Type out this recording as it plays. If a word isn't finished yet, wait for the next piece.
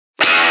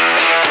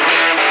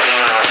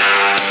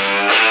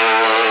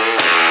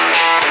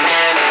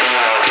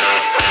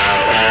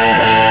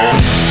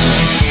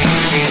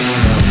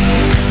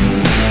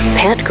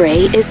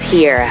Gray is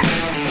here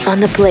on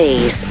the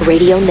Blaze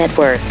Radio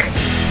Network.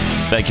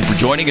 Thank you for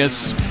joining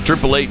us.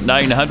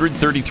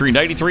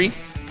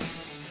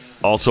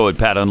 888-900-3393. Also at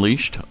Pat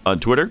Unleashed on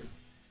Twitter.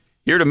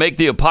 Here to make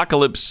the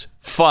apocalypse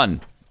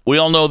fun. We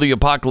all know the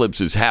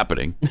apocalypse is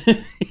happening.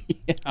 Yeah.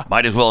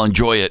 Might as well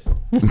enjoy it.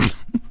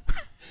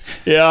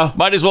 Yeah.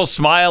 Might as well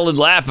smile and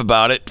laugh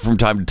about it from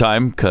time to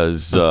time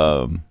because,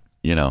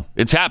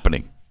 it's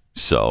happening.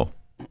 So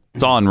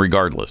it's on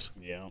regardless.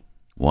 Yeah.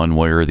 One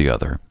way or the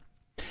other.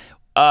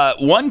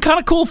 One kind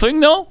of cool thing,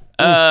 though.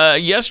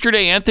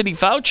 Yesterday, Anthony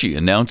Fauci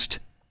announced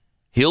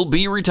he'll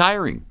be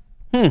retiring.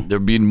 There'll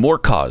be more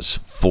cause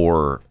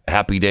for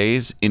happy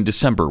days in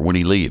December when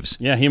he leaves.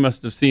 Yeah, he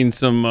must have seen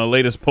some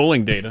latest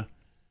polling data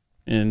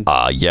and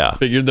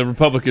figured the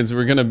Republicans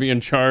were going to be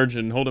in charge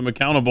and hold him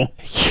accountable.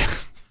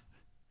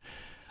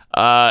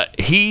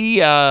 He's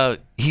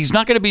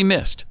not going to be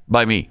missed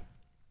by me.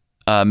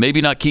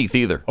 Maybe not Keith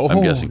either,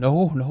 I'm guessing.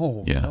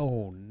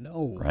 No.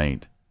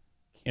 Right.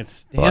 Can't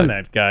stand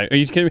that guy. Are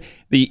you kidding me?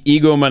 The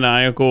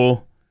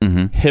egomaniacal,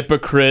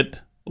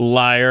 hypocrite,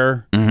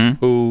 liar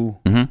who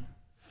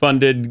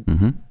funded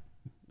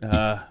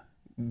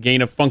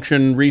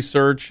gain-of-function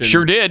research. And,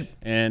 sure did.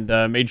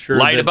 And made sure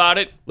lied about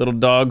it. Little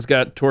dogs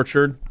got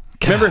tortured.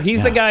 Remember,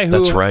 he's the guy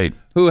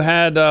who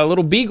had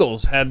little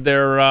beagles, had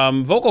their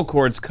vocal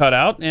cords cut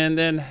out, and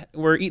then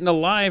were eaten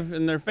alive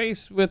in their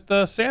face with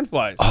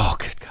sandflies. Oh,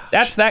 good God.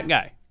 That's that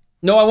guy.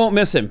 No, I won't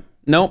miss him.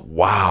 No.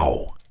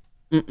 Wow.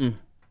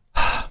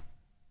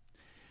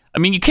 I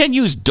mean, you can't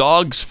use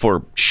dogs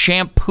for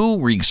shampoo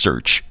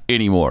research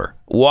anymore.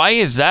 Why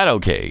is that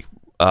okay?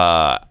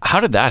 How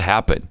did that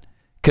happen?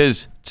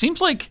 Because it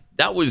seems like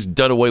that was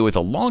done away with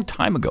a long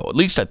time ago. At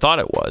least I thought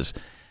it was.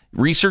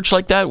 Research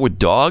like that with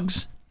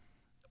dogs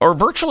or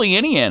virtually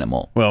any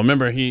animal. Well,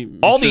 remember,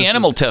 all the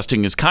animal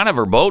testing is kind of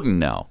verboten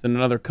now. It's in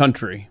another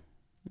country.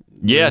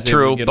 Yeah,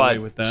 true,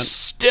 but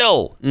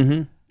still.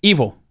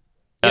 Evil.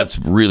 That's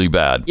really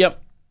bad. Yep.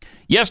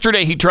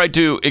 Yesterday, he tried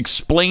to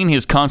explain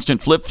his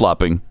constant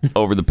flip-flopping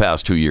over the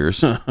past 2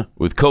 years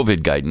with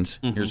COVID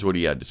guidance. Here's what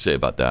he had to say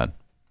about that.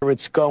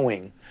 It's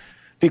going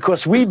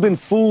because we've been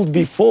fooled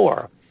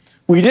before.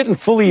 We didn't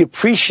fully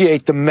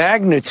appreciate the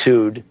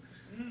magnitude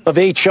of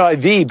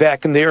HIV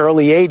back in the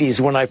early 80s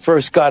when I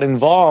first got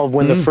involved,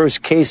 when the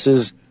first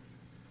cases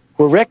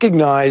were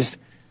recognized.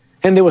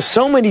 And there were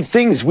so many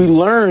things we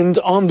learned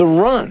on the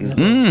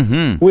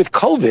run with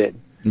COVID.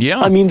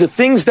 Yeah. I mean, the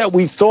things that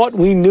we thought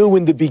we knew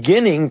in the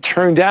beginning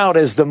turned out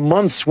as the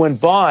months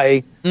went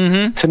by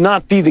to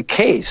not be the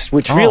case,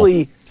 which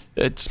really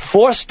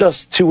forced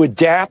us to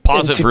adapt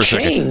and to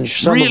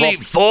change. Really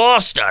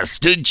forced us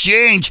to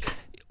change.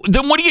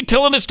 Then what are you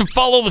telling us to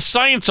follow the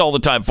science all the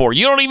time for?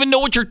 You don't even know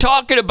what you're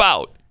talking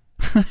about.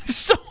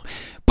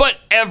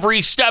 But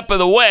every step of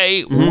the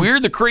way,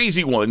 we're the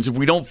crazy ones if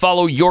we don't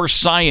follow your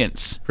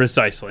science.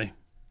 Precisely.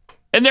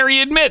 And there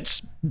he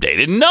admits they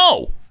didn't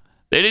know.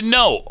 They didn't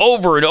know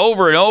over and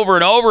over and over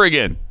and over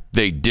again.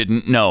 They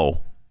didn't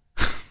know.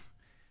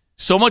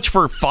 So much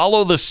for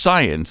follow the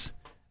science.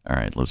 All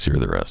right, let's hear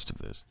the rest of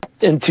this.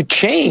 And to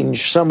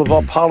change some of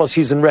our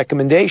policies and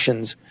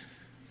recommendations,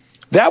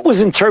 that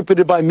was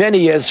interpreted by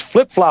many as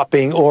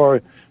flip-flopping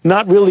or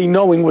not really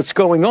knowing what's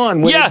going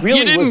on, when it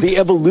really was the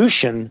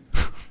evolution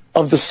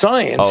of the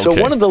science. Okay.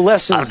 So one of the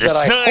lessons that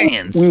I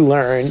hope we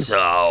learn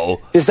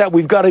is that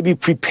we've got to be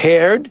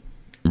prepared.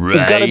 Right.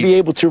 We've got to be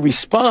able to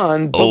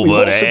respond, but we've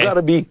also got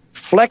to be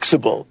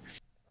flexible.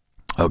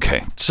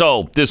 Okay.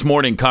 So this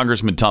morning,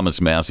 Congressman Thomas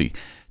Massey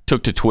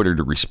took to Twitter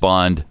to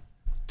respond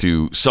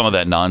to some of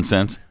that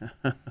nonsense.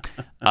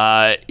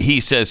 He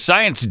says,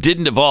 science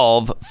didn't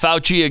evolve.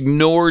 Fauci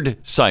ignored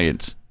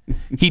science.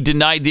 He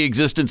denied the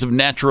existence of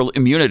natural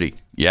immunity.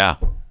 Yeah.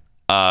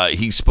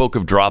 He spoke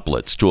of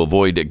droplets to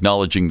avoid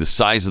acknowledging the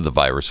size of the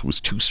virus was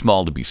too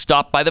small to be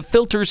stopped by the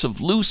filters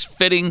of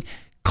loose-fitting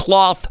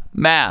cloth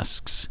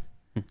masks.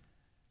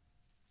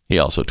 He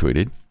also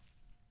tweeted,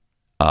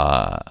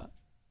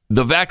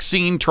 the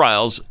vaccine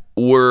trials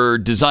were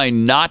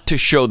designed not to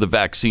show the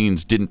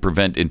vaccines didn't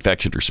prevent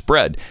infection or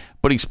spread,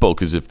 but he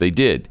spoke as if they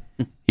did.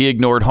 He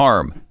ignored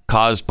harm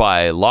caused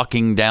by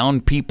locking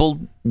down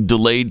people,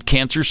 delayed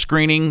cancer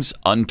screenings,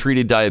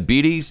 untreated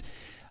diabetes,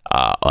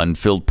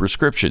 unfilled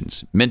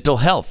prescriptions, mental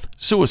health,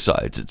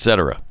 suicides,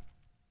 etc.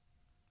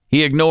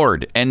 He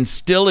ignored and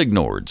still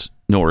ignores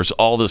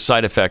all the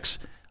side effects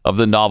of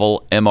the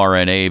novel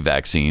mRNA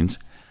vaccines.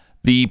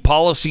 The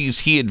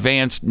policies he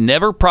advanced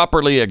never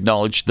properly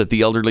acknowledged that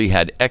the elderly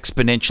had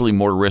exponentially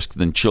more risk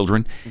than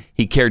children.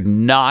 He cared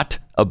not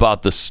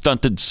about the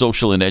stunted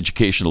social and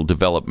educational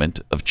development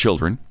of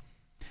children.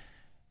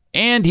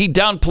 And he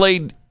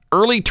downplayed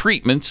early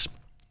treatments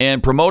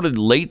and promoted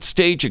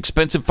late-stage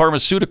expensive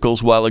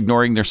pharmaceuticals while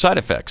ignoring their side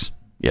effects.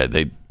 Yeah,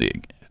 they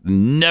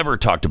never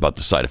talked about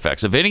the side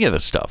effects of any of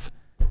this stuff.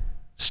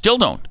 Still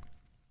don't.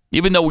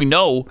 Even though we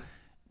know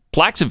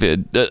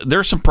Plaxavid,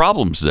 there's some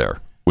problems there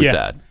with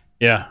that.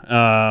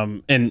 Yeah,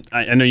 and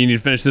I know you need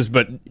to finish this,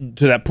 but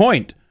to that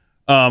point,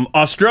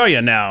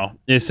 Australia now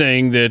is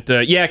saying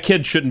that,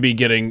 kids shouldn't be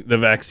getting the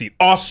vaccine.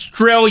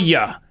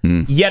 Australia.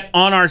 Yet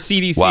on our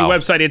CDC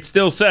website, it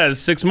still says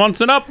 6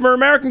 months and up for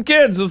American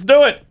kids. Let's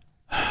do it.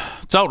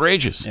 It's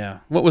outrageous. Yeah.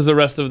 What was the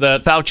rest of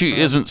that? Fauci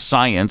isn't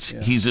science.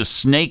 Yeah. He's a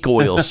snake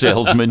oil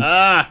salesman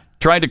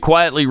trying to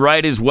quietly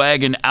ride his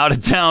wagon out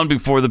of town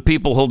before the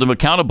people hold him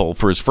accountable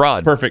for his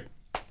fraud. Perfect.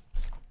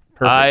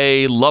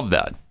 I love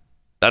that.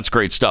 That's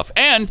great stuff.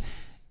 And,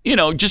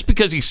 just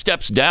because he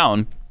steps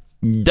down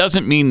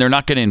doesn't mean they're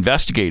not going to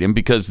investigate him,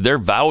 because they're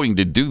vowing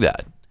to do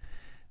that.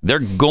 They're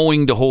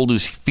going to hold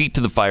his feet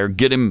to the fire,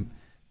 get him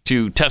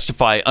to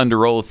testify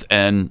under oath,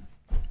 and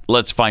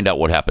let's find out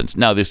what happens.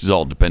 Now, this is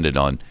all dependent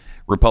on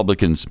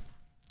Republicans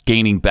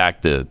gaining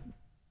back the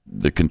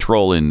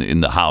control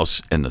in the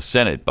House and the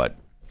Senate, but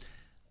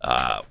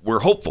we're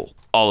hopeful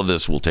all of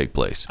this will take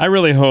place. I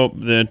really hope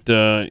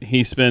that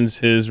he spends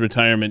his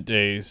retirement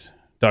days,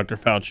 Dr.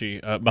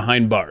 Fauci,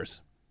 behind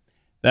bars.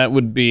 That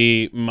would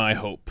be my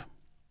hope.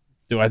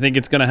 Do I think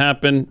it's going to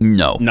happen?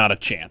 No. Not a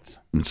chance.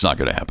 It's not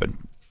going to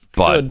happen.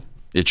 But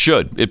it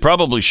should. It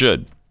probably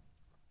should.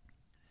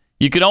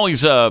 You can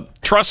always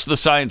trust the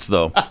science,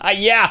 though.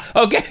 Yeah,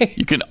 okay.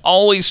 You can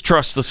always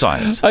trust the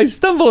science. I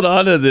stumbled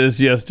onto this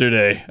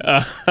yesterday.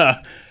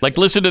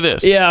 Listen to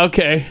this. Yeah,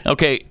 okay.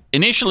 Okay,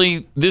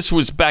 initially, this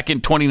was back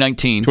in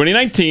 2019.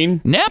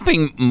 2019.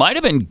 Napping might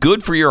have been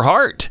good for your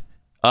heart,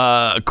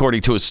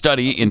 according to a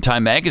study in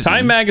Time Magazine.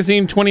 Time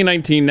Magazine,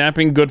 2019,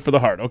 napping good for the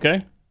heart,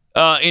 okay?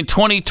 In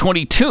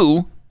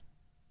 2022,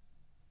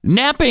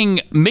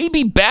 napping may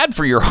be bad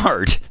for your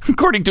heart,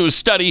 according to a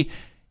study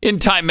in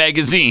Time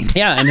Magazine.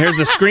 Yeah, and here's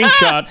a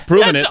screenshot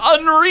proving That's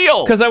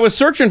unreal. Because I was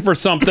searching for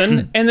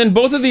something, and then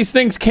both of these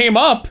things came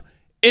up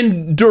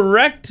in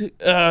direct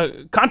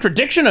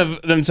contradiction of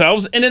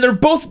themselves, and then they're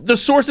both, the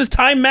source is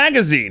Time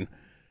Magazine.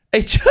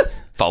 It's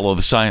just... Follow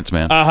the science,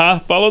 man.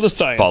 Follow the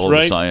science, Follow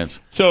right? the science.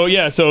 So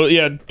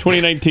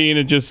 2019,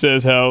 it just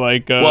says how,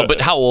 well,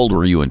 but how old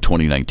were you in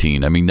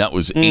 2019? I mean, that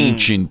was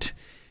ancient...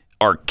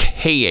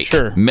 archaic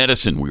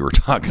medicine we were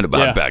talking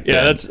about back then.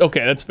 Yeah, that's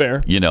okay. That's fair.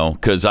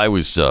 Because I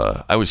was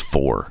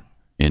 4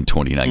 in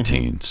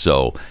 2019.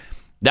 So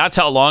that's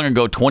how long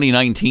ago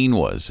 2019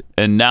 was.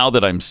 And now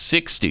that I'm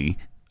 60,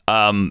 here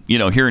in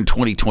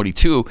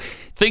 2022,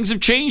 things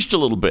have changed a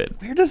little bit.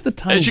 Where does the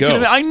time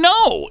go? I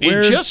know.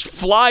 It just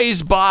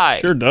flies by.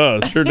 Sure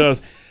does.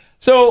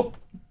 So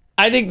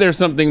I think there's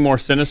something more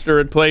sinister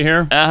at play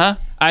here.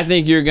 I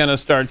think you're going to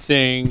start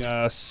seeing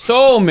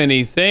so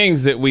many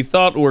things that we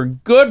thought were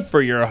good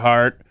for your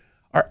heart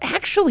are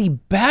actually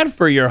bad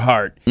for your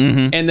heart.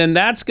 And then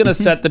that's going to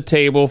set the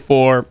table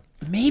for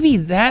maybe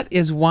that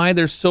is why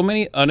there's so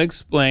many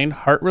unexplained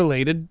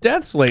heart-related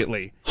deaths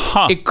lately.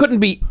 It couldn't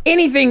be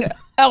anything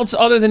else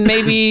other than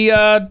maybe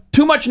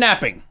too much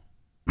napping.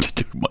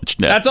 Too much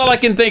napping. That's all I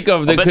can think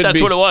of.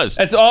 That's what it was.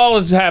 That's all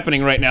that's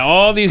happening right now.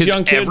 All these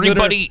young kids.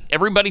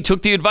 Everybody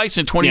took the advice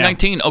in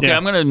 2019. Yeah. Okay,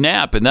 I'm going to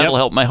nap, and that'll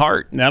help my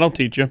heart. That'll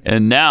teach you.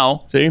 And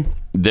now,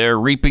 they're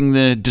reaping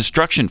the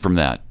destruction from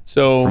that.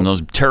 So from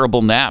those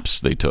terrible naps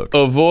they took.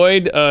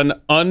 Avoid an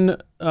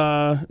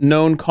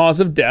unknown cause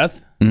of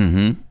death,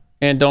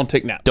 and don't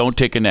take naps. Don't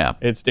take a nap.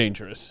 It's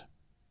dangerous.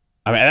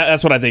 I mean,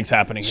 that's what I think's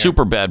happening here.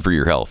 Super bad for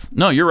your health.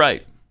 No, you're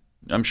right.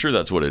 I'm sure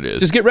that's what it is.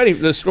 Just get ready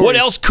for the story. What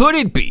else could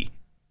it be?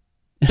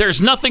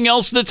 There's nothing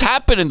else that's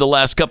happened in the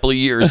last couple of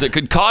years that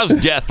could cause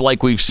death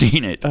like we've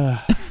seen it.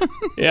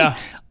 Yeah.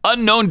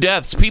 Unknown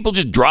deaths. People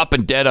just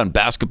dropping dead on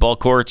basketball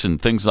courts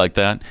and things like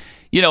that.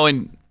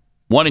 And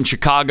one in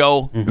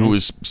Chicago who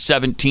was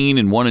 17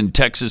 and one in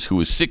Texas who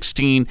was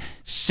 16.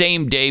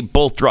 Same day,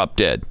 both dropped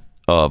dead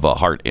of a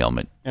heart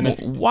ailment. And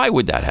why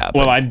would that happen?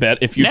 Well, I bet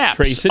if you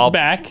trace it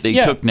back. They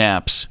took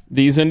naps.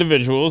 These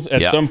individuals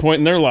at some point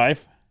in their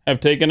life have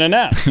taken a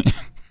nap.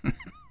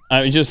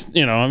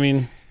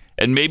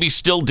 And maybe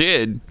still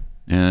did,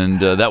 and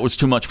that was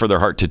too much for their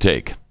heart to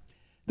take.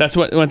 That's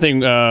one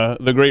thing,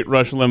 the great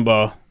Rush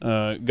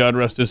Limbaugh, God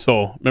rest his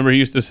soul. Remember he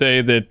used to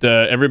say that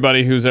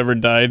everybody who's ever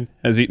died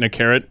has eaten a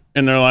carrot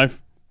in their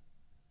life?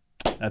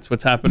 That's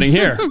what's happening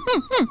here.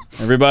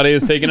 Everybody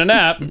is taking a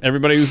nap,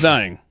 everybody who's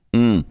dying.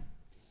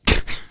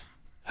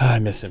 I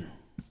miss him.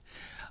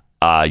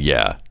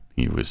 Yeah,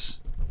 he was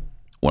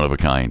one of a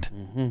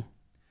kind.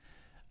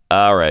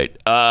 All right.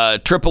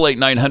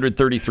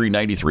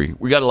 888-900-3393.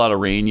 We got a lot of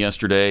rain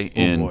yesterday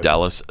in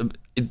Dallas.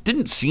 It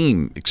didn't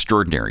seem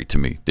extraordinary to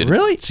me. Did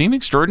really? It seem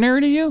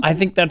extraordinary to you? I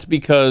think that's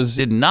because...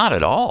 Did not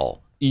at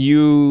all.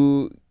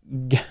 You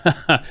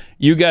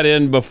got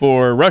in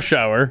before rush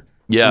hour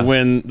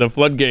when the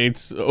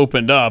floodgates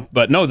opened up.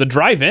 But no, the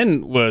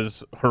drive-in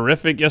was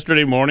horrific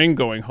yesterday morning.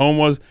 Going home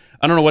was...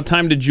 I don't know, what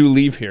time did you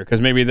leave here? Because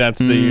maybe that's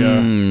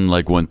the...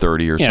 like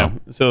 1:30 or so.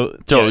 So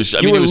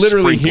you were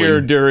literally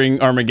here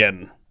during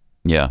Armageddon.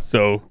 Yeah.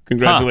 So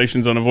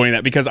congratulations on avoiding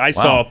that, because I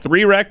saw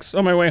 3 wrecks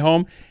on my way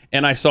home,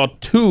 and I saw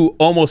 2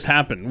 almost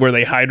happen where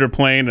they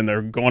hydroplaned and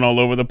they're going all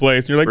over the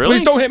place. And you're like, really?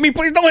 Please don't hit me.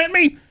 Please don't hit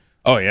me.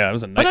 Oh, yeah. It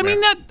was a nightmare. But I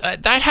mean,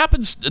 that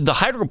happens. The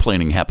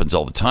hydroplaning happens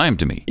all the time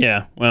to me.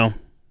 Yeah. Well,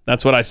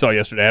 that's what I saw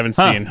yesterday. I haven't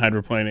seen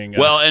hydroplaning.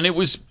 Well, and it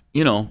was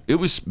it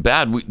was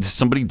bad.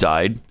 Somebody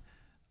died.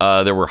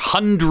 There were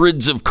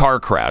hundreds of car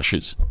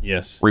crashes.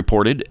 Yes.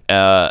 Reported.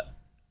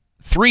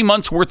 3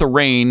 months worth of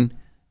rain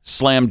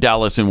slammed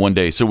Dallas in one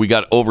day. So we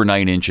got over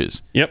 9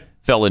 inches. Yep.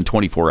 Fell in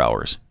 24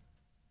 hours.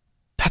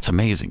 That's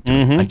amazing.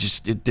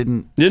 It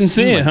didn't see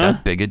seem it, like huh?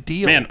 that big a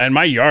deal. Man, and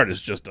my yard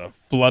is just a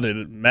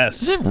flooded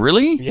mess. Is it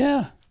really?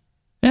 Yeah.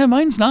 Yeah,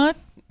 mine's not.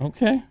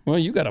 Okay. Well,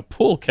 you got a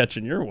pool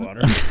catching your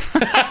water.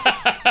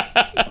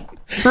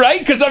 Right?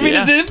 Because,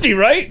 it's empty,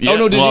 right? Yeah.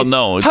 Oh, no,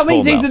 no, it's How many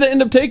full days now. did it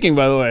end up taking,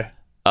 by the way?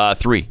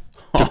 3.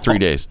 Took 3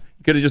 days.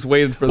 You could have just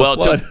waited for the Well,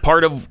 flood. it took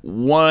part of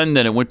one,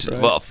 then it went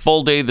to a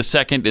full day the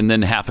second, and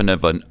then half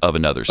of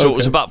another. So it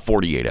was about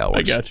 48 hours.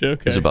 I got you.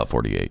 Okay. It was about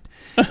 48.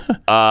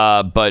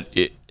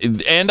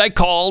 And I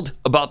called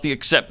about the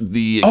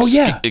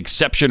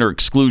exception or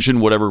exclusion,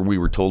 whatever we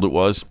were told it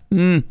was.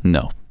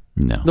 No.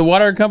 The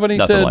water company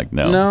Nothing said like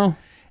no.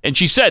 And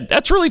she said,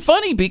 that's really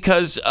funny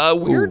because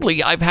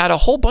weirdly, I've had a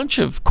whole bunch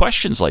of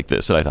questions like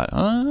this. And I thought,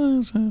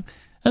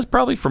 that's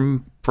probably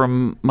from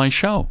my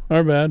show.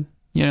 Our bad.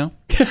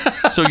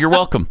 So you're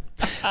welcome.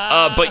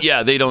 But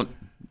yeah, they don't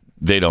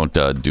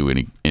do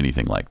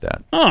anything like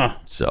that. Huh.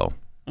 So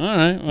all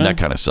right. Well, that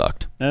kind of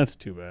sucked. That's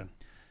too bad.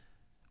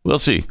 We'll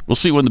see. We'll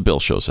see when the bill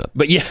shows up.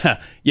 But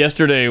yeah,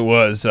 yesterday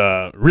was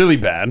really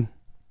bad.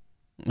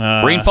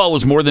 Rainfall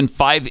was more than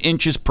 5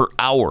 inches per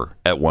hour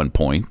at one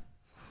point.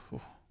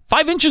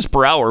 5 inches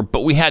per hour,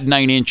 but we had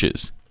 9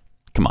 inches.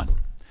 Come on.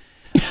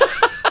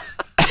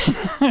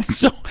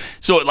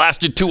 So it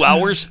lasted 2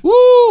 hours.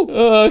 Woo!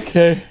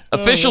 Okay.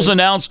 Officials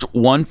announced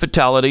 1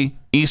 fatality.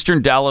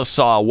 Eastern Dallas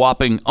saw a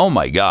whopping, oh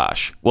my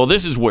gosh. Well,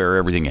 this is where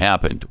everything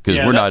happened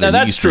because we're not in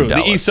that's Eastern true.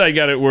 Dallas. The east side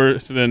got it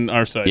worse than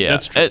our side. Yeah,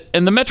 That's true.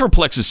 and the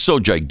Metroplex is so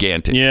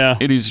gigantic. Yeah.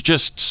 It is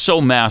just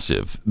so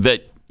massive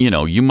that,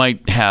 you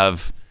might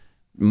have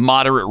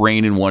moderate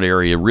rain in one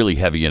area, really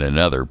heavy in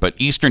another. But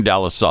Eastern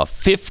Dallas saw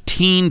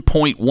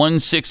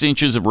 15.16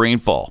 inches of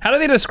rainfall. How do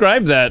they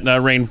describe that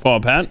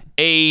rainfall, Pat?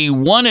 A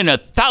 1 in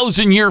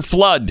 1,000-year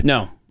flood.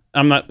 No,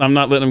 I'm not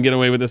letting them get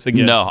away with this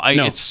again. No,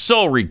 it's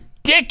so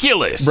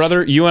ridiculous.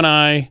 Brother, you and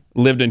I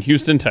lived in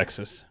Houston,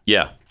 Texas.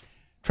 Yeah.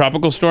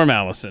 Tropical Storm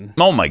Allison.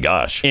 Oh, my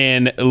gosh.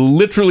 And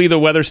literally the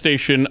weather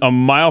station a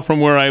mile from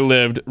where I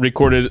lived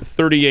recorded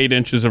 38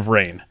 inches of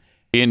rain.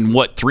 In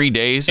what, 3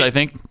 days, I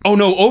think? Oh,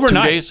 no,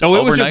 overnight. 2 days? Oh,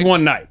 it was just Overnight?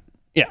 one night.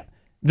 Yeah.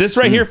 This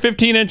right here,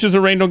 15 inches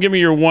of rain. Don't give me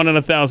your 1 in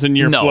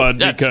 1,000-year flood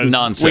that's because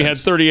nonsense. we had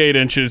 38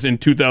 inches in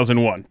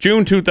 2001.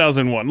 June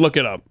 2001. Look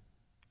it up.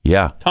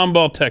 Yeah.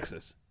 Tomball,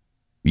 Texas.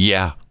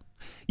 Yeah.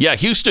 Yeah,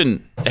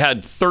 Houston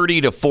had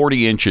 30 to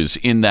 40 inches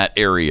in that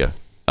area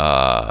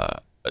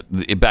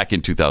back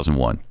in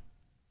 2001.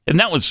 And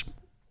that was,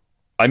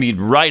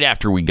 right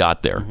after we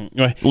got there.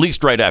 At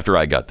least right after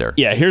I got there.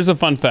 Yeah, here's a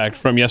fun fact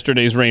from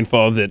yesterday's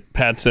rainfall that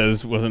Pat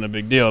says wasn't a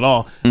big deal at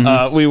all.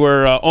 We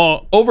were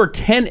over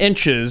 10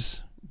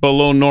 inches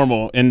below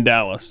normal in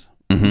Dallas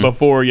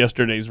before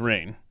yesterday's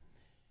rain.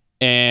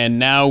 And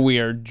now we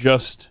are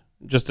just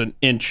an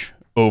inch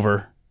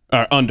over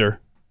or under.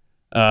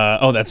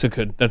 That's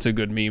a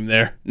good meme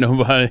there.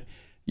 Nobody,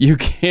 you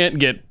can't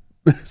get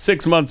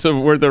 6 months of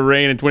worth of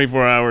rain in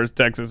 24 hours.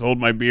 Texas, hold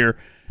my beer.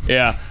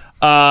 Yeah.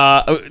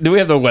 Do we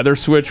have the weather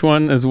switch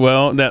one as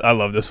well? That I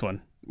love this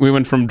one. We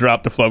went from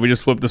drought to flood. We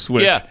just flipped the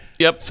switch. Yeah.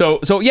 Yep. So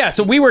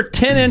we were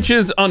 10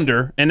 inches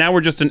under, and now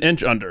we're just an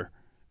inch under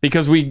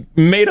because we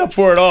made up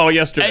for it all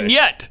yesterday. And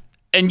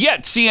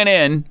yet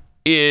CNN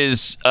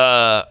is,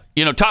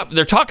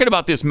 they're talking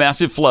about this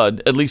massive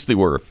flood. At least they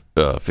were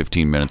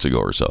 15 minutes ago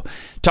or so,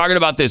 talking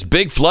about this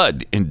big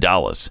flood in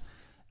Dallas.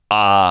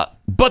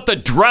 But the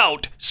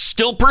drought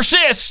still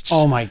persists.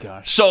 Oh my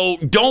gosh! So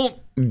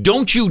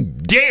don't you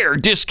dare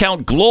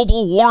discount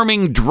global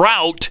warming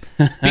drought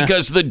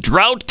because the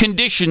drought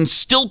conditions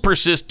still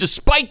persist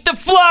despite the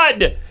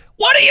flood.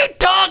 What are you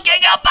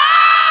talking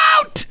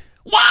about?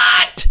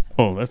 What?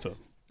 Oh, that's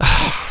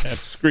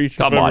screech.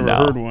 Come if on I've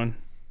now. ever heard one.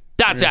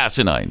 That's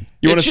asinine.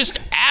 You it's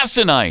just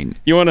asinine.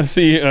 You want to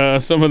see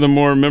some of the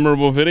more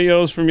memorable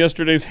videos from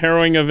yesterday's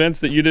harrowing events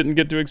that you didn't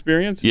get to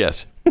experience?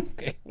 Yes.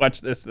 Okay,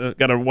 watch this.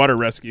 Got a water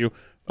rescue.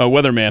 A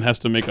weatherman has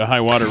to make a high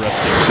water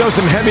rescue. So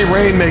some heavy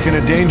rain making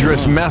a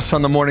dangerous mess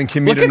on the morning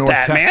commute in North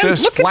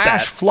Texas.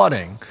 Flash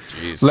flooding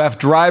left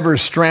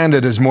drivers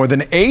stranded as more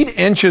than 8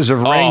 inches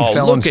of rain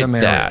fell in some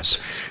areas.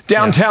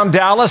 Downtown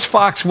Dallas,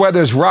 Fox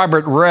Weather's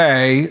Robert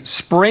Ray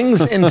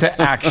springs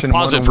into action.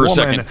 Pause it for a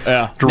second.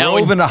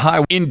 Drove into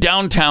highway. In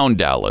downtown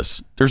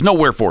Dallas, there's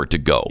nowhere for it to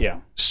go. Yeah.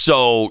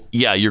 So,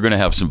 you're going to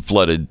have some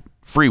flooded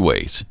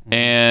freeways.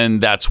 And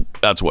that's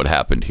what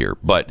happened here.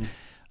 But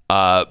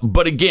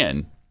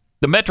again,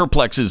 the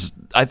Metroplex is,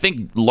 I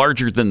think,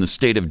 larger than the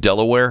state of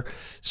Delaware.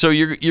 So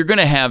you're going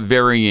to have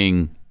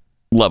varying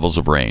levels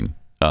of rain.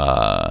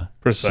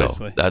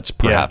 Precisely. So that's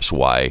perhaps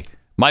why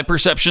my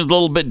perception is a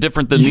little bit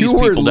different than these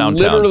people downtown.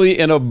 You were literally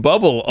in a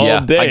bubble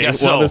all day I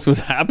guess while so. this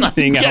was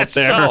happening out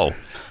there.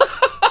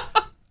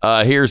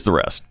 So. Here's the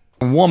rest.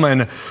 A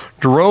woman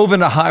drove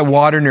into high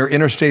water near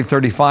Interstate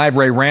 35.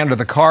 Ray ran to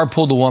the car,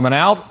 pulled the woman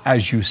out,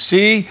 as you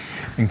see,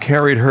 and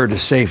carried her to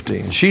safety.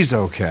 And she's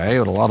okay,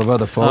 but a lot of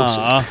other folks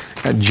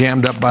got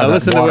jammed up by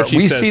that water.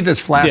 We see this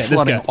flash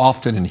flooding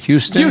often in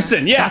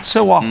Houston. Not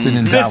so often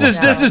in Dallas.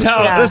 This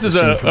is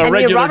a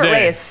regular day. Robert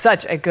Ray is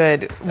such a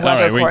good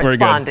weather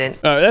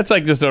correspondent. That's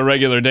like just a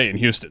regular day in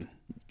Houston.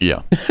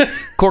 Yeah. Of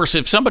course,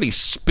 if somebody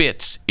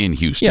spits in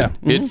Houston,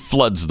 it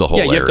floods the whole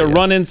area. Yeah, you have to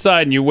run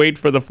inside and you wait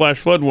for the flash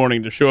flood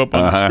warning to show up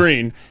on the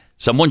screen.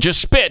 Someone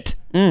just spit.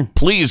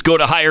 Please go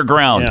to higher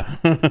ground.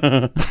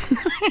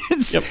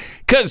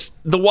 Because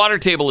the water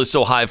table is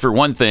so high, for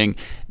one thing.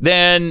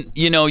 Then,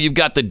 you've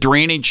got the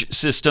drainage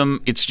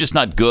system. It's just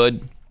not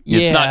good.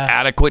 It's not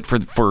adequate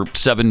for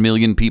 7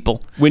 million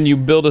people. When you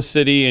build a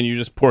city and you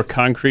just pour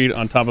concrete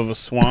on top of a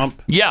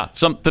swamp.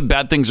 The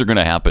bad things are going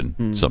to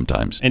happen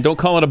sometimes. And don't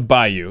call it a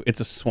bayou. It's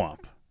a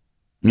swamp.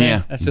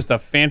 Yeah. That's just a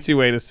fancy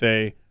way to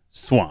say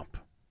swamp.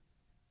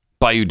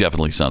 Bayou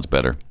definitely sounds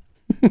better,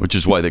 which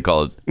is why they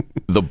call it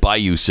the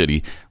Bayou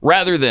City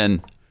rather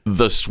than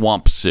the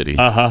Swamp City.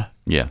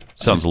 Yeah,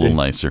 sounds a little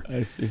nicer.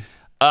 I see.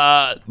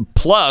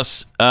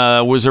 Plus,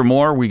 was there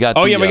more? We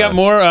got we got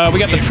more. We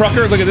got the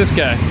trucker. Look at this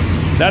guy.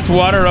 That's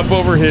water up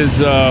over his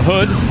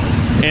hood,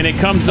 and it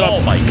comes up. Oh,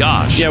 my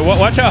gosh. Yeah,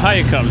 watch how high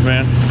it comes,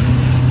 man.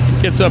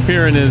 Gets up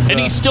here in his... And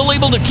he's still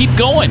able to keep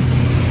going.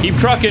 Keep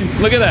trucking.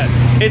 Look at that.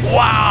 It's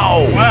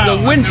wow.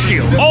 The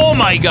windshield. Oh,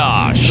 my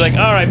gosh. He's like,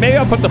 all right, maybe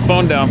I'll put the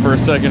phone down for a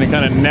second and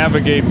kind of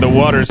navigate the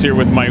waters here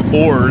with my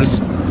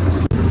oars.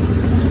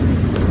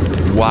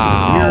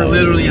 Wow. We're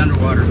literally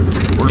underwater.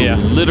 We're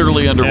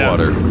literally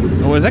underwater. Yeah.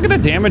 Well, is that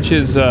going to damage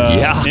his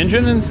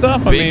engine and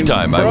stuff? Big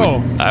time.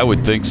 I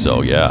would think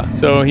so, yeah.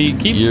 So he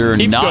keeps You're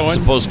not going.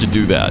 Supposed to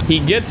do that. He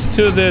gets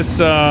to this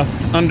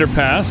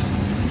underpass.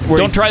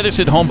 Don't try this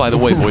at home, by the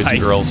way, boys and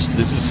girls.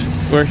 This is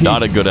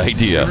not a good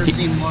idea. I've never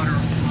seen water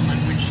on my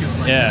windshield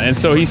like that. And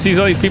so he sees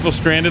all these people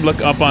stranded,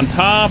 look up on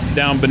top,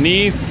 down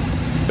beneath,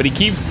 but he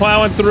keeps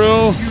plowing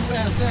through.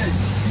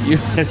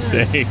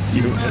 USA.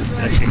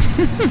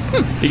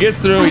 He gets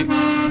through, he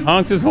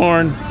honks his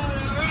horn.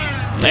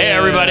 Hey,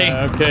 everybody.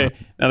 Okay.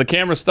 Now the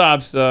camera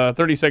stops.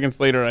 30 seconds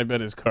later, I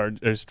bet his truck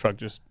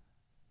just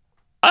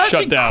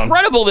shut down. It's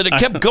incredible that it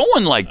kept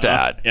going like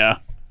that. Yeah.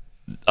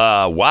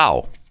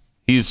 Wow.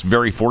 He's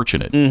very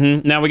fortunate.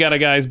 Now we got a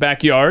guy's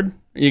backyard.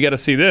 You got to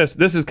see this.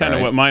 This is kind of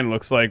what mine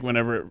looks like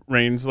whenever it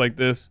rains like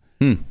this.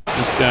 This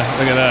guy,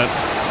 look at that.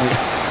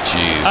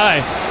 Jeez.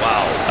 Hi.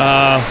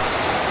 Wow.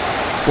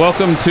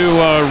 Welcome to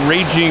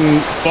Raging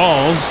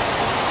Falls.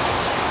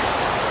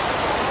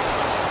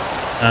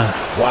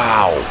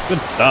 Wow. Good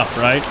stuff,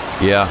 right?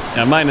 Yeah.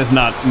 Now, mine is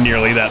not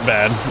nearly that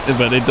bad,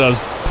 but it does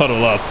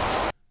puddle up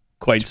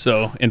quite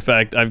so. In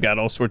fact, I've got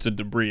all sorts of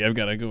debris I've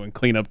got to go and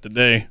clean up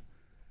today.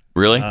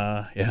 Really?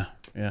 Yeah.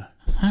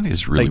 That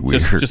is really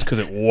weird. Just because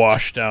it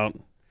washed out.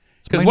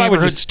 Because why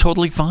would it's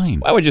totally fine?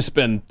 Why would you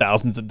spend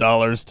thousands of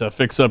dollars to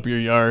fix up your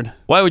yard?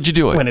 Why would you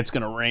do it when it's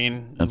going to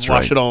rain? That's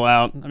wash it all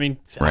out. I mean,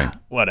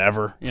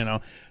 whatever,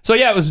 So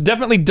yeah, it was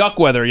definitely duck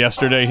weather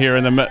yesterday here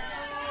in the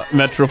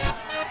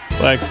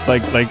Metroplex,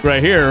 like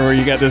right here where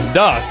you got this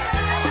duck.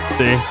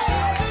 See,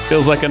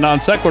 feels like a non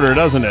sequitur,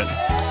 doesn't it?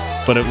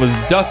 But it was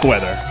duck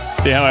weather.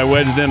 See how I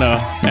wedged in a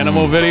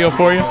animal video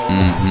for you?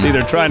 See,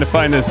 they're trying to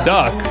find this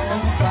duck,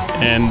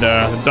 and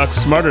the duck's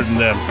smarter than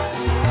them.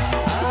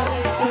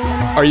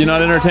 Are you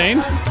not entertained?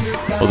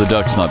 Well, the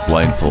duck's not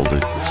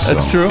blindfolded. So.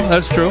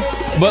 That's true.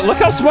 But look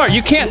how smart.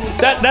 You can't.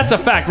 That's a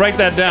fact. Write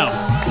that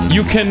down.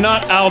 You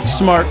cannot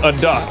outsmart a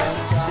duck.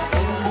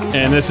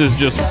 And this is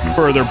just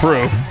further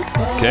proof.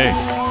 Okay.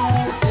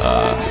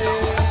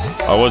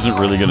 I wasn't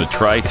really going to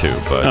try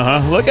to,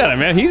 but... Look at him,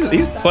 man.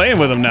 He's playing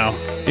with him now.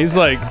 He's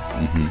like,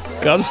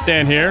 I'll just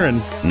stand here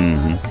and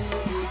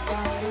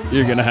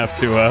you're going to have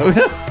to...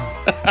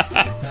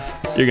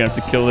 you're going to have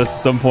to kill this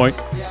at some point.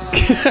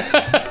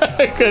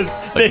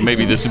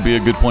 Maybe this would be a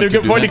good point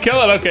to do to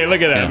kill it. Okay,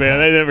 look at that, man.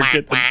 They never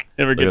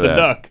get the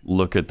duck.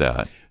 Look at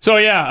that. So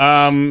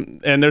yeah,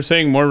 and they're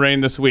saying more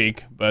rain this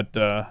week, but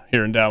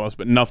here in Dallas,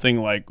 but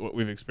nothing like what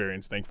we've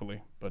experienced,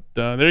 thankfully. But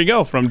there you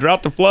go, from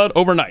drought to flood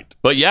overnight.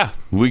 But yeah,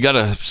 we got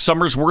a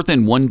summer's worth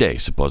in one day,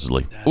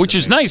 supposedly, which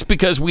is nice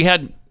because we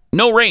had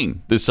no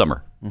rain this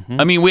summer.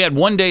 I mean, we had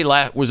one day,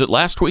 was it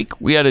last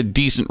week? We had a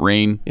decent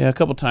rain. Yeah, a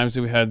couple times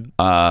we had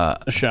a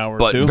shower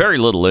but too. Very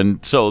little.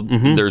 And so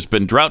there's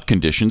been drought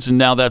conditions, and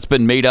now that's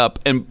been made up.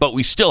 But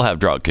we still have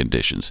drought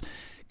conditions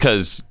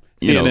because,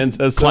 CNN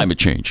says climate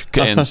change.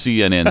 And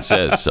CNN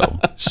says so.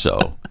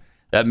 So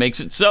that makes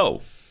it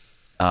so.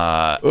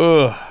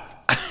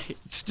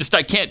 It's just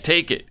I can't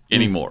take it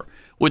anymore.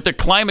 With the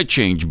climate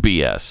change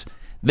BS,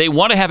 they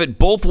want to have it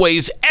both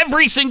ways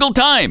every single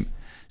time.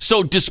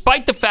 So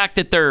despite the fact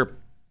that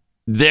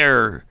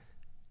they're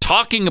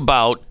talking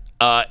about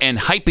and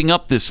hyping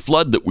up this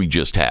flood that we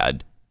just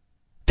had,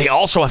 they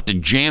also have to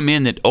jam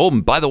in that,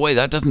 by the way,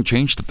 that doesn't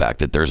change the fact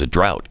that there's a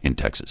drought in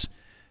Texas.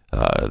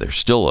 There's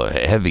still a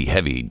heavy,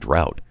 heavy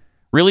drought.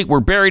 Really? We're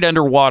buried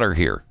underwater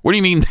here. What do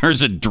you mean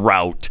there's a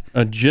drought?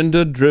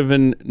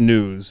 Agenda-driven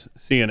news,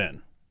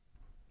 CNN.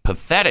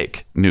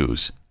 pathetic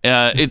news.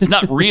 It's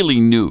not really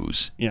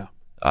news. Yeah.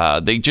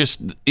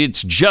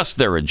 It's just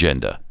their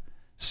agenda.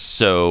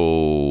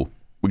 So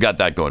we got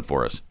that going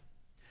for us.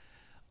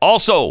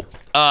 Also,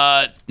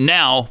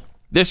 now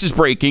this is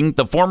breaking.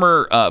 The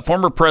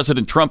former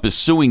President Trump is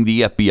suing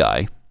the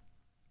FBI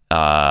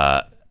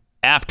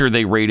after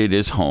they raided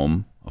his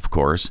home, of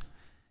course.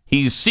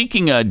 He's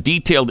seeking a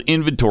detailed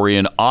inventory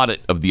and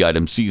audit of the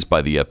items seized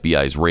by the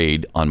FBI's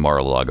raid on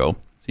Mar-a-Lago.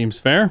 Seems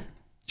fair.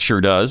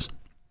 Sure does.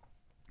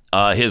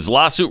 His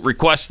lawsuit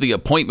requests the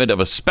appointment of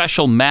a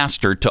special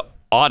master to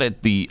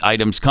audit the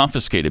items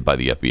confiscated by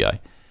the FBI.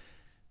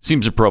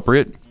 Seems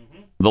appropriate.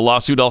 The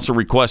lawsuit also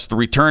requests the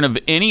return of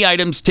any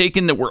items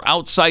taken that were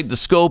outside the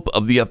scope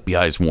of the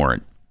FBI's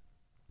warrant.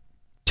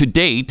 To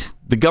date,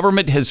 the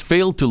government has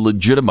failed to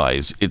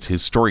legitimize its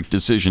historic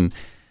decision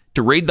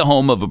to raid the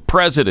home of a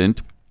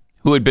president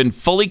who had been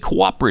fully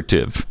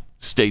cooperative,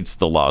 states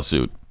the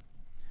lawsuit.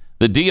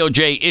 The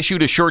DOJ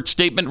issued a short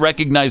statement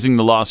recognizing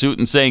the lawsuit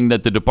and saying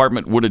that the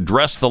department would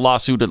address the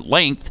lawsuit at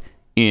length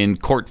in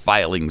court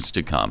filings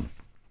to come.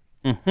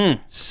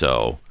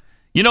 So,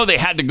 they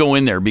had to go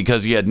in there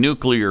because he had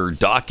nuclear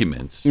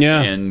documents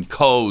and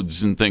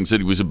codes and things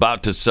that he was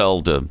about to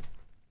sell to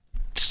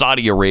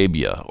Saudi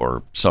Arabia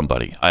or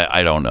somebody.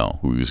 I don't know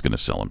who he was going to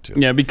sell them to.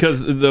 Yeah,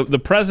 because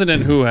the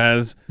president who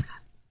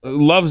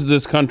loves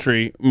this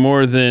country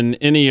more than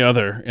any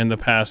other in the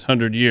past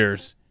 100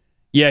 years.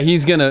 Yeah,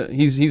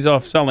 he's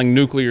off selling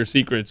nuclear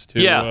secrets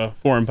to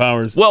foreign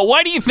powers. Well,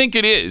 why do you think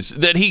it is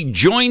that he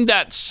joined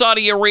that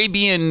Saudi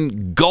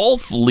Arabian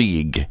Gulf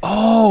League?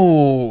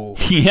 Oh.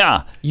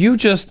 Yeah. You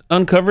just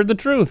uncovered the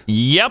truth.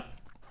 Yep.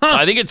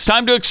 I think it's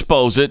time to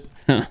expose it.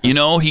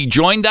 He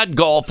joined that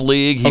Gulf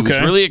League. He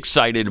was really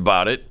excited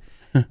about it.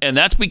 And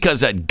that's because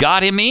that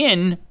got him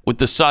in with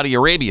the Saudi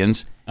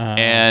Arabians.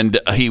 And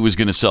he was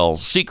going to sell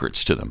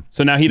secrets to them.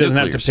 So now he doesn't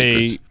have to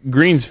pay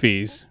greens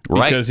fees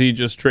because he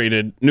just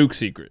traded nuke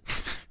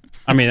secrets.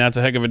 I mean, that's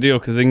a heck of a deal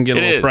because they can get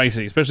a little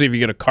pricey, especially if you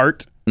get a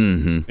cart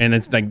and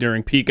it's like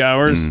during peak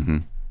hours.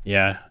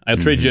 Yeah, I'll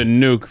trade you a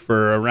nuke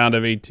for a round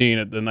of 18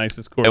 at the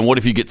nicest course. And what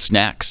if you get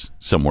snacks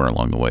somewhere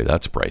along the way?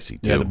 That's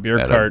pricey too. Yeah, the beer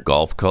at cart.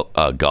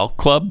 A golf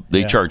club,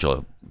 they charge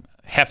a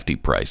hefty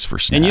price for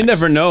snacks. And you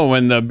never know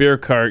when the beer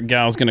cart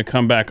gal's going to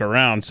come back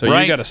around, so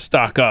you got to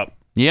stock up.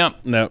 Yep.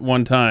 That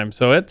one time.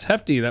 So it's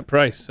hefty, that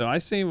price. So I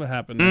see what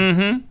happened.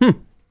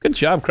 Good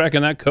job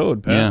cracking that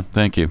code, Pat. Yeah,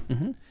 thank you.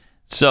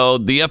 So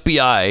the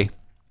FBI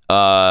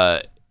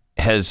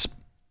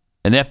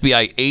an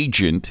FBI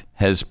agent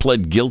has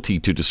pled guilty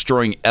to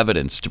destroying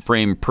evidence to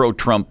frame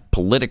pro-Trump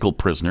political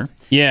prisoner.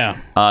 Yeah.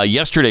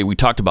 Yesterday, we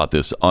talked about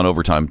this on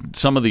Overtime.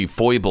 Some of the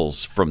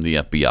foibles from the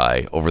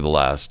FBI over the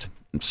last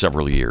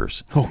several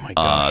years. Oh, my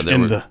gosh. There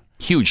were a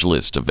huge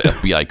list of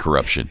FBI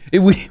corruption.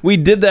 We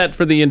did that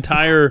for the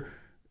entire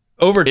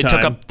overtime. It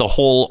took up the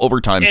whole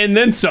overtime. And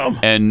then some.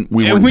 And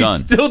we weren't done.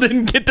 Still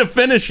didn't get to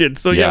finish it.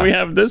 So, we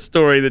have this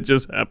story that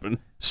just happened.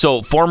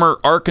 So, former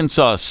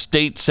Arkansas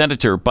state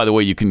senator, by the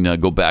way, you can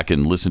go back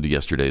and listen to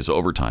yesterday's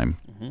overtime.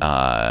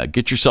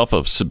 Get yourself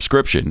a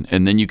subscription,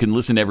 and then you can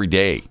listen every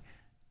day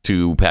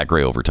to Pat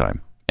Gray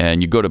Overtime.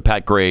 And you go to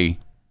Pat Gray...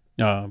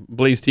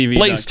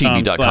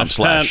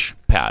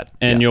 blazetv.com/Pat.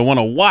 And you'll want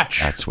to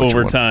watch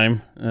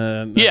Overtime.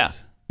 Yeah.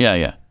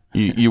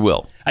 You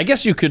will. I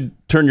guess you could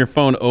turn your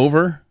phone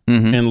over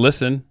and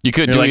listen. You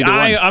could do either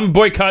one. I'm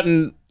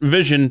boycotting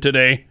Vision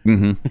today.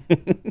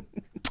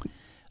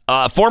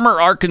 Former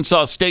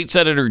Arkansas State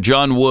Senator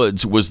John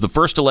Woods was the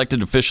first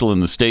elected official in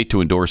the state to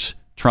endorse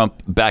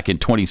Trump back in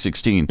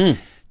 2016.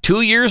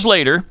 2 years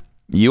later,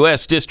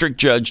 U.S. District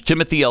Judge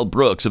Timothy L.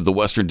 Brooks of the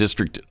Western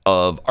District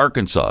of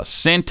Arkansas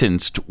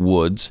sentenced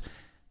Woods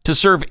to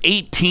serve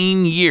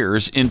 18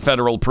 years in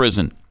federal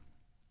prison,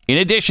 in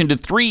addition to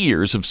 3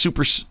 years of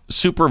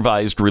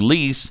supervised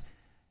release,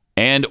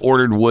 and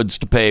ordered Woods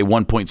to pay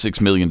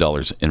 $1.6 million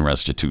in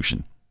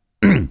restitution.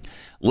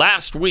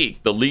 Last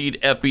week, the lead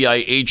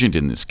FBI agent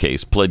in this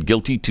case pled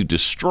guilty to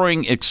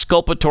destroying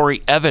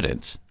exculpatory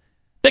evidence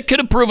that could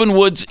have proven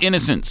Woods'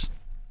 innocence.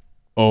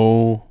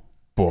 Oh,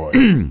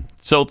 boy.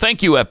 So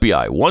thank you,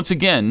 FBI, once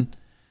again,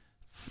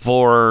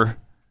 for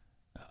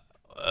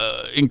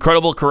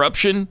incredible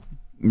corruption,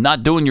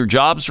 not doing your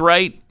jobs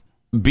right,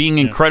 being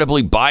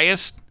incredibly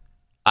biased.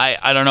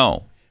 I don't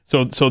know.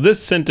 So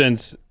this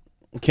sentence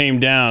came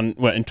down,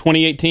 in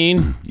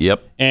 2018?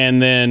 Yep.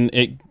 And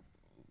then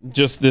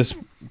just this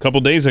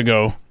couple days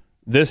ago,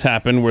 this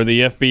happened where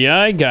the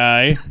FBI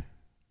guy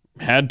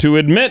had to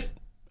admit,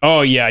 oh,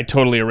 yeah, I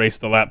totally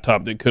erased the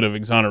laptop that could have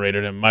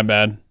exonerated him. My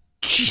bad.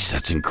 Jeez,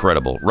 that's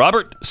incredible.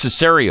 Robert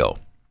Cesario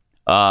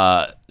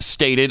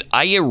stated,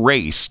 I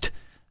erased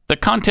the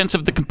contents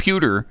of the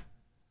computer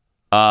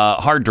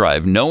hard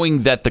drive,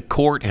 knowing that the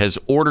court has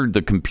ordered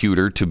the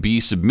computer to be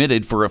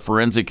submitted for a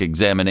forensic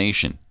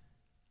examination.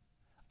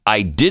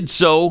 I did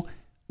so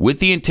with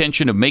the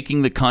intention of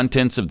making the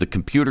contents of the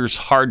computer's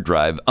hard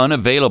drive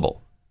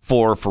unavailable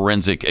for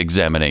forensic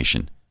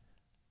examination.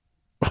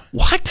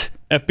 What?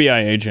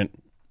 FBI agent.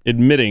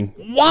 admitting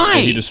why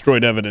that he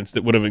destroyed evidence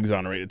that would have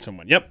exonerated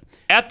someone. Yep.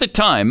 At the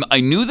time,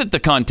 I knew that the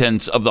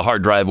contents of the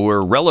hard drive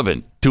were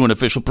relevant to an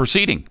official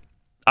proceeding.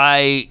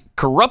 I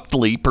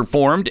corruptly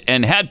performed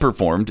and had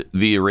performed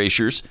the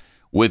erasures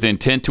with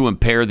intent to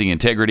impair the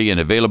integrity and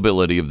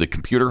availability of the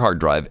computer hard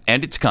drive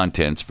and its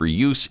contents for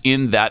use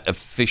in that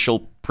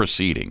official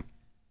proceeding.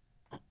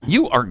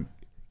 You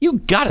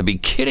gotta be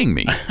kidding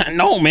me.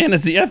 No, man,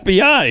 it's the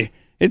FBI.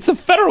 It's the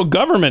federal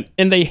government,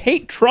 and they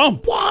hate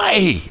Trump.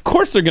 Why? Of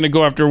course they're going to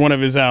go after one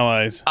of his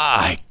allies.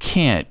 I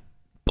can't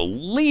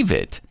believe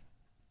it.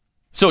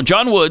 So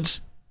John Woods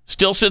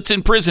still sits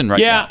in prison right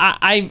now.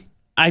 Yeah,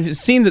 I've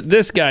seen that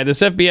this guy, this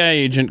FBI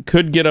agent,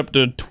 could get up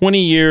to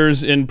 20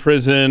 years in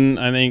prison,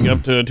 I think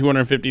up to a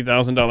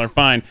 $250,000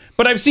 fine.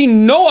 But I've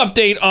seen no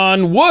update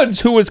on Woods,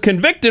 who was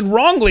convicted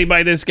wrongly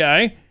by this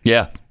guy.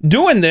 Yeah.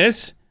 Doing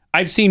this.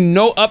 I've seen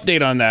no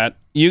update on that.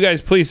 You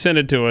guys please send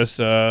it to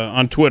us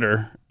on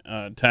Twitter.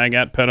 Tag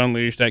at Pet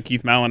Unleashed, at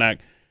Keith Malinak.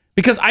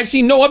 Because I've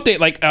seen no update.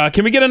 Like,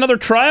 can we get another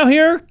trial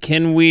here?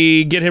 Can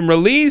we get him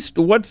released?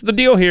 What's the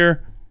deal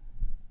here?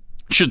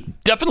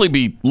 Should definitely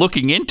be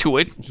looking into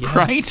it,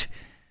 right?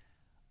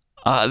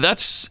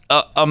 That's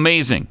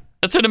amazing.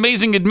 That's an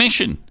amazing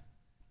admission.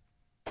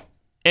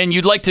 And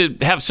you'd like to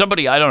have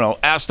somebody, I don't know,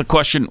 ask the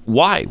question,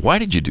 why? Why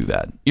did you do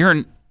that? You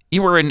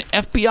were an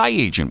FBI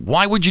agent.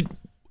 Why would you?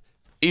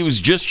 It was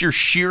just your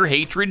sheer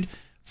hatred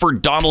for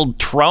Donald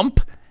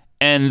Trump?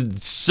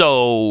 And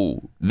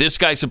so this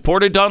guy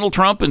supported Donald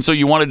Trump, and so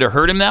you wanted to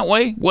hurt him that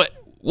way? What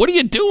are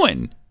you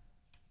doing?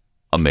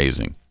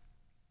 Amazing.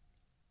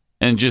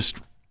 And just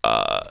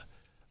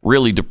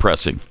really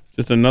depressing.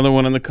 Just another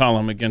one in the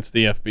column against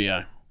the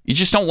FBI. You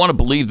just don't want to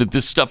believe that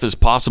this stuff is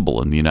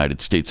possible in the United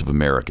States of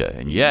America.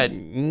 And yet...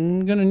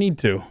 I'm going to need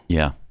to.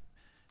 Yeah.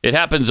 It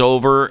happens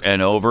over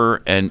and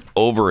over and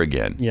over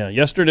again. Yeah,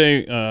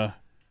 yesterday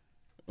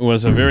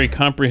was a very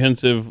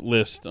comprehensive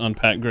list on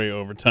Pat Gray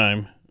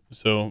Overtime.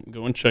 So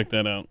go and check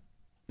that out.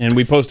 And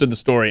we posted the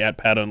story at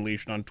Pat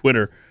Unleashed on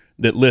Twitter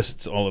that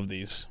lists all of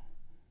these.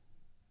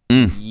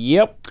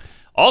 Yep.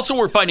 Also,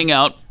 we're finding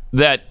out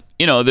that,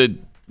 that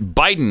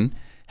Biden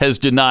has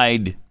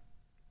denied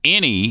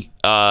any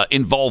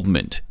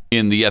involvement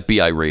in the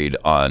FBI raid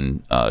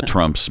on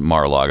Trump's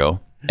Mar-a-Lago.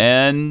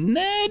 And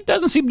it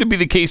doesn't seem to be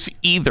the case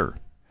either.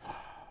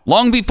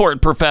 Long before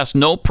it professed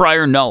no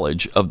prior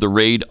knowledge of the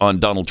raid on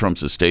Donald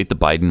Trump's estate, the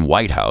Biden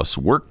White House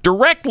worked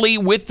directly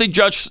with the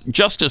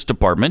Justice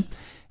Department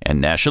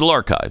and National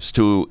Archives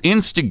to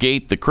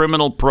instigate the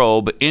criminal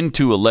probe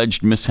into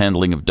alleged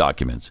mishandling of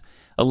documents,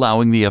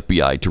 allowing the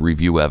FBI to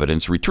review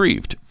evidence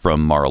retrieved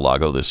from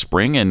Mar-a-Lago this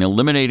spring and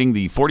eliminating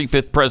the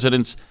 45th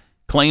president's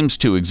claims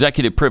to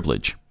executive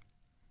privilege.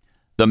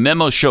 The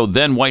memo showed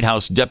then White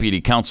House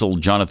Deputy Counsel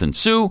Jonathan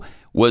Sue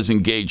was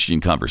engaged in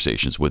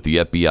conversations with the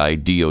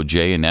FBI,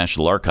 DOJ, and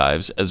National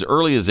Archives as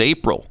early as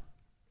April,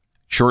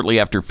 shortly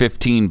after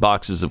 15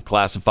 boxes of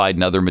classified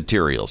and other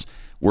materials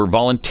were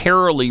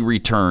voluntarily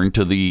returned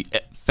to the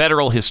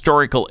Federal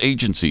Historical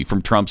Agency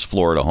from Trump's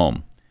Florida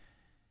home.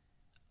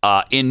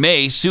 In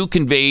May, Sue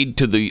conveyed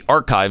to the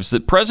archives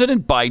that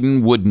President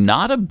Biden would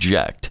not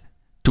object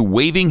to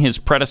waiving his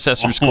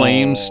predecessor's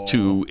claims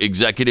to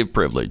executive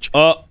privilege.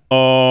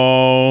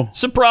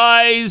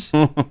 Surprise!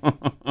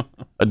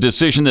 A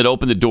decision that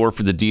opened the door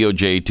for the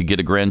DOJ to get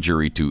a grand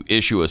jury to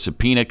issue a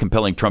subpoena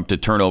compelling Trump to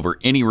turn over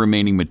any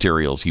remaining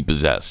materials he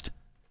possessed.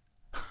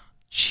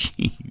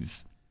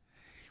 Jeez.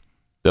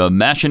 The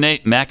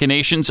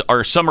machinations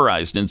are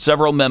summarized in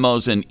several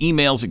memos and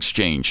emails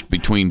exchanged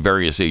between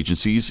various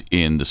agencies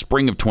in the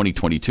spring of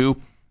 2022,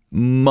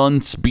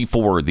 months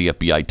before the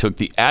FBI took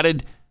the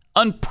added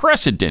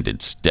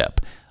unprecedented step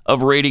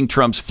of raiding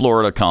Trump's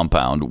Florida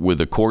compound with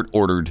a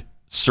court-ordered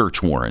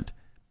search warrant.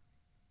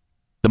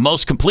 The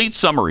most complete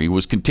summary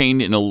was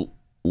contained in a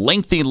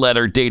lengthy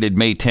letter dated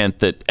May 10th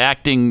that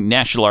acting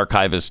National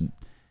Archivist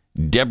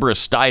Deborah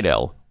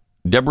Steidel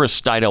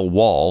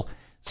Wall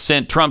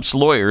sent Trump's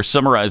lawyer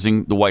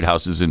summarizing the White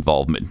House's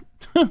involvement.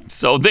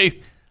 So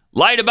they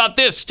lied about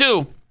this,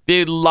 too.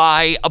 They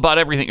lie about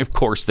everything. Of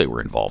course they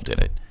were involved in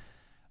it.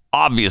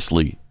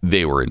 Obviously,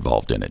 they were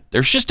involved in it.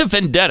 There's just a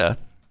vendetta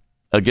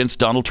against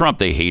Donald Trump.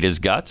 They hate his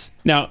guts.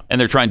 Now, and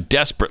they're trying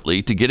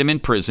desperately to get him in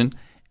prison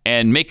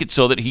and make it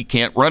so that he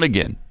can't run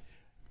again.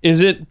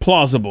 Is it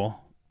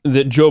plausible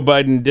that Joe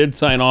Biden did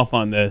sign off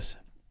on this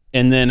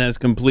and then has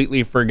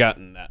completely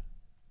forgotten that?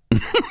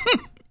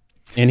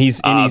 And he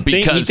thinks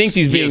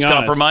he's being honest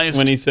compromised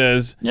when he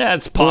says, "Yeah,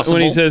 it's possible."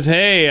 When he says,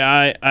 "Hey,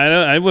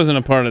 I wasn't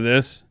a part of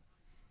this."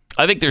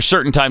 I think there's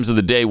certain times of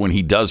the day when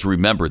he does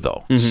remember,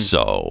 though. Mm-hmm.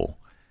 So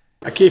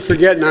I keep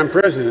forgetting I'm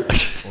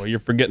president. Well, you're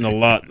forgetting a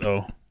lot,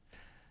 though.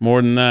 More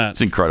than that.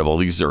 It's incredible.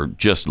 These are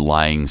just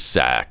lying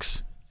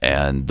sacks,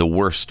 and the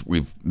worst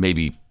we've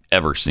maybe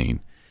ever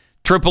seen.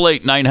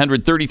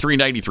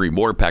 888-900-3393.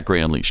 More Pat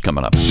Gray Unleashed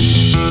coming up.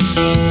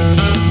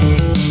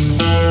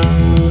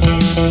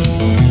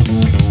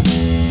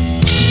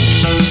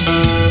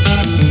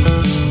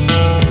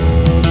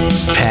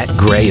 Pat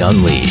Gray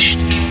Unleashed.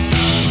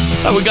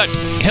 We got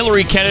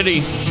Hilary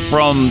Kennedy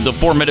from the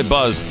 4 Minute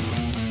Buzz.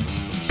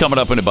 coming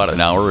up in about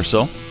an hour or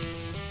so.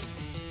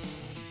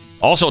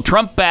 Also,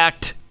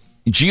 Trump-backed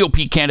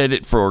GOP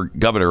candidate for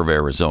governor of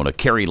Arizona,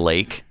 Kari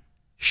Lake.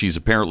 She's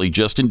apparently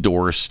just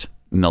endorsed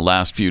in the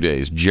last few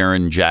days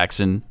Jaren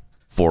Jackson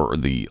for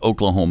the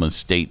Oklahoma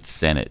State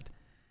Senate.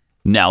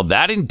 Now,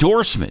 that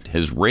endorsement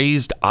has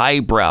raised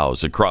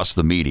eyebrows across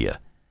the media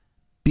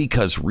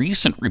because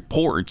recent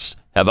reports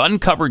have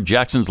uncovered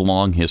Jackson's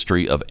long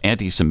history of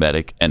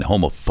anti-Semitic and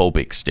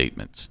homophobic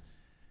statements.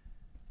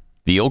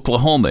 The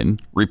Oklahoman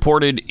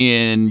reported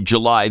in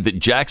July that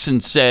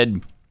Jackson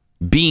said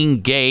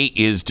being gay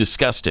is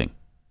disgusting,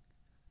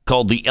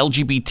 called the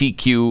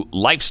LGBTQ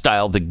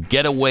lifestyle the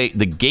gateway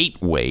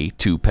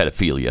to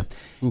pedophilia,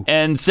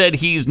 and said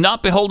he's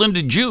not beholden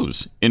to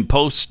Jews in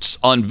posts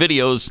on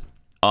videos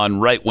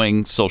on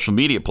right-wing social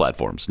media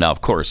platforms. Now,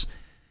 of course,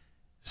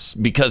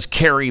 because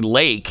Kari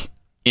Lake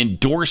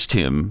endorsed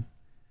him,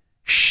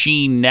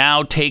 she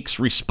now takes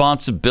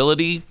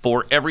responsibility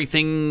for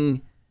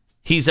everything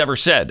he's ever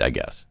said, I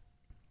guess.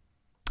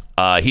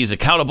 He's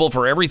accountable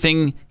for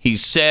everything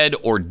he's said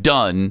or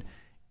done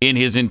in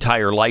his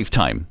entire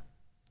lifetime.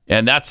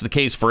 And that's the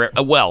case for,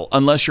 well,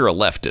 unless you're a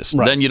leftist.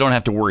 Right. Then you don't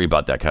have to worry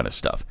about that kind of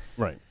stuff.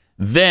 Right.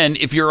 Then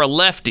if you're a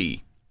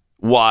lefty,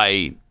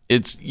 why,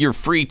 you're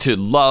free to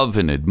love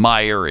and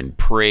admire and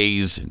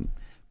praise and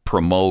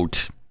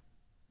promote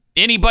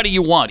anybody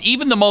you want,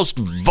 even the most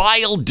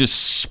vile,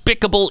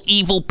 despicable,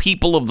 evil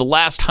people of the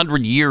last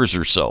 100 years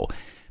or so.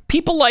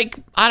 People like,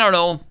 I don't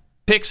know,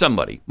 pick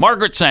somebody.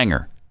 Margaret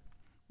Sanger.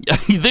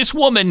 This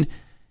woman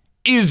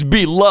is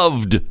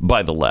beloved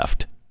by the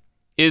left,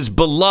 is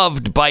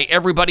beloved by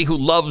everybody who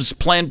loves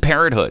Planned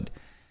Parenthood.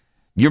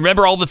 You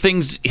remember all the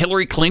things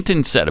Hillary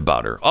Clinton said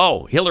about her?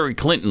 Oh, Hillary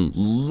Clinton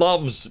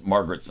loves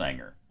Margaret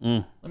Sanger.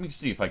 Let me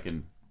see if I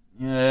can...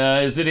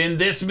 is it in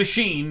this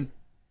machine?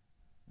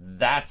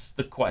 That's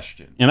the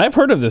question. And I've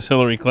heard of this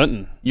Hillary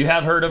Clinton. You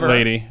have heard of her?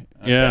 Lady.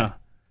 Okay. Yeah.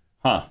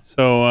 Huh.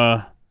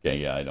 So,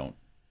 yeah, I don't...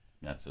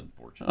 That's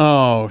unfortunate.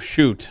 Oh,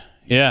 shoot.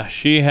 Yeah,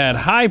 she had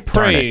high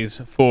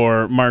praise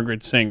for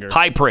Margaret Sanger.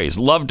 High praise.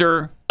 Loved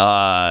her.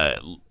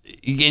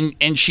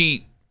 And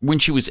she, when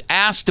she was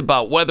asked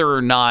about whether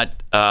or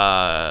not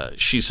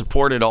she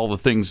supported all the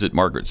things that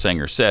Margaret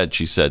Sanger said,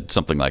 she said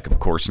something like, of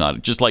course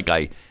not. Just like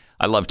I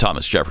love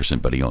Thomas Jefferson,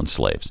 but he owned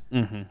slaves.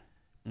 Mm-hmm.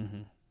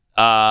 Mm-hmm.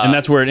 And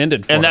that's where it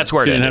ended for her. That's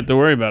where she it ended. Didn't have to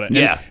worry about it.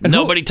 Yeah. And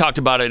nobody talked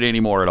about it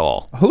anymore at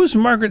all. Who's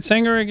Margaret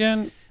Sanger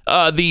again?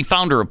 The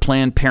founder of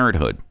Planned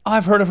Parenthood. Oh,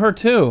 I've heard of her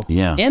too.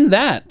 Yeah. In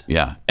that.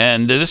 Yeah.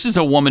 And this is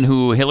a woman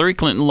who Hillary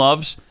Clinton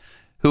loves,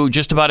 who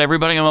just about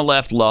everybody on the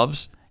left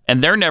loves,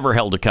 and they're never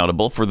held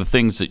accountable for the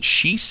things that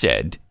she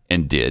said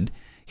and did.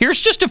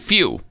 Here's just a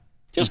few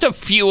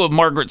of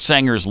Margaret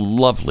Sanger's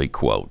lovely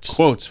quotes.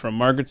 Quotes from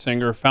Margaret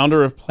Sanger,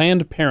 founder of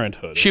Planned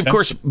Parenthood. She, of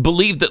course,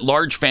 believed that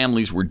large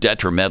families were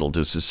detrimental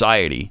to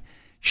society.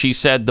 She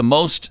said, the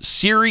most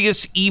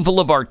serious evil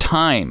of our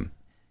time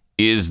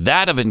is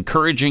that of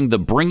encouraging the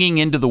bringing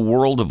into the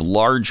world of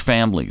large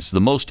families.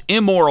 The most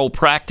immoral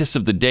practice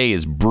of the day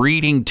is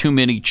breeding too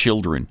many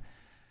children.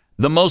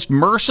 The most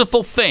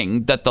merciful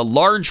thing that the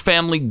large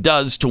family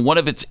does to one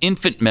of its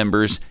infant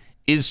members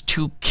is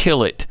to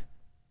kill it.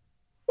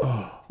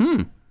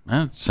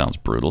 That sounds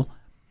brutal.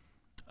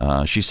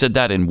 She said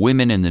that in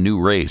Women in the New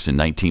Race in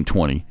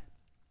 1920.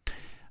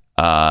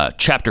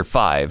 Chapter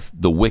 5,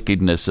 The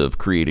Wickedness of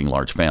Creating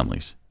Large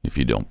Families, if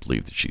you don't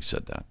believe that she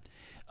said that.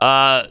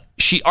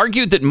 She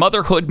argued that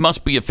motherhood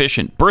must be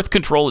efficient. Birth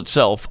control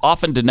itself,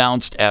 often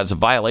denounced as a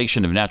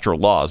violation of natural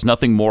laws,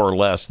 nothing more or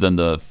less than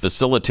the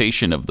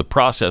facilitation of the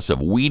process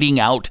of weeding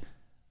out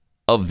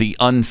of the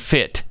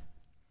unfit,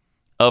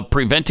 of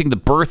preventing the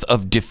birth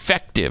of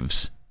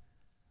defectives,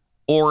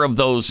 or of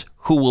those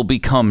who will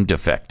become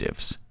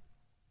defectives.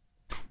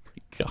 Oh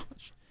my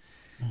gosh.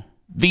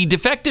 The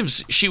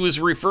defectives she was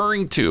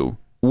referring to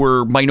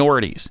were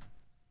minorities.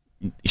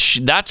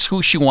 That's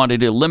who she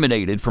wanted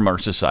eliminated from our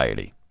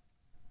society.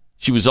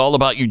 She was all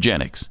about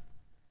eugenics.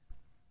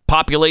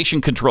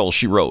 Population control,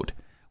 she wrote,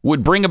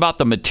 would bring about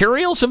the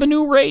materials of a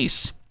new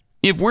race.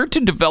 If we're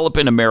to develop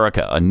in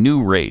America a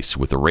new race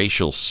with a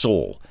racial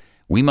soul,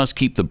 we must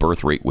keep the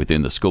birth rate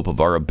within the scope of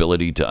our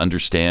ability to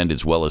understand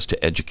as well as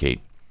to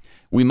educate.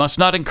 We must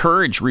not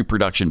encourage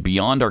reproduction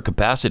beyond our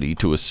capacity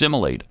to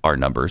assimilate our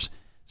numbers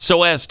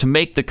so as to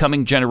make the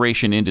coming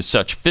generation into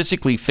such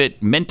physically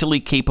fit, mentally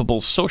capable,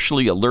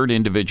 socially alert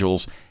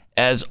individuals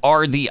as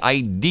are the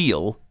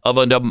ideal of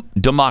a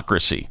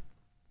democracy.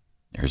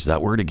 There's that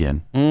word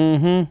again.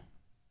 Mm-hmm.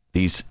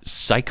 These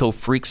psycho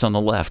freaks on the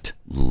left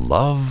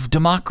love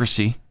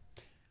democracy.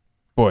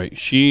 Boy,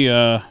 she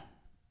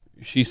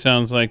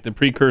sounds like the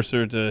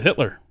precursor to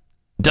Hitler.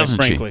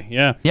 Doesn't she? Frankly,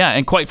 yeah. Yeah,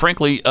 and quite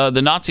frankly,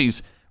 the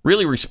Nazis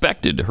really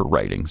respected her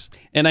writings.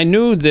 And I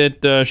knew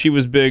that she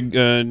was big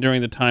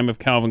during the time of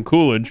Calvin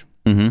Coolidge.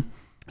 Mm-hmm.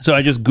 So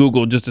I just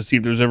Googled just to see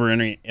if there's ever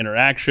any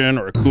interaction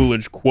or a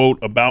Coolidge quote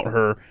about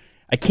her.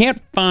 I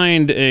can't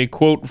find a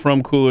quote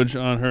from Coolidge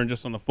on her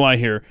just on the fly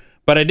here,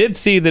 but I did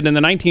see that in the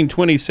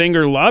 1920s,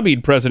 Sanger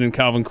lobbied President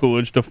Calvin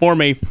Coolidge to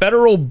form a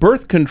federal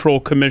birth control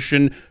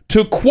commission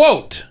to,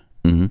 quote,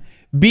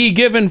 be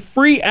given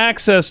free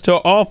access to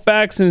all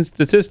facts and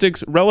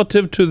statistics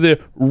relative to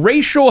the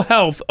racial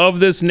health of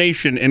this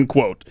nation, end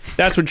quote.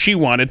 That's what she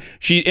wanted.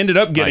 She ended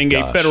up getting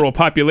a federal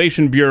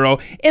population bureau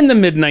in the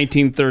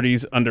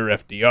mid-1930s under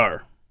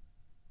FDR.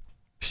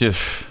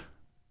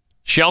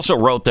 She also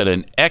wrote that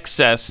an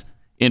excess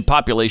in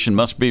population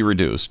must be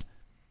reduced.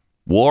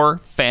 War,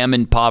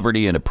 famine,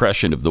 poverty, and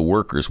oppression of the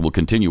workers will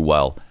continue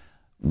while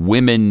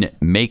women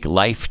make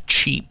life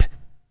cheap.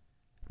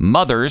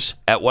 Mothers,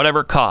 at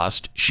whatever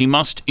cost, she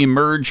must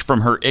emerge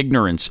from her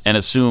ignorance and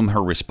assume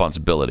her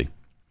responsibility.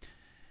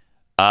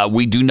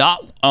 We do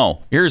not...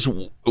 Oh, here's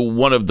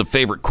one of the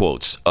favorite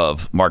quotes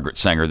of Margaret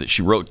Sanger that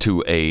she wrote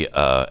to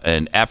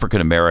an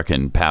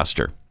African-American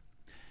pastor.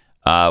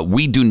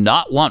 We do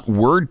not want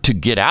word to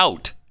get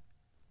out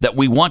that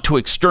we want to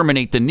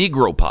exterminate the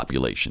Negro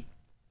population.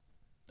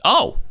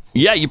 Oh,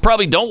 yeah, you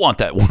probably don't want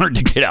that word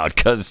to get out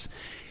because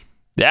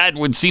that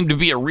would seem to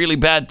be a really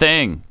bad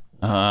thing.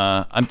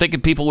 I'm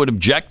thinking people would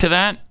object to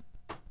that,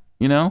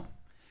 you know?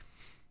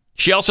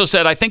 She also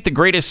said, I think the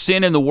greatest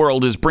sin in the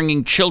world is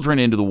bringing children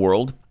into the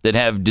world that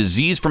have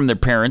disease from their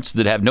parents,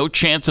 that have no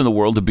chance in the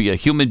world to be a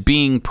human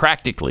being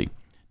practically.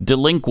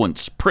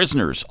 Delinquents,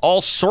 prisoners,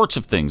 all sorts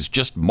of things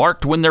just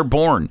marked when they're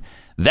born.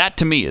 That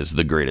to me is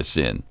the greatest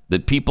sin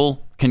that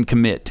people can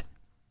commit.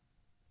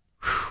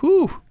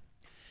 Whew.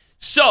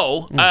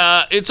 So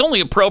it's only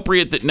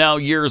appropriate that now,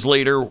 years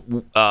later,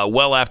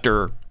 well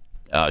after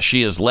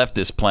she has left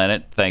this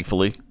planet,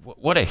 thankfully,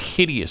 what a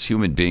hideous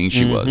human being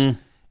she was.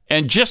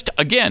 And just,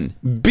 again,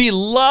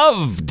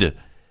 beloved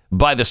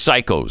by the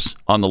psychos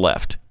on the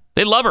left.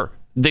 They love her.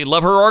 They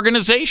love her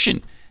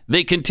organization.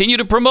 They continue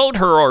to promote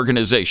her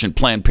organization,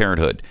 Planned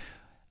Parenthood.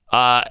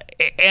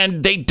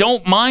 And they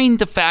don't mind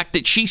the fact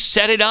that she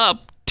set it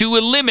up to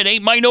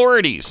eliminate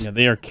minorities. Yeah,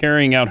 they are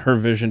carrying out her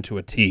vision to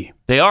a T.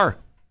 They are.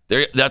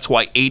 That's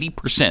why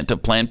 80%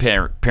 of Planned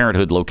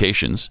Parenthood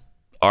locations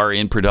are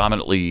in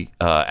predominantly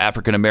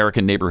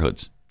African-American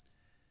neighborhoods.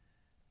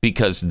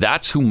 Because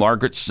that's who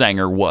Margaret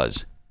Sanger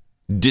was.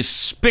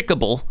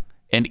 Despicable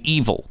and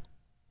evil.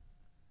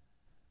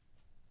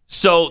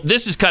 So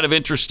this is kind of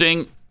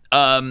interesting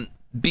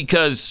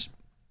because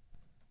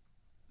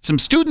some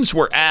students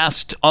were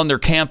asked on their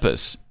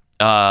campus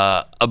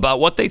about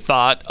what they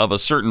thought of a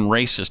certain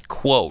racist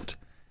quote.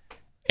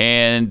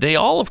 And they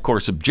all, of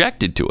course,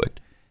 objected to it.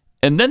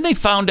 And then they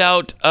found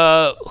out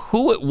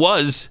who it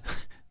was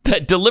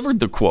that delivered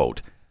the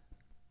quote.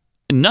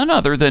 None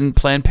other than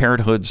Planned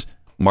Parenthood's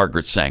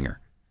Margaret Sanger.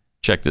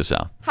 Check this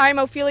out. Hi, I'm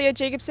Ophelia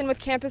Jacobson with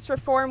Campus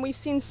Reform. We've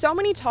seen so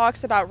many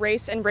talks about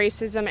race and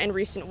racism in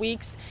recent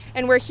weeks,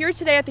 and we're here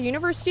today at the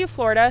University of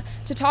Florida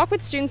to talk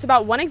with students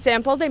about one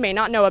example they may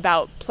not know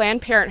about,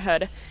 Planned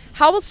Parenthood.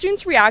 How will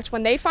students react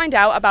when they find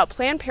out about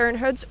Planned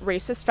Parenthood's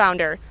racist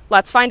founder?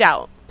 Let's find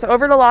out. So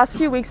over the last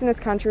few weeks in this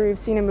country, we've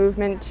seen a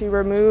movement to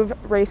remove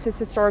racist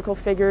historical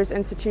figures,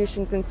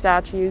 institutions, and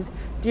statues.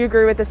 Do you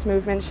agree with this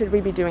movement? Should we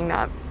be doing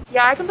that?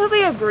 Yeah, I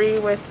completely agree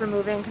with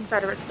removing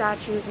Confederate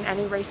statues and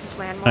any racist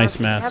landmarks. Nice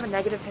mask. They have a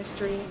negative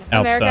history. Outside.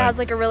 America has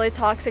like a really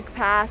toxic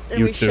past,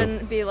 and we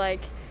shouldn't be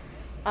like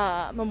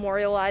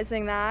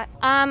memorializing that.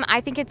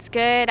 I think it's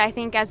good. I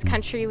think as a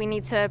country we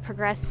need to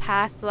progress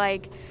past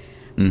like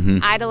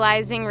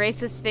idolizing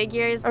racist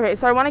figures. Okay,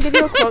 so I want to give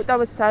you a quote that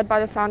was said by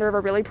the founder of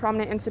a really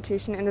prominent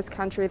institution in this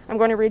country. I'm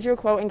going to read you a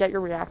quote and get your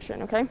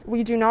reaction, okay?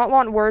 We do not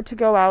want word to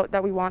go out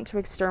that we want to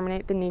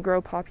exterminate the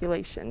Negro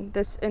population.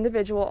 This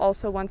individual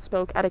also once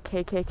spoke at a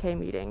KKK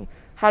meeting.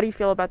 How do you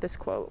feel about this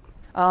quote?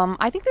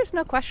 I think there's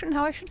no question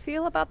how I should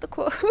feel about the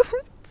quote.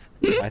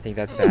 I think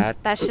that's bad.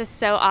 That's just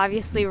so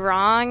obviously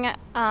wrong.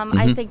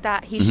 I think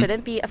that he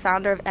shouldn't be a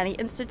founder of any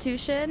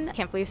institution. I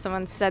can't believe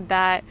someone said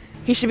that.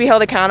 He should be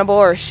held accountable,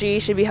 or she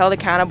should be held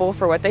accountable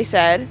for what they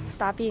said.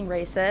 Stop being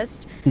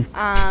racist.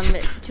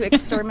 To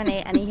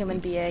exterminate any human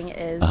being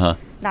is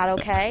not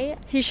okay.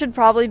 He should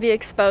probably be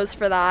exposed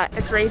for that.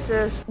 It's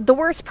racist. The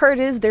worst part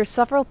is there's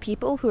several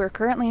people who are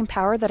currently in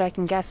power that I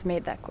can guess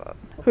made that quote.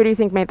 Who do you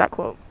think made that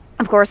quote?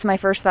 Of course, my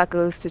first thought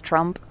goes to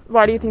Trump.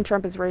 Why do you think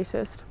Trump is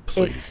racist?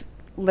 Please. If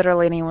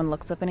literally anyone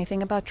looks up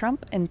anything about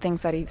Trump and things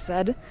that he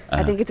said,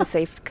 I think it's a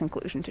safe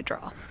conclusion to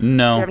draw.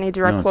 No. Do you have any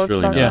direct quotes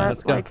really about Yeah, that?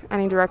 let's go. Like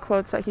any direct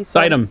quotes that he said?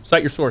 Cite him.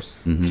 Cite your source.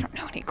 I don't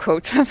know any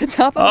quotes off the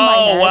top of my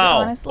head,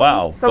 honestly.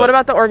 Wow. So what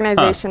about the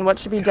organization? What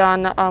should be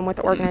done with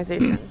the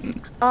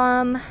organization?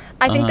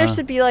 I think there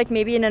should be like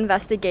maybe an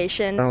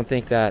investigation. I don't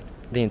think that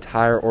the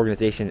entire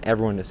organization,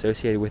 everyone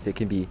associated with it,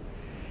 can be,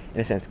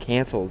 in a sense,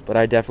 canceled. But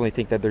I definitely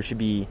think that there should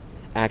be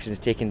actions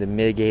taken to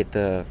mitigate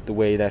the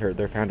way that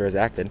their founder has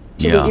acted.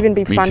 Should we even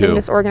be funding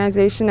this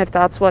organization if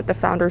that's what the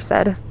founder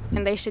said?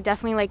 And they should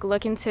definitely like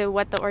look into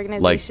what the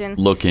organization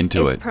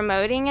is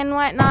promoting and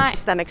whatnot.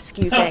 Them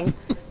excusing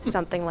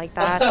something like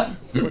that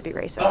would be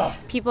racist.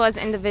 People as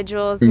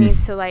individuals need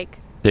to like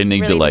they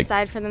need really to like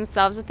decide for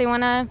themselves if they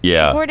want to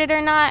Yeah. support it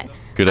or not.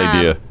 Good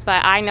idea.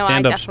 But I know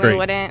Stand I up definitely straight.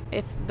 wouldn't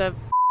if the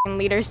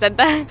leader said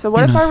that. So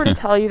what if I were to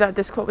tell you that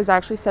this quote was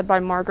actually said by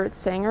Margaret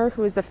Sanger,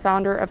 who is the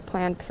founder of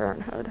Planned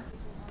Parenthood?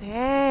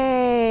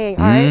 Dang.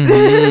 All right.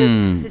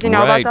 Did you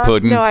know about that?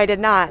 Puddin'. No, I did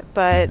not.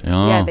 But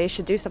Oh. yeah, they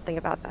should do something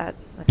about that.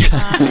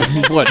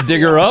 What,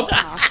 dig her up?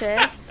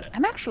 Cautious.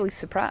 I'm actually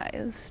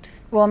surprised.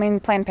 Well, I mean,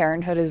 Planned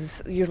Parenthood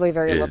is usually a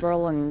very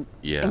liberal and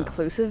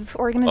inclusive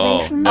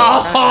organization.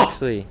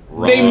 Actually,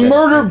 they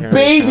murder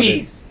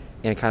babies!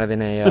 And kind of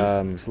in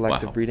a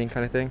selective breeding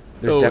kind of thing.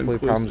 There's definitely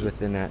problems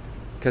within that.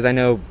 Because I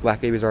know black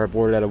babies are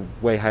aborted at a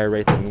way higher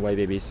rate than white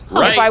babies. If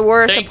I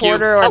were a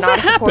supporter or not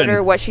a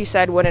supporter, what she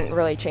said wouldn't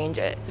really change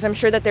it. 'Cause I'm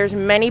sure that there's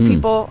many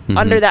people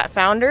under that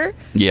founder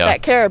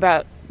that care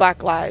about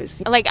Black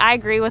lives. Like, I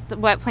agree with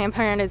what Planned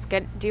Parenthood is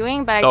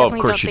doing, but I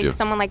definitely don't think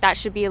someone like that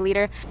should be a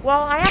leader.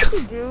 Well, I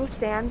actually do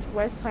stand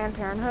with Planned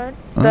Parenthood.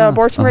 The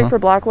abortion rate for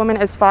black women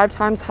is 5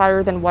 times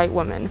higher than white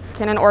women.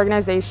 Can an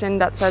organization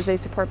that says they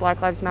support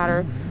Black Lives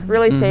Matter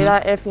really say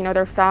that if,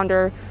 their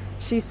founder,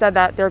 she said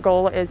that their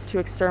goal is to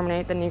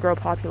exterminate the Negro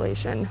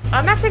population?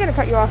 I'm actually going to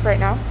cut you off right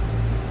now.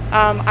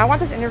 I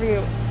want this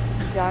interview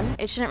done.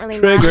 It shouldn't really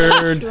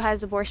matter who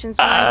has abortions.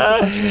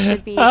 Abortion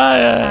should be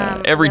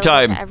every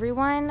time to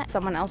everyone.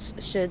 Someone else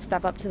should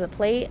step up to the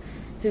plate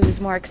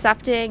who's more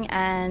accepting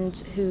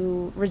and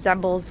who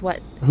resembles what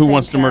who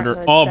wants to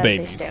murder all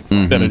babies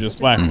instead of just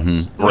black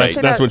ones. Right,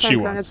 that's what she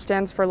wants. It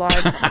stands for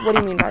lives. What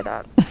do you mean by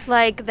that?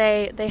 Like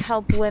they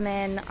help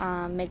women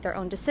make their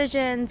own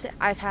decisions.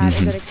 I've had a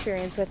good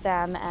experience with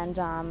them,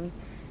 and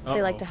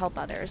they like to help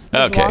others.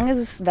 As long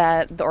as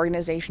that the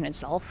organization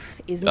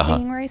itself isn't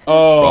being racist.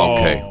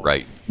 Okay,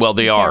 right. Well,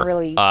 they are.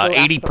 Really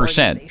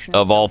 80%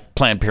 of all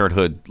Planned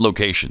Parenthood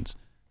locations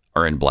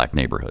are in black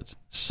neighborhoods.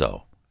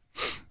 So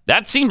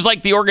that seems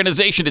like the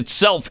organization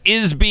itself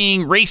is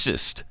being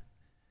racist.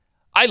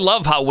 I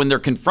love how when they're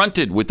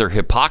confronted with their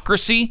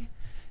hypocrisy,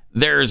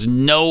 there's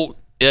no.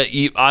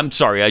 I'm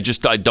sorry. I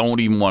don't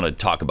even want to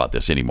talk about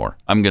this anymore.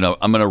 I'm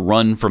gonna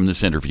run from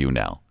this interview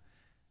now.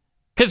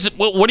 Because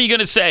what are you going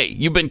to say?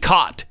 You've been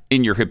caught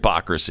in your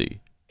hypocrisy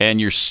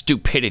and your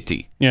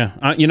stupidity.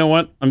 Yeah. You know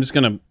what? I'm just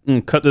going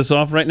to cut this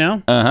off right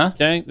now.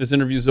 Okay. This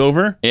interview's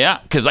over. Yeah.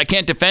 Because I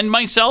can't defend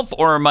myself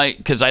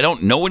because I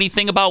don't know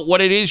anything about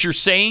what it is you're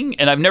saying.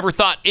 And I've never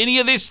thought any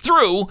of this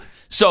through.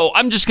 So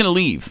I'm just going to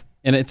leave.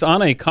 And it's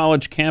on a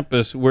college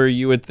campus where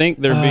you would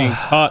think they're being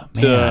taught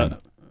to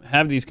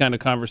have these kind of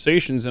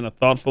conversations in a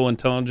thoughtful,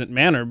 intelligent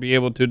manner, be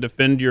able to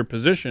defend your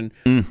position.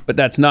 But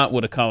that's not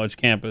what a college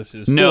campus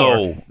is for.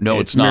 No, it's not.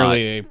 It's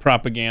merely a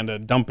propaganda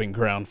dumping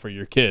ground for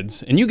your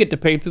kids. And you get to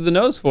pay through the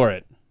nose for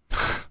it.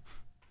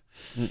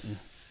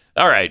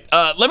 All right.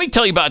 Let me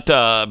tell you about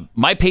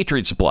My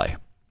Patriot Supply.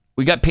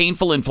 We got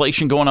painful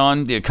inflation going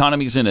on. The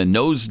economy's in a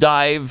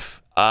nosedive.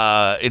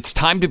 It's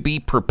time to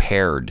be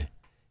prepared.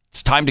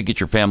 It's time to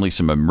get your family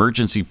some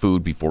emergency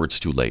food before it's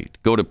too late.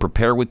 Go to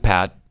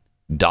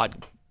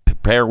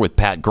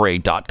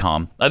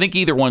preparewithpatgray.com. I think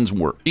either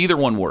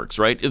one works,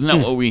 right? Isn't that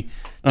what we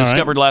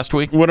discovered last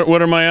week? What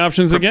are my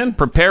options again?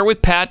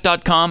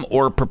 Preparewithpat.com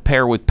or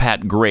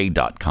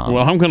preparewithpatgray.com.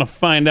 Well, I'm going to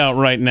find out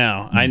right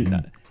now.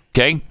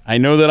 Okay. I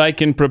know that I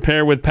can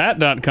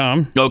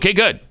preparewithpat.com. Okay,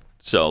 good.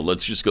 So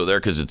let's just go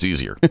there because it's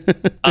easier.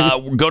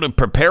 Go to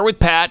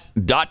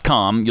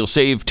preparewithpat.com. You'll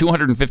save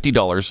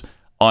 $250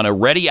 on a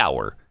Ready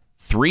Hour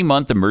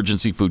 3-month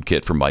emergency food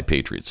kit from My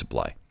Patriot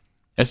Supply.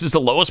 This is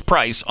the lowest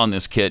price on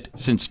this kit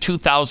since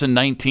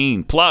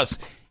 2019. Plus,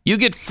 you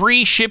get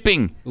free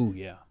shipping. Ooh,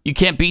 yeah. You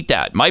can't beat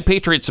that. My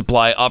Patriot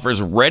Supply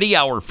offers Ready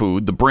Hour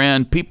food, the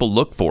brand people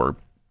look for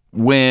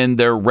when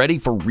they're ready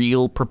for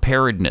real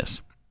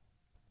preparedness.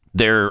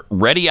 Their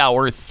Ready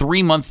Hour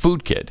 3-month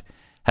food kit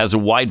has a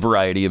wide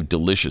variety of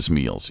delicious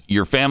meals.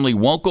 Your family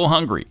won't go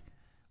hungry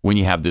when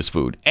you have this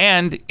food,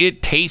 and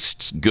it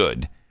tastes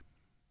good.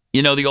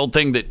 You know the old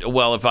thing that,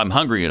 well, if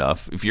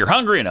you're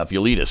hungry enough,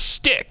 you'll eat a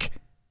stick.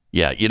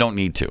 Yeah, you don't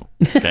need to.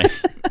 Okay,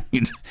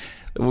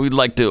 we'd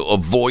like to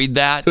avoid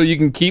that. So you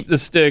can keep the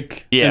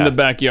stick in the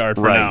backyard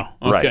for now.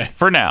 Okay, right.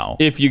 For now,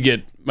 if you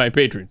get My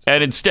Patriots,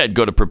 and instead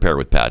go to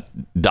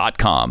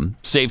preparewithpat.com.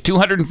 Save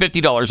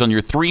 $250 on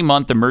your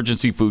 3-month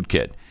emergency food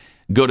kit.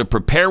 Go to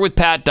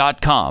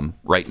preparewithpat.com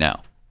right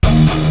now.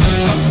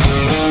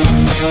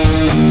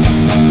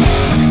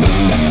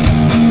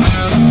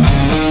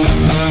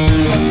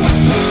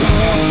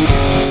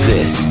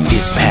 This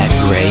is Pat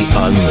Gray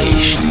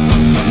Unleashed.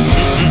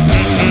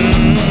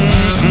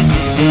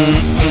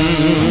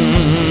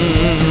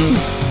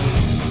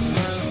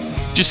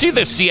 Did you see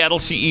the Seattle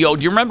CEO?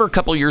 Do you remember a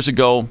couple years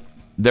ago,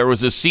 there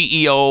was a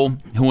CEO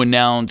who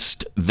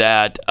announced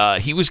that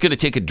he was going to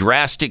take a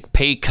drastic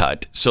pay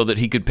cut so that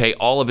he could pay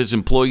all of his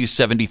employees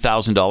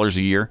 $70,000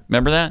 a year.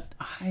 Remember that?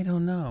 I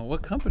don't know.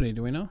 What company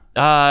do we know?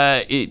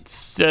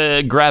 It's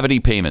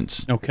Gravity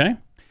Payments. Okay.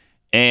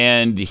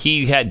 And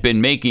he had been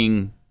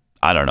making,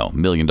 I don't know, $1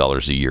 million a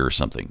year or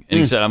something. And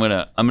he said, I'm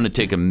gonna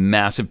take a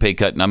massive pay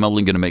cut, and I'm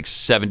only going to make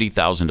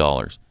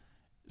 $70,000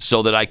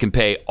 so that I can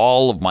pay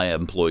all of my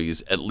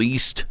employees at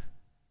least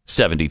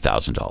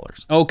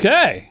 $70,000.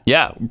 Okay.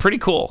 Yeah, pretty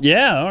cool.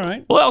 Yeah, all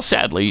right. Well,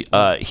 sadly,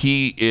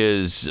 he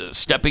is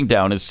stepping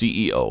down as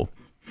CEO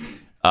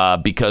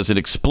because an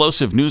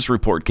explosive news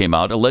report came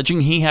out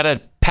alleging he had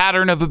a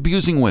pattern of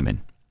abusing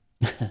women.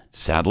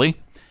 Sadly,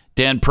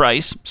 Dan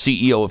Price,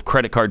 CEO of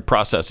credit card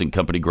processing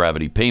company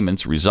Gravity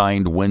Payments,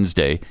 resigned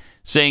Wednesday,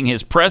 saying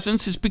his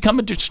presence has become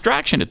a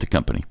distraction at the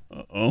company.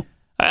 Uh-oh.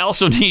 I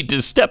also need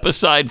to step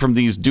aside from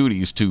these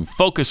duties to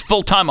focus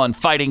full-time on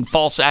fighting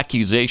false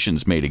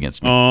accusations made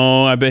against me.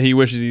 Oh, I bet he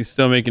wishes he's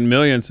still making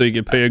millions so he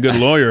could pay a good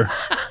lawyer.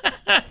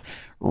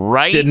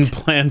 Right? Didn't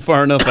plan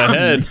far enough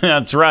ahead.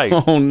 That's right.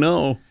 Oh,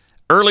 no.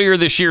 Earlier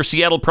this year,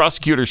 Seattle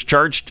prosecutors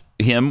charged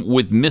him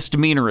with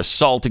misdemeanor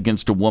assault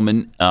against a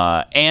woman,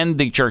 and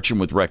they charged him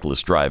with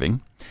reckless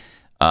driving.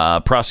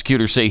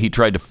 Prosecutors say he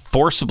tried to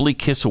forcibly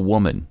kiss a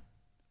woman.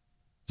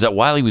 Is that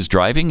while he was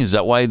driving? Is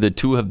that why the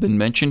two have been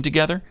mentioned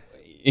together?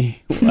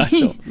 I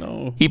don't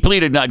know. He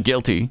pleaded not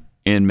guilty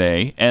in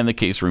May, and the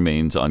case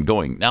remains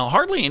ongoing. Now,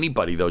 hardly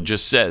anybody, though,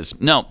 just says,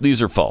 no,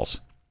 these are false.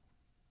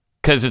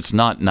 Because it's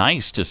not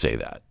nice to say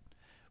that.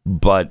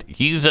 But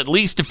he's at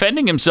least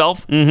defending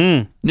himself.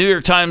 Mm-hmm. New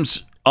York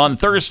Times on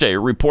Thursday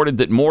reported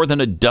that more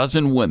than a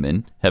dozen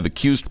women have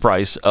accused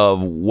Price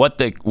of what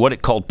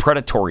it called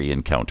predatory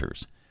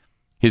encounters.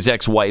 His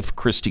ex-wife,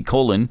 Christy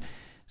Colin,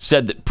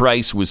 said that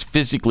Price was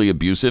physically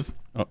abusive.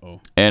 Uh-oh.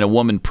 And a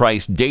woman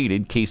Price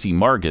dated, Casey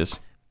Margus,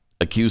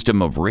 accused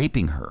him of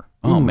raping her.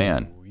 Oh,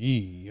 man.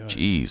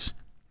 Jeez.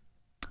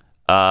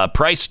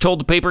 Price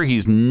told the paper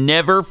he's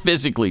never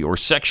physically or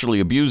sexually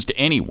abused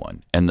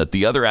anyone, and that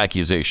the other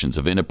accusations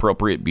of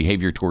inappropriate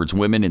behavior towards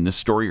women in this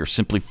story are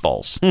simply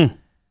false.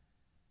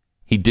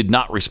 He did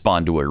not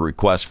respond to a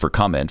request for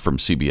comment from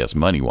CBS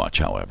Money Watch,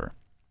 however.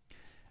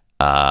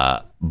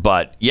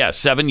 But,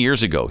 7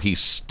 years ago, he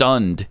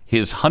stunned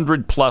his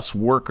 100-plus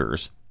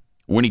workers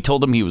when he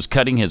told them he was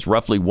cutting his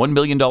roughly $1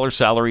 million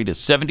salary to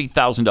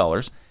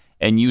 $70,000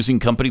 and using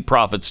company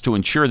profits to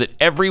ensure that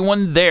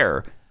everyone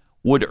there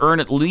would earn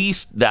at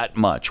least that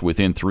much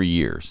within 3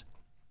 years.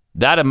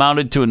 That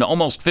amounted to an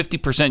almost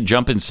 50%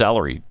 jump in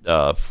salary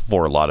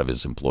for a lot of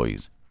his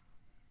employees.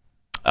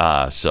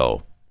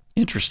 So,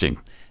 interesting.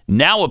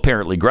 Now,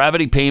 apparently,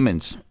 Gravity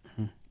Payments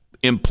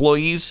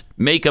employees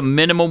make a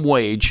minimum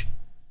wage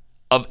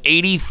of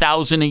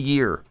 $80,000 a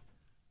year.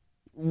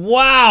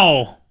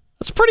 Wow.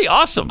 That's pretty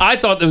awesome. I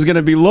thought it was going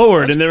to be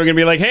lowered, and they were going to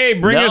be like, hey,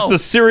 bring us the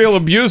serial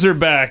abuser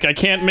back. I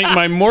can't make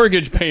my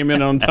mortgage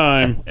payment on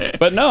time.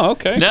 But no,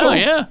 okay. No, cool.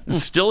 yeah.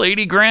 It's still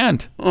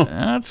 $80,000.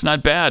 That's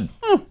not bad.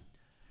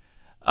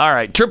 All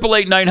right.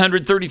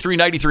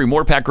 888-900-3393.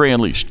 More Pat Gray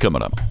Unleashed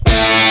coming up.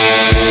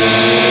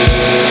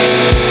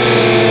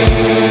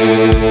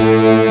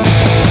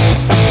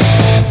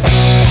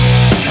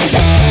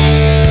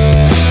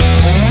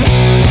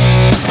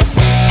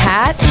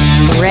 Pat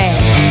Gray.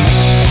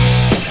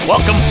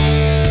 Welcome.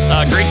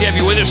 Great to have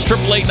you with us.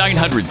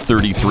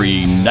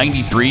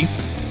 888-900-3393.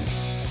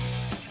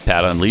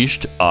 Pat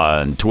Unleashed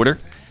on Twitter.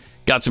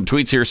 Got some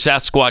tweets here.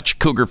 Sasquatch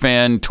Cougar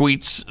fan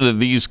tweets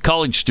these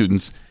college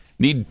students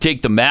need to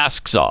take the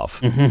masks off.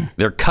 Mm-hmm.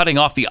 They're cutting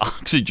off the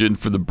oxygen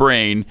for the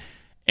brain,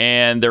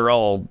 and they're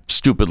all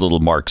stupid little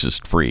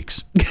Marxist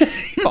freaks.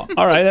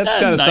 All right, that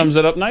kind of sums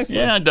it up nicely.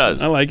 Yeah, it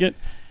does. I like it.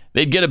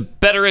 They'd get a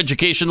better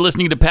education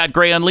listening to Pat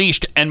Gray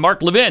Unleashed and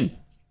Mark Levin.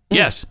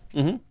 Yes.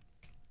 Mm-hmm.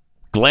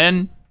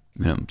 Glenn,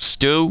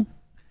 Stu.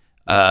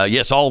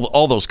 Yes,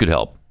 all those could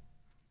help.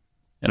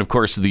 And, of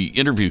course, the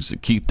interviews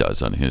that Keith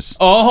does on his...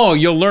 Oh,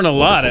 you'll learn a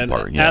lot at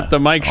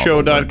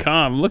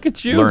themikeshow.com. Look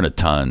at you. Learn a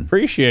ton.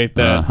 Appreciate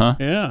that. Uh-huh.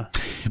 Yeah.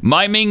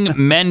 Miming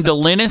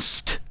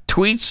Mandolinist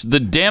tweets, the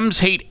Dems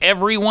hate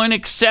everyone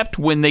except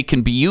when they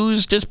can be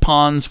used as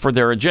pawns for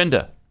their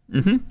agenda.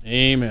 Mm-hmm.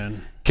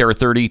 Amen. Kara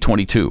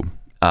 3022.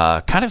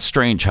 Kind of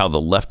strange how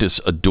the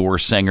leftists adore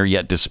Sanger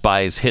yet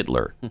despise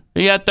Hitler.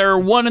 Yet they're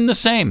one and the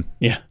same.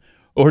 Yeah.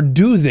 Or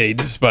do they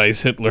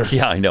despise Hitler?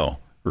 Yeah, I know.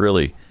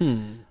 Really.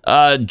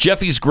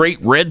 Jeffy's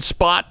Great Red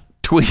Spot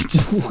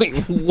tweets. Wait,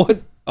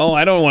 what? Oh,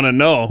 I don't want to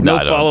know. No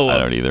follow-ups. I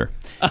don't either.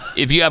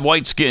 If you have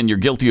white skin, you're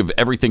guilty of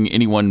everything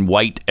anyone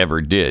white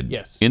ever did.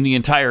 Yes. In the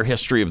entire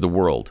history of the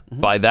world.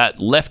 Mm-hmm. By that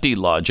lefty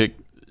logic,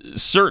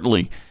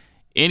 certainly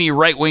any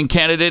right-wing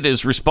candidate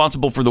is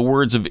responsible for the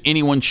words of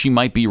anyone she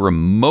might be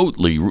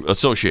remotely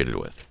associated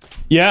with.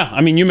 Yeah, I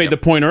mean, you made the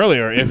point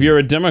earlier. If you're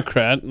a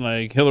Democrat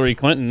like Hilary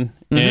Clinton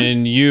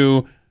and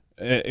you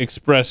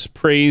express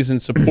praise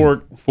and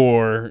support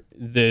for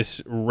this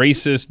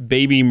racist,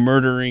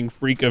 baby-murdering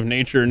freak of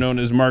nature known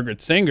as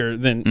Margaret Sanger,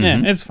 then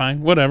it's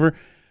fine, whatever.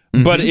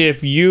 But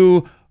if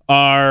you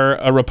are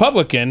a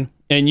Republican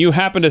and you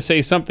happen to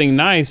say something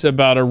nice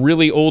about a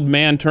really old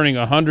man turning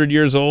 100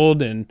 years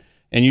old and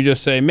you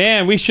just say,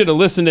 man, we should have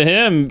listened to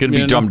him. Going to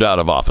be drummed out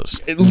of office.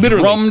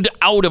 Literally. Drummed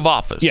out of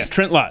office. Yeah,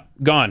 Trent Lott,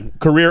 gone.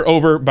 Career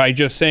over by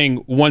just saying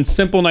one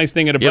simple nice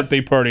thing at a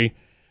birthday party.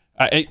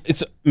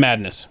 It's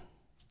madness.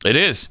 It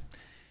is.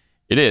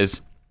 It is.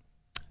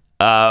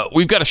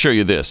 We've got to show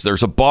you this.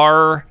 There's a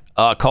bar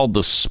called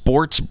the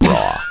Sports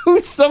Bra.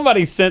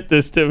 Somebody sent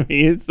this to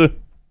me.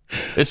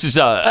 This is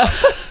a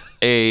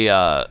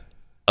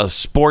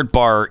sport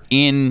bar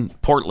in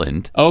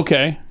Portland.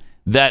 Okay.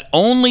 that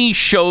only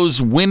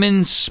shows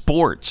women's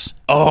sports.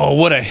 Oh,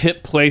 what a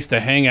hip place to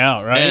hang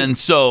out, right? And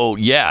so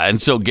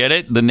get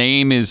it? The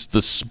name is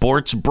the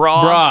Sports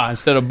Bra. Bra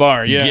instead of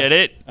bar, yeah. Get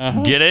it?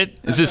 Uh-huh. Get it?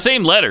 It's the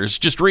same letters,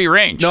 just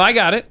rearranged. No, I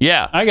got it.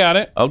 Yeah. I got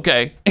it.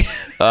 Okay.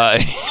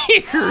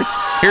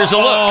 Here's a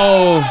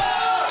look.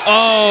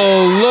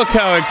 Oh, look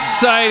how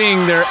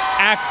exciting they're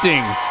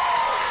acting.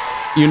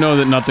 You know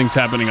that nothing's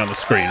happening on the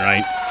screen,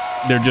 right?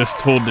 They're just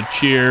told to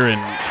cheer and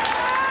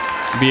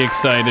be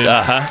excited.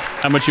 Uh-huh.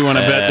 How much you want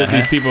to bet that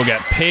these people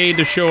got paid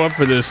to show up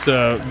for this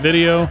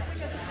video?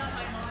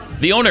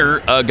 The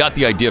owner got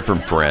the idea from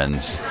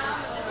friends.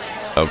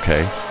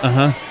 Okay.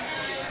 Uh-huh.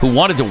 Who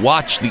wanted to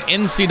watch the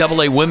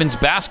NCAA women's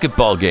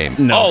basketball game.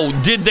 No. Oh,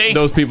 did they?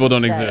 Those people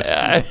don't exist.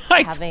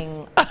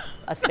 Having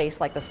a space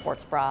like the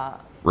Sports Bra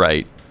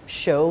right.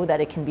 show that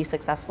it can be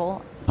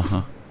successful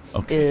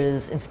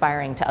is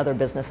inspiring to other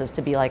businesses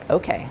to be like,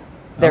 okay,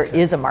 there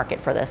is a market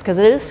for this, because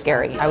it is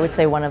scary. I would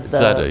say one of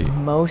the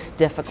most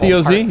difficult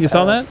COZ, parts you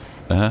saw of that?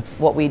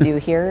 what we do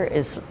here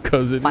is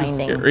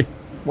finding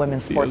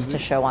women's sports to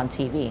show on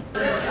TV.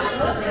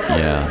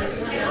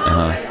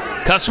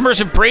 Yeah. Customers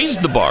have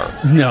praised the bar.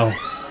 No.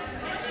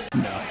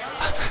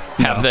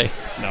 Have they?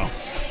 No.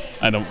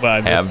 I don't buy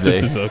this.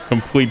 This is a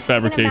complete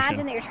fabrication. You can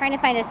imagine that you're trying to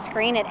find a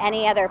screen at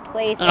any other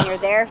place and you're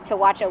there to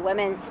watch a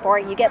women's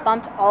sport. You get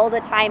bumped all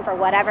the time for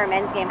whatever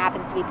men's game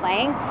happens to be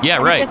playing. Yeah,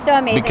 and right. It's just so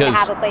amazing because to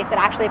have a place that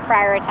actually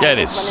prioritizes that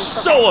is women's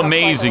so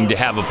amazing to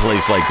have a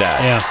place like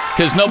that. Yeah.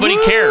 Because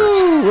nobody cares.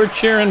 We're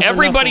cheering.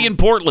 Everybody in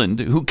Portland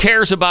who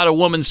cares about a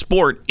woman's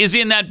sport is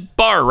in that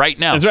bar right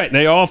now. That's right.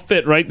 They all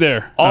fit right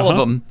there. All of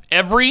them.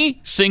 Every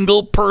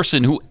single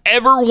person who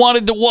ever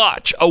wanted to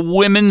watch a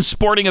women's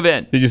sporting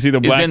event Did you see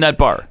the is in that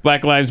bar.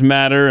 Black Lives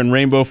Matter and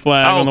rainbow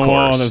flag on the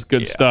wall? That's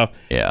good stuff.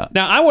 Yeah.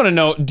 Now, I want to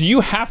know, do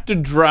you have to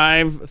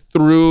drive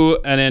through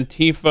an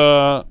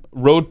Antifa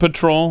road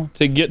patrol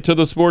to get to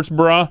the Sports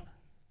Bra?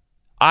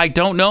 I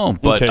don't know,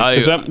 but okay,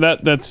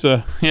 that's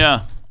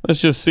yeah. Let's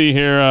just see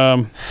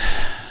here.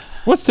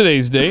 What's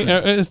today's date?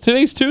 Is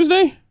today's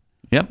Tuesday?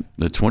 Yep,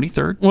 the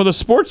 23rd. Well, the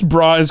Sports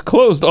Bra is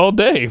closed all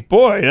day.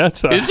 Boy,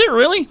 that's is it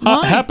really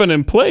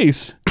happening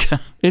place?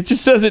 It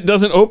just says it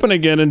doesn't open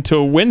again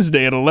until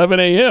Wednesday at 11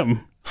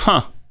 a.m.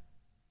 Huh?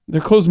 They're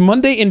closed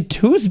Monday and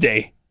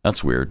Tuesday.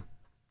 That's weird.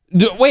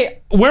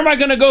 Wait, where am I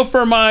going to go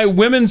for my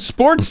women's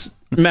sports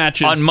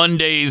matches? On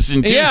Mondays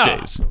and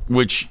Tuesdays,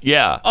 which,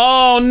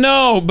 Oh,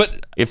 no,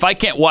 but if I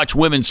can't watch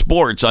women's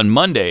sports on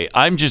Monday,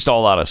 I'm just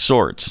all out of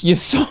sorts.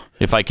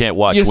 If I can't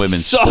watch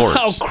women's sports. You saw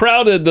how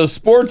crowded the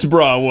Sports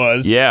Bra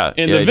was. Yeah.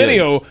 In the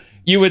video,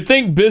 you would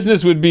think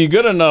business would be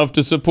good enough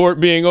to support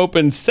being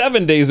open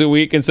 7 days a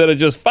week instead of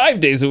just 5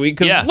 days a week,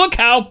 because look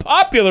how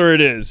popular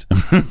it is.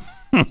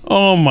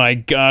 Oh, my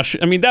gosh.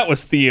 I mean, that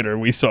was theater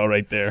we saw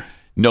right there.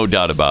 No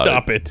doubt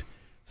about it.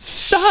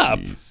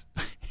 Stop.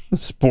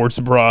 Sports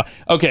Bra.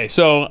 Okay,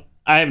 so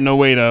I have no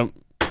way to...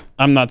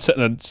 I'm not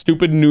setting a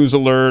stupid news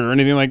alert or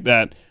anything like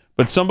that,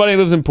 but somebody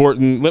lives in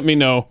Portland. Let me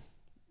know.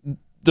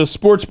 The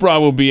Sports Bra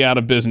will be out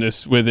of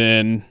business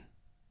within...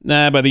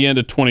 by the end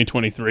of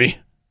 2023.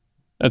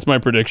 That's my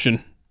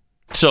prediction.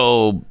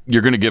 So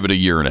you're going to give it a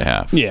year and a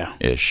half? Yeah.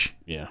 Ish.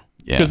 Yeah.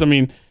 Because, I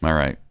mean... All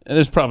right.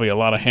 There's probably a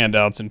lot of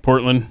handouts in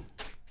Portland.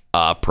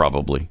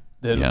 Probably.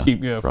 That'll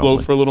keep you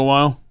afloat for a little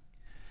while.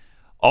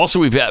 Also,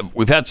 we've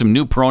had some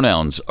new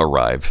pronouns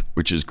arrive,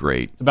 which is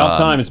great. It's about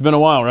time. It's been a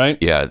while, right?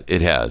 Yeah,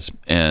 it has.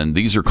 And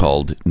these are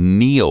called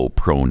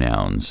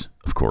neo-pronouns,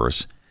 of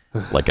course.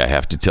 Like I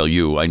have to tell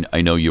you,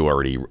 I know you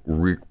already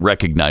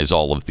recognize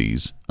all of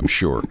these, I'm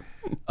sure.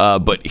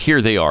 But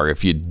here they are.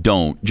 If you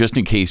don't, just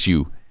in case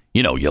you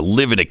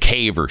live in a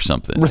cave or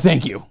something. Well,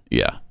 thank you.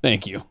 Yeah.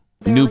 Thank you.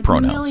 There New are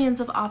pronouns. Millions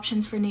of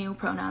options for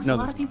neo-pronouns. No, a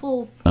lot of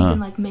people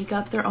even make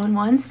up their own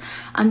ones.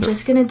 I'm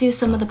just going to do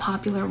some of the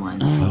popular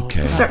ones.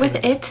 Okay. Start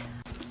with it.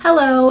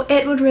 Hello,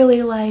 it would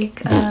really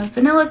like a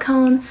vanilla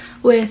cone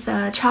with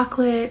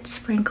chocolate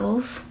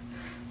sprinkles.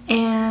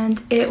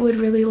 And it would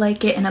really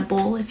like it in a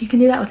bowl if you can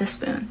do that with a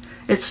spoon.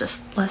 It's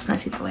just less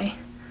messy that way.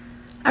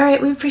 All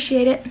right, we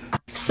appreciate it.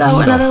 So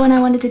another one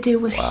I wanted to do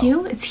was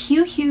Hugh. It's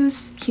Hugh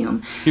Hughes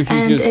Hume.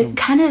 And it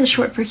kind of is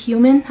short for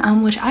human,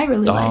 which I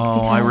really like.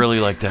 Oh, I really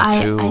like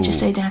that too. I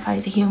just identify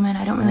as a human.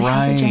 I don't really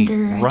have a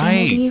gender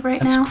identity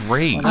right now. That's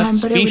great.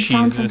 But it would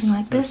sound something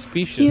like this.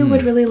 Hugh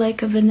would really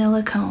like a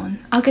vanilla cone.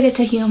 I'll get it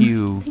to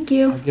Hume. Thank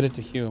you. I'll get it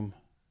to Hume.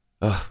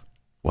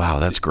 Wow,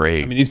 that's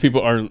great. I mean, these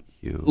people are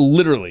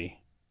literally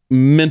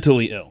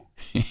mentally ill.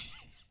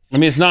 I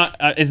mean, it's not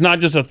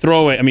just a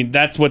throwaway. I mean,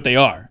 that's what they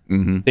are.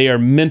 Mm-hmm. They are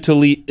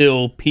mentally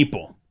ill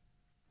people.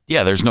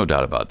 Yeah, there's no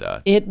doubt about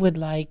that. It would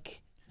like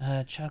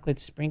chocolate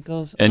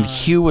sprinkles. And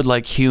Hugh would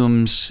like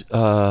Hume's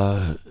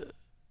cone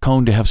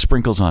to have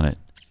sprinkles on it.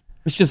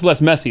 It's just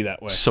less messy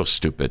that way. So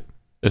stupid.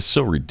 It's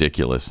so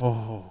ridiculous.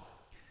 Oh.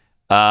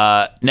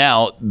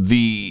 Now,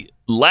 the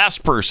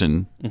last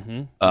person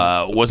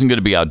wasn't going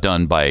to be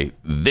outdone by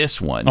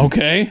this one.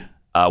 Okay.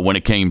 When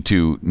it came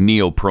to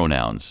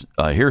neo-pronouns.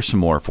 Here's some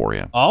more for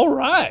you. All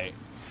right.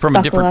 From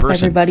a different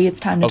person. Everybody. It's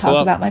time to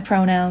talk about my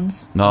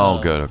pronouns. Oh,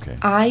 good. Okay.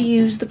 I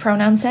use the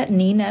pronoun set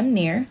ne, nem,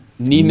 near.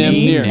 Ne, nem,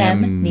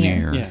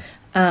 near. Near.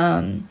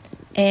 Yeah.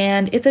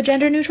 And it's a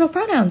gender-neutral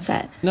pronoun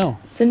set. No.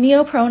 It's a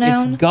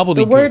neo-pronoun. It's gobbledygook.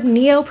 The word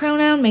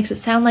neo-pronoun makes it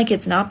sound like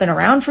it's not been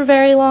around for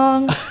very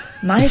long.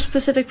 My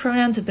specific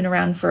pronouns have been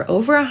around for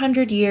over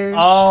 100 years.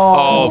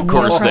 Oh, of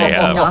course they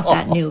have. Not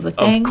that new of a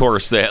thing. Of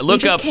course they have.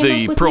 Look up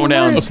the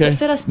pronouns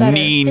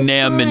ne,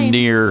 nem, and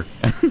near.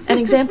 An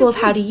example of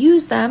how to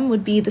use them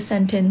would be the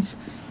sentence,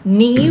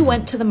 Nee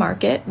went to the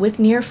market with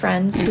near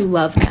friends who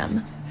love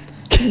them.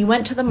 He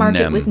went to the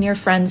market with near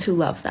friends who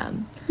love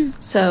them.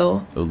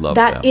 So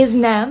that is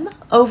nem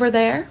over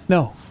there.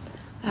 No.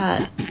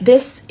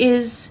 This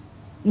is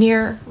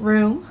near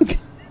room.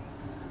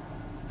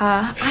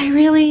 I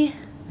really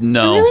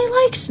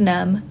liked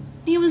nem.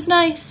 He was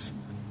nice.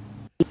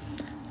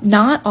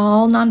 Not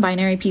all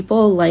non-binary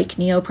people like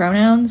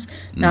neopronouns.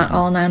 Not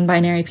all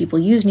non-binary people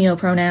use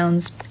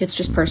neopronouns. It's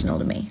just personal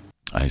to me.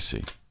 I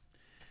see.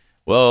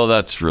 Well,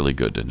 that's really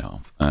good to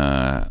know.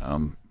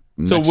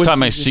 Next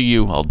time I see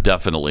you, I'll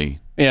definitely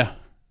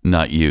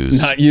not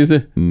use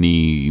it.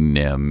 Ne,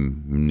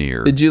 nem,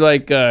 near. Did you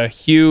like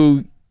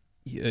Hume?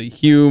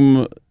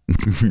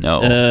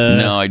 No,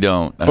 I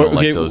don't. I don't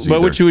like those either.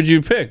 But which would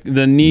you pick?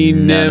 The ne,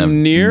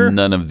 nem, near?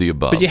 None of the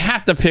above. But you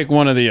have to pick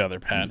one or the other,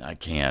 Pat. I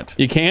can't.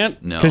 You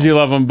can't? No. Because you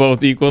love them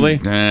both equally?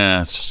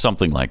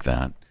 Something like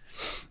that.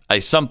 I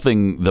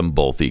something them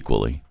both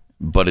equally,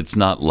 but it's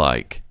not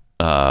like.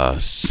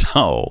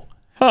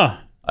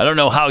 I don't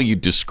know how you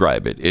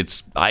describe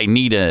it. I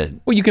need a...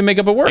 Well, you can make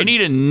up a word. I need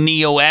a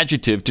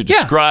neo-adjective to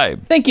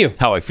describe. Thank you.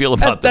 How I feel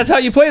about them. That's how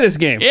you play this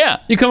game. Yeah.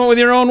 You come up with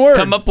your own word.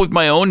 Come up with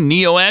my own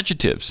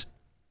neo-adjectives.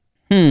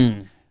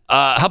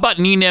 How about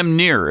ne, nem,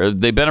 near?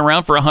 Have they been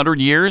around for 100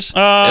 years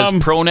as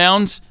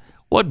pronouns?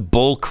 What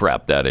bull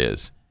crap that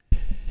is.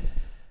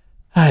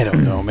 I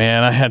don't know,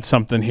 man. I had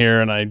something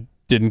here and I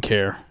didn't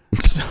care.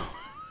 So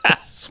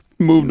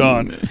moved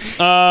on.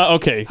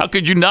 Okay. How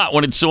could you not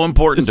when it's so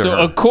important to her?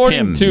 So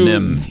according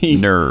to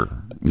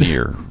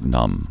near,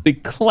 num. The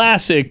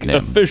classic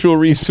official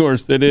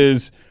resource that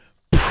is...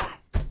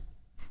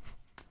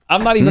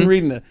 I'm not even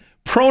reading it.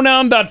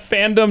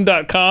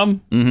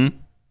 Pronoun.fandom.com. Mm-hmm.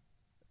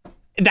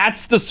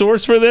 That's the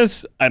source for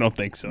this? I don't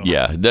think so.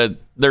 Yeah,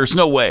 there's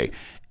no way.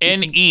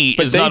 NE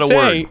is not a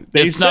word.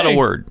 It's not a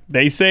word.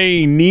 They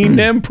say ne,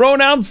 nem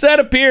pronoun set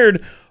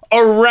appeared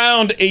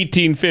around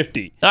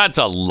 1850. That's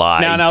a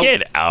lie. Now,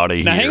 get out of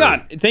here. Now, hang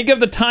on. Think of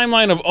the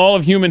timeline of all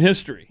of human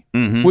history.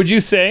 Mm-hmm. Would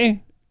you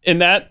say, with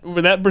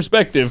that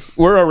perspective,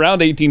 we're around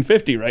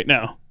 1850 right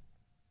now?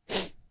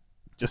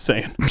 Just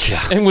saying.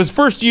 Yeah. And was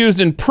first used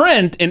in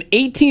print in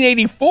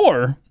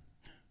 1884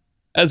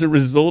 as a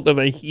result of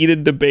a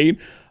heated debate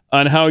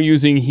on how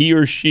using he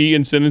or she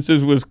in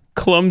sentences was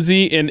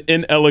clumsy and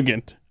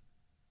inelegant.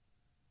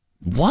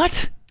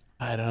 What?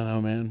 I don't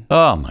know, man.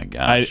 Oh, my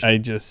gosh. I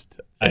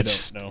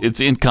don't know. It's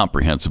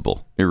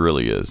incomprehensible. It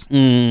really is.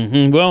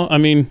 Mm-hmm. Well, I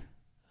mean,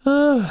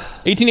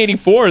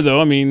 1884,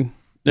 though, I mean,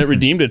 that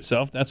redeemed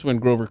itself. That's when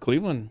Grover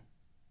Cleveland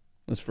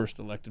was first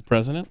elected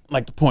president. I'd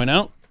like to point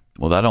out.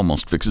 Well, that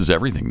almost fixes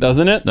everything.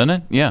 Doesn't it? Doesn't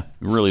it? Yeah, it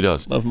really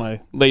does. Love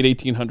my late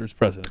 1800s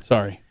president.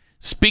 Sorry.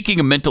 Speaking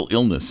of mental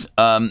illness,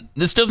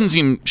 this doesn't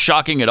seem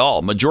shocking at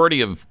all.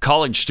 Majority of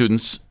college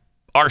students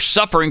are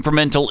suffering from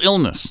mental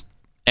illness.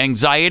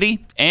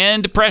 Anxiety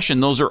and depression,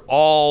 those are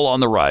all on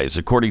the rise,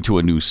 according to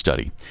a new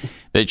study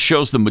that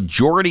shows the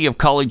majority of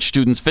college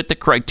students fit the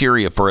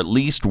criteria for at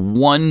least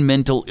one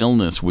mental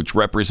illness, which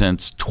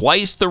represents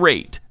twice the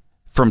rate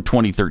from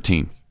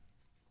 2013.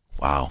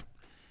 Wow.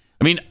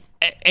 I mean,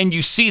 and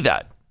you see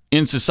that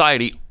in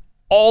society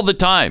all the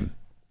time,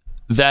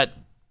 that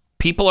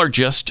people are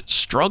just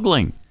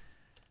struggling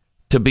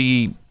to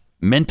be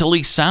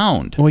mentally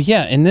sound. Well,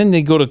 yeah, and then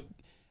they go to...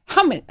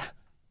 How many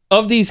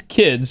of these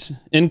kids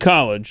in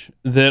college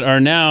that are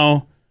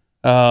now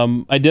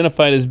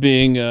identified as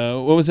being,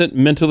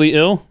 mentally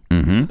ill?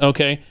 Mm-hmm.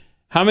 Okay.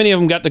 How many of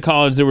them got to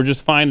college that were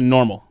just fine and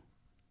normal?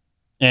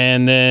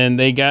 And then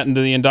they got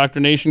into the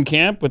indoctrination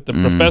camp with the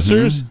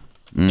professors,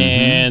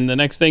 and the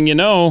next thing you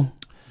know,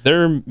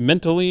 they're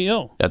mentally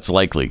ill. That's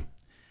likely.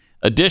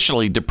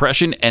 Additionally,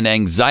 depression and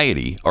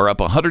anxiety are up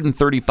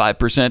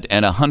 135%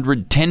 and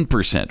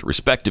 110%,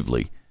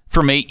 respectively,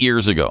 from 8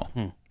 years ago.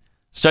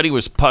 Study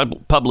was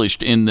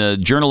published in the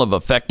Journal of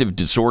Affective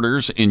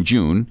Disorders in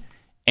June,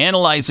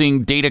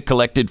 analyzing data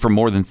collected from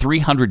more than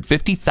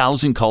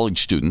 350,000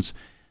 college students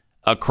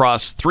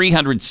across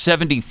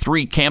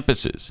 373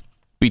 campuses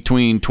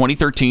between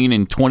 2013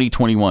 and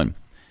 2021.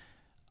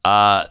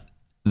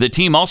 The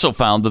team also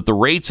found that the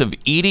rates of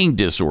eating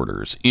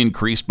disorders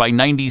increased by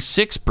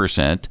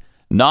 96%,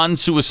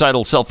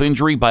 non-suicidal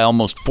self-injury by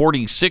almost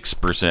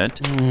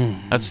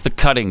 46%. That's the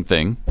cutting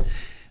thing.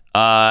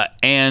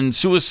 And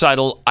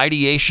suicidal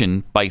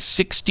ideation by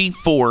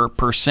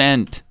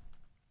 64%.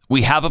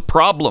 We have a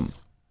problem.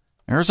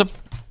 There's a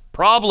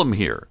problem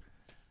here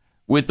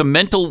with the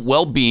mental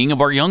well-being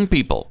of our young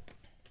people.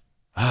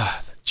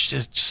 It's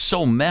just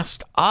so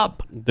messed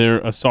up. They're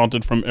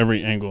assaulted from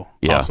every angle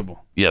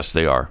possible. Yes,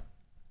 they are.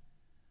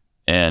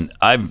 And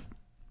I've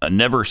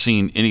never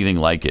seen anything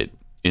like it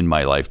in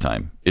my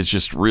lifetime. It's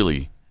just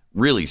really,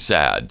 really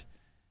sad.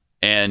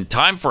 And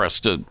time for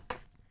us to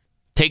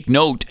take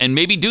note and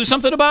maybe do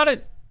something about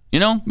it.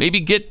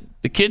 Maybe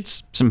get the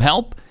kids some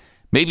help.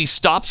 Maybe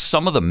stop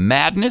some of the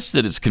madness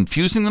that is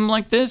confusing them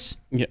like this.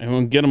 Yeah, and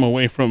we'll get them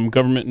away from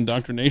government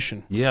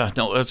indoctrination. Yeah,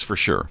 no, that's for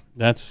sure.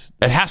 It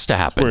has to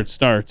happen. That's where it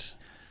starts.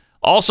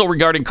 Also,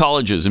 regarding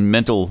colleges and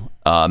mental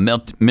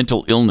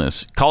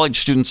illness, college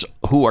students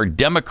who are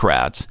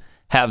Democrats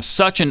have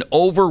such an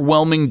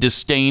overwhelming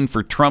disdain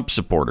for Trump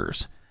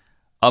supporters.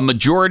 A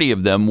majority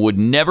of them would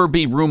never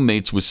be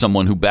roommates with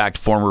someone who backed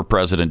former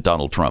President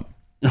Donald Trump.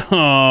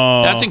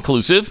 Oh, that's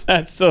inclusive.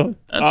 That's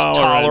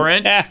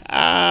tolerant.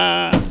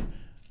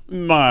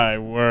 My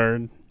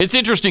word. It's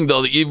interesting,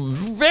 though, that you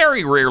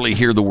very rarely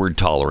hear the word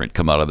tolerant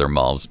come out of their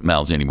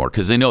mouths anymore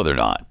because they know they're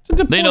not.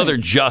 They know they're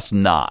just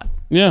not.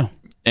 Yeah.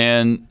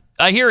 And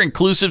I hear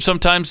inclusive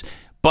sometimes,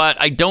 but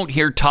I don't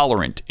hear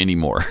tolerant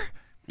anymore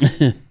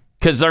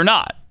because they're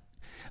not.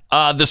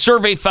 The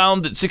survey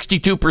found that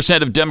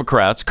 62% of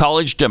Democrats,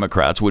 college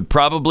Democrats, would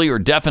probably or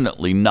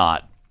definitely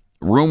not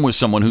room with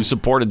someone who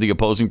supported the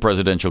opposing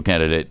presidential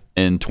candidate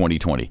in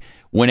 2020.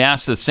 When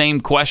asked the same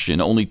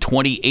question, only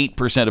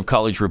 28% of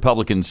college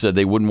Republicans said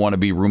they wouldn't want to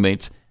be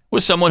roommates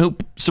with someone who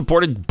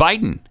supported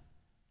Biden.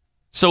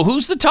 So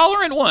who's the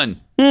tolerant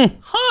one?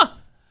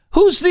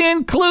 Who's the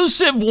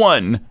inclusive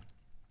one?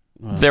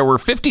 There were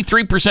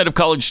 53% of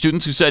college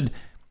students who said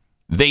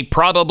they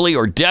probably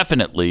or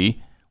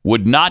definitely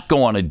would not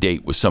go on a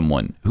date with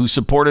someone who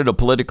supported a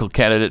political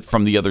candidate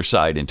from the other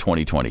side in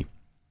 2020.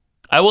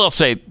 I will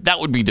say that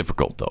would be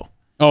difficult, though.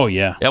 Oh,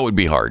 yeah. That would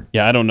be hard.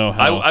 Yeah, I don't know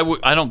how.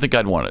 I don't think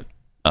I'd want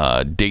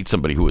to date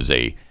somebody who was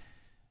a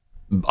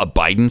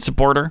Biden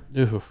supporter.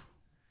 Oof.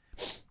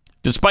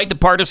 Despite the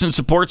partisan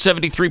support,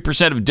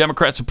 73% of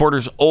Democrat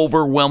supporters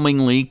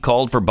overwhelmingly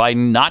called for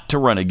Biden not to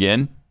run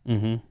again.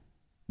 Mm-hmm.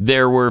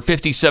 There were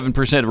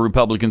 57% of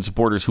Republican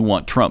supporters who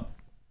want Trump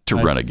to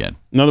run again.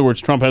 In other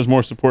words, Trump has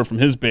more support from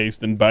his base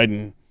than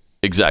Biden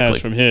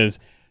has from his.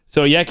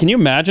 So, yeah, can you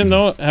imagine,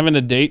 though, having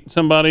to date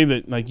somebody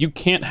that, like, you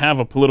can't have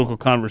a political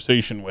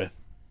conversation with?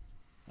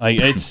 Like,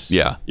 it's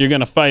you're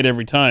going to fight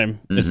every time,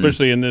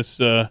 especially in this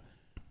day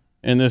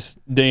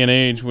and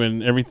age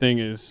when everything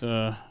is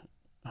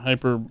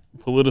hyper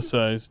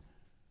politicized.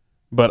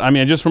 But I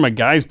mean, just from a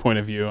guy's point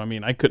of view, I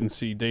mean, I couldn't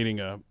see dating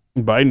a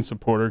Biden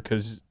supporter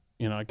because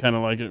I kind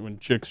of like it when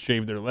chicks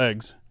shave their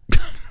legs.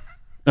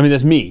 I mean,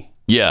 that's me.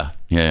 Yeah.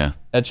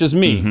 That's just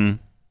me.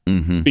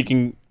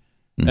 Speaking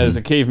as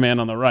a caveman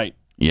on the right.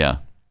 Yeah.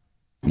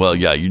 Well,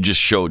 yeah, you just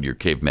showed your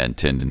caveman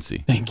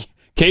tendency. Thank you.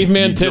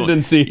 Caveman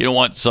tendency. You don't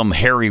want some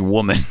hairy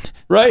woman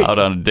out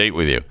on a date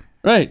with you.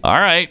 Right. All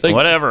right. Like,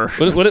 whatever.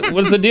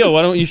 What's the deal?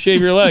 Why don't you shave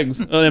your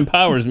legs? It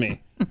empowers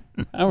me.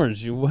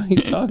 Empowers you? What are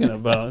you talking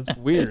about? It's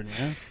weird,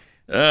 man.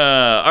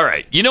 All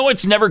right. You know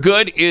what's never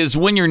good is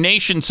when your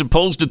nation's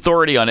supposed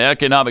authority on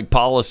economic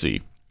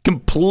policy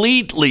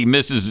completely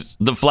misses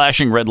the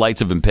flashing red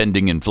lights of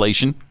impending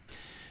inflation.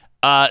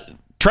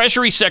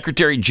 Treasury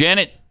Secretary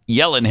Janet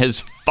Yellen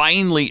has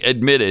finally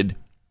admitted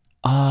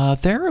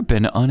there have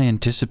been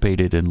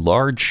unanticipated and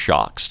large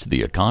shocks to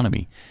the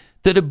economy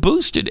that have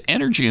boosted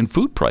energy and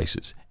food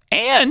prices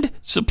and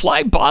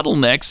supply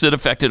bottlenecks that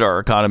affected our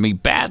economy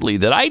badly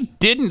that I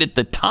didn't at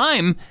the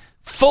time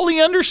fully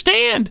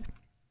understand,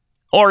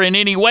 or in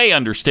any way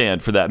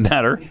understand for that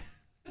matter.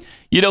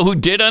 You know who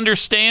did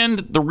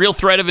understand the real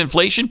threat of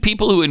inflation?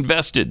 People who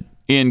invested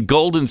in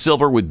gold and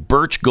silver with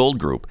Birch Gold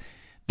Group.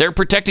 They're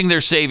protecting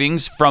their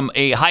savings from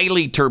a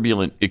highly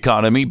turbulent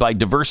economy by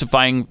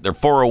diversifying their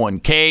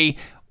 401k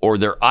or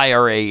their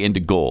IRA into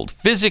gold.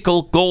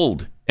 Physical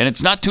gold. And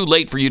it's not too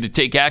late for you to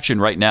take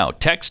action right now.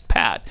 Text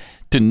PAT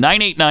to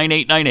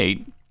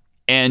 989898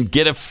 and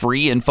get a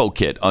free info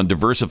kit on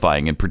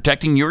diversifying and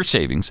protecting your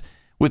savings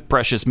with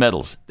precious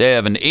metals. They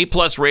have an A+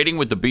 rating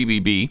with the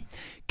BBB,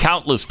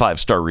 countless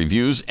 5-star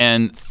reviews,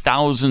 and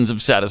thousands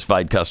of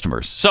satisfied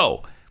customers.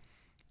 So,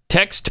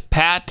 text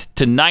PAT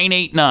to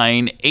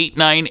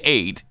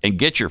 989898 and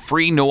get your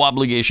free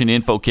no-obligation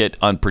info kit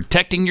on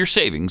protecting your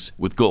savings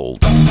with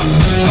gold.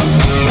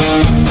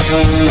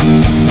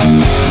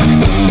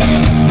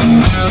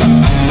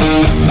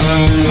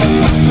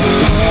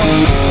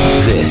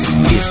 This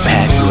is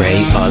Pat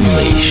Gray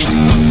Unleashed.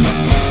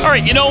 All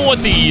right, you know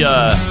what the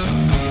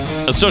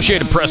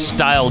Associated Press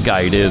style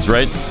guide is,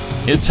 right?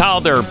 It's how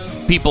their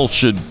people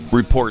should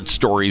report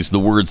stories, the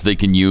words they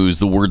can use,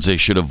 the words they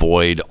should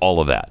avoid,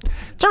 all of that.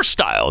 It's our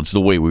style. It's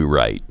the way we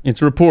write.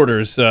 It's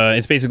reporters.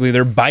 It's basically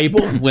their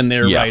Bible when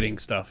they're writing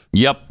stuff.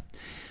 Yep.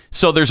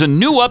 So there's a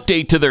new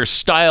update to their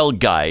style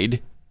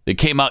guide that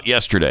came out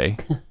yesterday,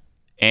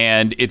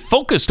 and it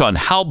focused on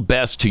how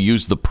best to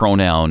use the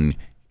pronoun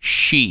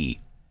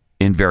she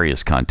in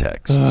various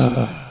contexts.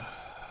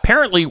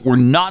 Apparently, we're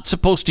not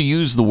supposed to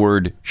use the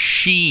word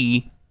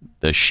she,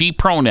 the she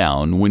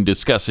pronoun, when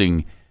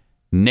discussing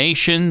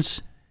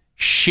nations,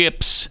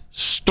 ships,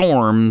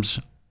 storms,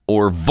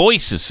 or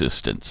voice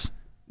assistants.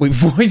 Wait,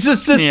 voice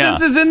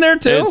assistants is in there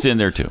too? It's in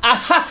there too.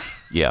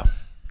 Yeah.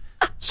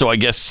 So I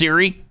guess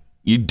Siri,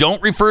 you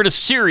don't refer to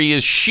Siri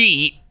as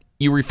she,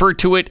 you refer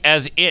to it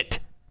as it.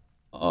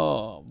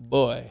 Oh,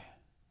 boy.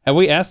 Have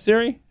we asked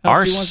Siri how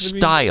Our she wants to be?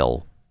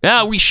 style.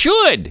 Yeah, we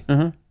should.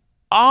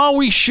 Oh,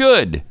 we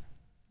should.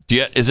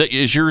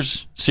 Is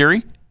yours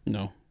Siri?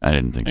 No. I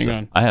didn't think Hang so.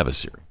 on. I have a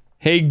Siri.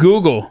 Hey,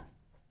 Google.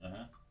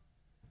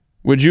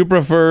 Would you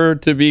prefer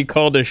to be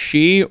called a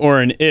she or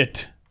an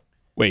it?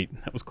 Wait,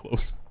 that was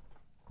close.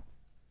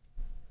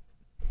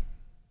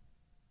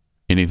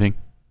 Anything?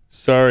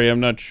 Sorry, I'm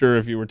not sure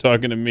if you were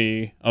talking to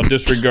me. I'll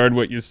disregard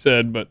what you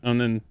said, but and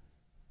then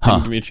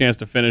give me a chance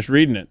to finish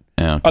reading it.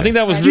 Yeah, okay. I think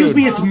that was Excuse rude.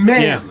 me, it's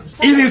ma'am.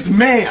 Yeah. It is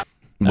ma'am.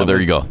 Well, there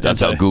you go.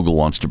 That's how Google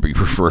wants to be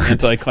referred.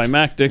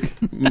 Anticlimactic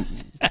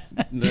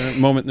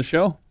moment in the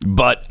show.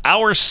 But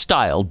our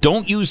style,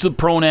 don't use the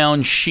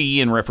pronoun she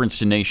in reference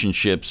to nation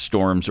ships,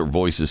 storms, or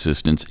voice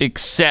assistants,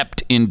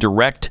 except in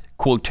direct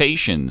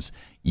quotations.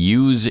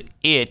 Use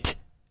it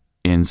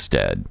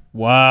instead.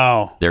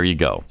 Wow. There you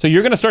go. So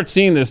you're going to start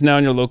seeing this now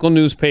in your local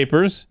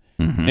newspapers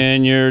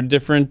and your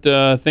different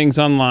things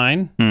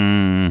online.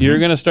 You're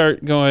going to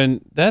start going,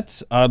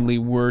 that's oddly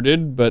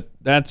worded, but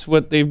that's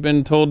what they've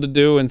been told to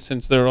do. And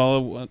since they're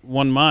all of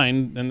one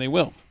mind, then they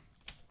will.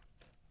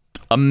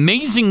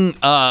 Amazing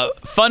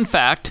fun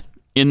fact,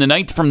 from the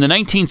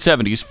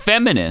 1970s,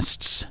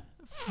 feminists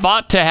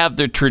fought to have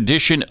the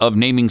tradition of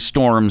naming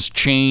storms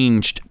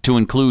changed to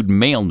include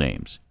male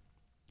names.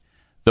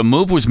 The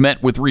move was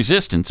met with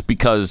resistance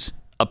because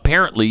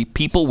apparently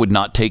people would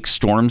not take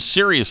storms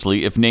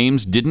seriously if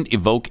names didn't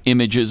evoke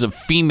images of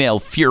female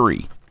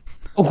fury.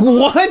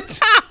 What?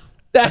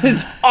 That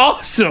is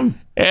awesome.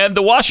 And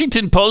the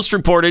Washington Post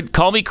reported,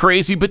 call me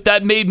crazy, but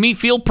that made me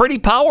feel pretty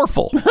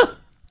powerful.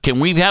 Can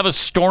we have a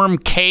Storm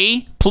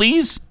K,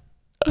 please?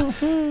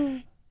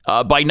 By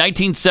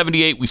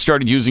 1978, we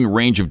started using a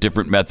range of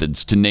different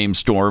methods to name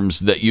storms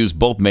that use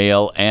both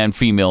male and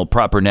female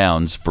proper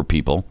nouns for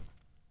people.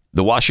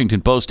 The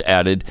Washington Post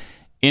added,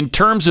 in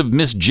terms of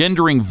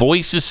misgendering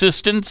voice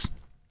assistants,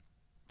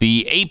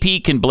 the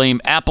AP can blame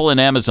Apple and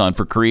Amazon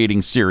for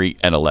creating Siri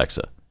and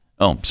Alexa.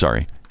 Oh,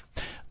 sorry.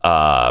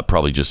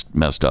 Probably just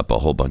messed up a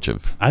whole bunch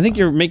of... I think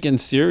you're making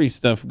Siri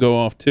stuff go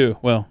off too.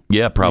 Well,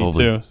 yeah,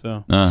 probably. Me too,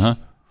 so.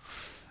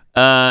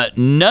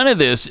 None of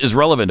this is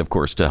relevant, of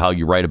course, to how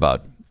you write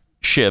about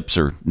ships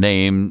or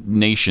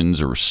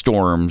nations or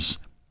storms.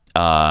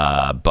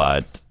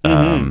 But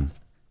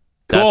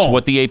that's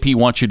what the AP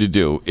wants you to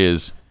do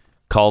is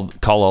call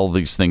all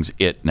these things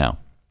it now.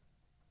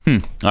 All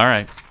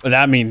right. But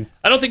I mean...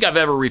 I don't think I've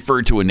ever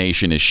referred to a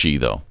nation as she,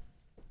 though.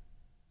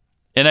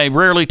 And I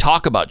rarely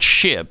talk about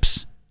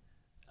ships.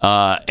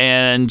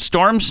 And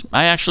storms,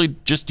 I actually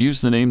just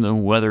use the name the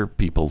weather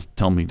people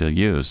tell me to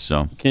use.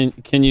 So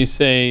Can you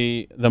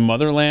say the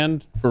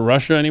motherland for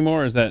Russia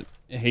anymore? Is that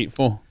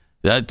hateful?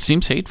 That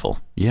seems hateful.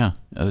 Yeah,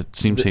 it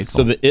seems hateful.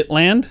 So the it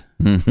land?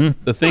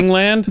 The thing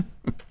land?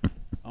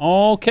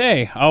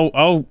 Okay,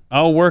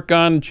 I'll work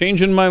on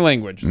changing my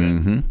language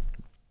then.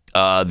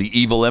 The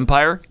evil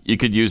empire, you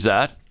could use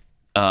that.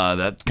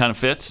 That kind of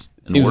fits.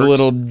 Seems a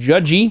little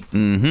judgy.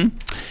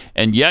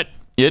 And yet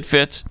it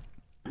fits.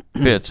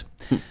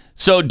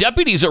 So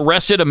deputies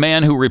arrested a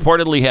man who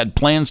reportedly had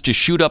plans to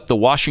shoot up the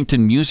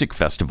Washington Music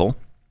Festival.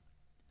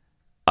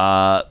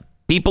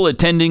 People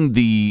attending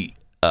the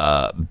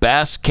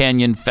Bass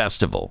Canyon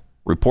Festival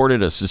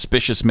reported a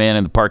suspicious man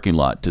in the parking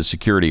lot to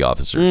security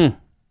officers.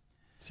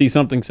 See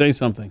something, say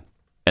something.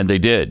 And they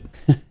did.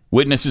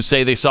 Witnesses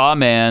say they saw a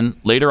man,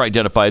 later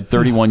identified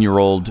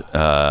 31-year-old.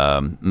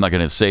 I'm not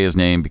going to say his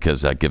name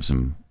because that gives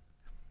him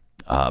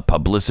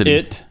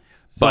publicity.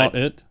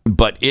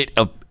 But it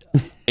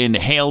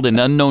inhaled an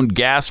unknown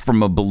gas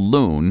from a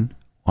balloon.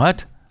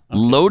 What? Okay.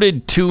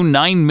 Loaded 2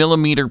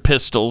 9mm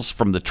pistols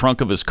from the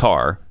trunk of his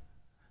car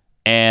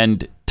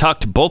and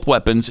tucked both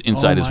weapons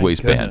inside his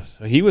waistband. Goodness.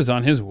 So he was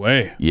on his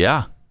way.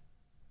 Yeah.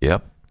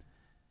 Yep.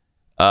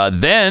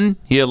 Then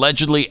he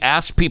allegedly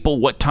asked people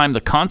what time the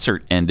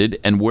concert ended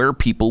and where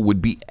people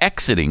would be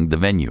exiting the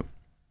venue.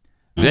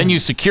 Venue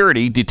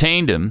security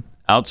detained him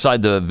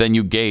outside the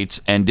venue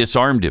gates and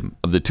disarmed him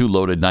of the 2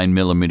 loaded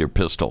 9mm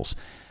pistols.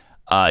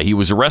 He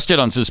was arrested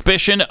on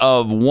suspicion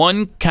of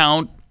 1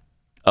 count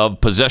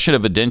of possession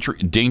of a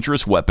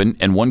dangerous weapon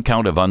and 1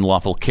 count of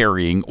unlawful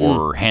carrying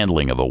or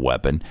handling of a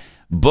weapon,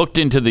 booked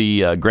into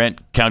the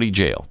Grant County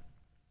Jail.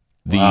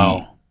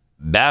 The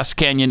Bass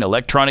Canyon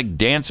Electronic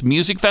Dance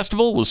Music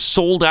Festival was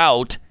sold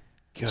out,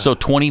 so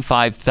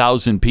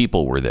 25,000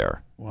 people were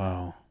there.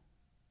 Wow.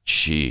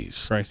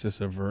 Jeez.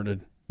 Crisis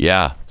averted.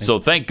 Yeah, so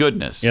thank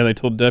goodness. Yeah, they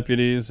told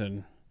deputies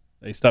and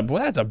they stopped. Boy,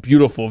 that's a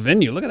beautiful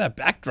venue. Look at that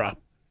backdrop.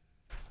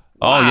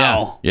 Oh,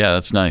 yeah. Yeah,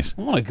 that's nice.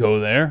 I want to go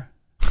there.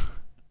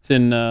 It's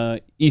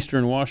in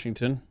eastern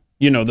Washington.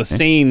 You know, the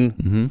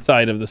sane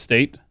side of the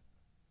state.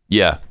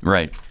 Yeah,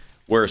 right.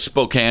 Where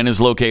Spokane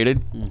is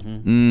located.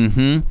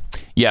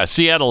 Yeah,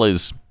 Seattle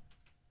is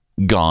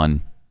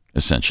gone,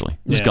 essentially.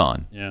 It's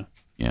gone. Yeah.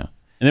 Yeah.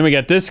 And then we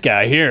got this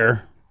guy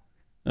here,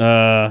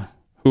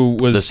 who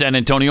was... The San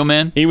Antonio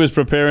man? He was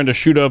preparing to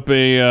shoot up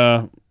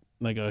a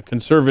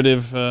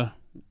conservative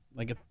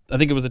I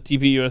think it was a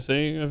TV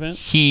USA event.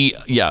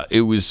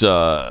 It was.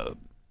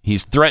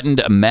 He's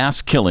threatened a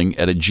mass killing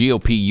at a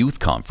GOP youth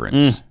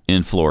conference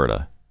in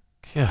Florida.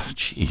 Yeah,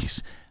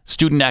 jeez.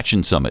 Student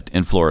Action Summit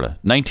in Florida.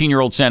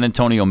 19-year-old San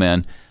Antonio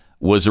man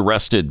was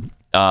arrested.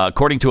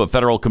 According to a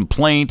federal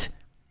complaint,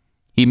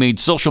 he made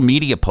social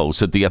media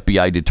posts that the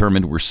FBI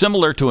determined were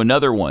similar to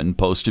another one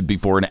posted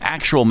before an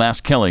actual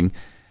mass killing.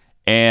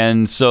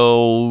 And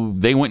so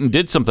they went and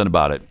did something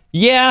about it.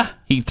 Yeah.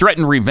 He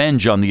threatened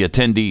revenge on the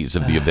attendees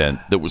of the event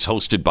that was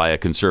hosted by a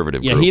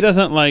conservative group. Yeah, he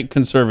doesn't like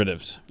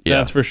conservatives. Yeah.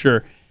 That's for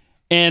sure.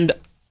 And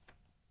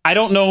I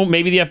don't know,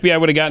 maybe the FBI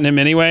would have gotten him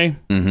anyway.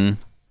 Mm-hmm.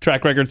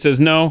 Track record says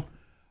no.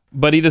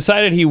 But he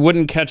decided he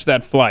wouldn't catch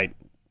that flight.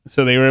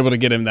 So they were able to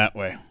get him that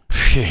way.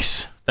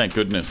 Jeez. Thank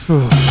goodness.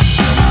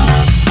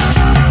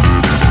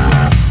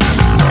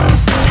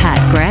 Pat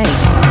Gray,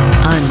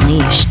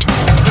 Unleashed.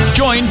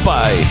 Joined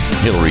by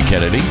Hilary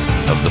Kennedy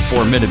of the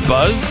 4-Minute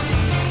Buzz.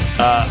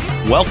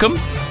 Welcome.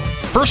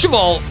 First of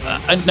all,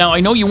 now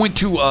I know you went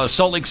to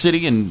Salt Lake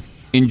City and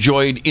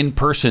enjoyed in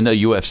person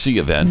a UFC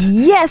event.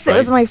 Yes, right? It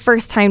was my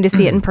first time to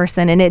see it in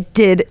person, and it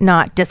did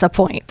not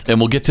disappoint. And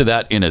we'll get to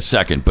that in a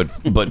second.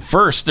 But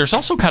first, there's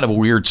also kind of a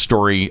weird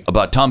story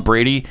about Tom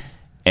Brady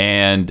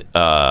and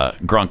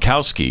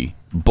Gronkowski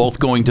both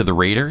going to the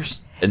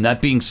Raiders, and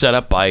that being set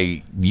up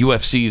by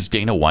UFC's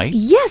Dana White.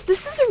 Yes,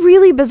 this is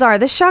really bizarre.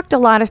 This shocked a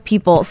lot of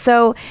people.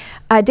 So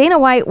Dana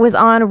White was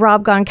on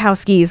Rob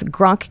Gronkowski's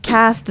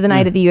Gronkcast the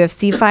night of the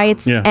UFC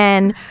fights,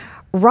 and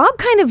Rob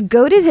kind of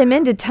goaded him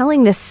into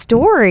telling this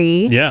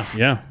story.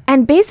 Yeah.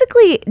 And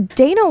basically,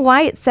 Dana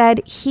White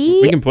said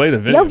we can play the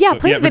video. Yeah,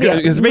 play the video.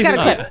 We got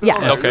a clip.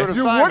 Yeah. Okay.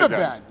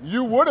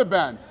 You would have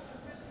been.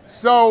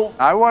 So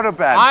I would have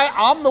been.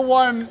 I'm the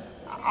one.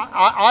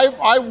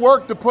 I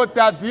worked to put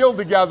that deal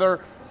together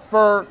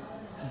for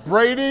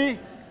Brady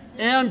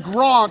and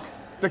Gronk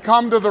to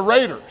come to the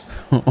Raiders.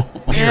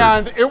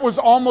 And it was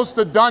almost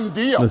a done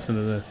deal. Listen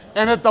to this.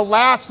 And at the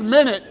last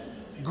minute,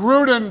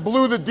 Gruden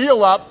blew the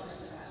deal up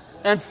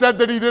and said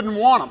that he didn't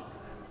want him.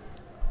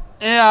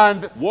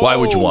 And why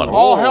would you want him?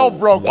 All hell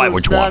broke Why loose,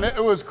 would you man. want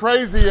him? It was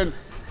crazy.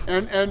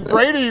 And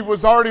Brady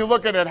was already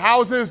looking at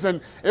houses,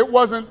 and it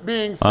wasn't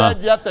being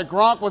said yet that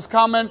Gronk was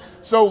coming.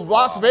 So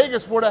Las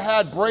Vegas would have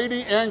had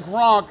Brady and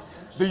Gronk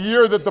the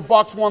year that the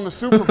Bucs won the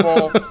Super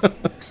Bowl,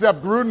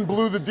 except Gruden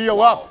blew the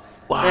deal up.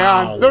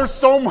 Wow. And there's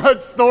so much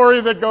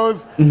story that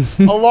goes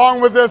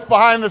along with this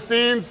behind the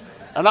scenes.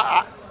 And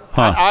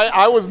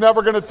I was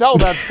never going to tell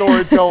that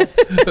story till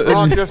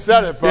Gronk just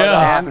said it. But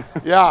And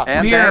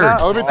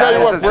Dana, let me tell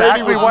you what, Brady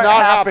exactly was what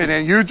not happened,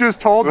 happy. and you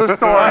just told the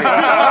story.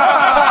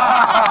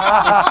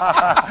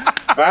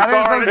 That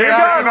is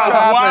exactly what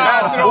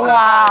happened.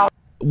 Wow.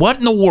 What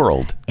in the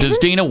world does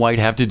Dana White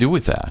have to do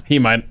with that? He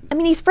might. I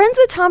mean, he's friends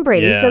with Tom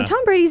Brady. Yeah. So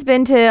Tom Brady's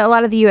been to a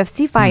lot of the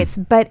UFC fights,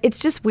 but it's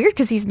just weird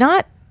because he's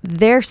not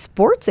their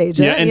sports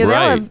agent. Yeah, and they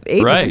all have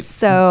agents.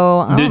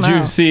 So I don't Did you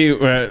know. see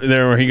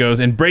there where he goes,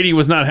 and Brady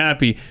was not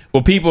happy?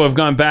 Well, people have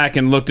gone back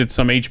and looked at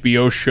some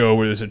HBO show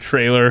where there's a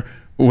trailer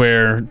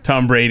where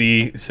Tom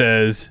Brady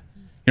says,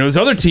 this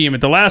other team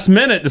at the last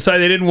minute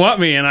decided they didn't want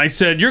me, and I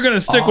said, you're going to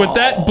stick with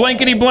that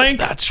blankety blank?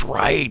 That's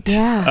right.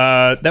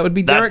 Yeah. That would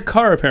be Derek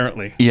Carr,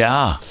 apparently.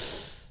 Yeah.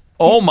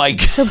 Oh, my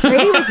God. So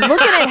Brady was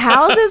looking at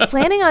houses,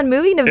 planning on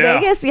moving to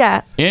Vegas?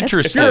 Yeah.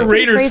 Interesting. If you're a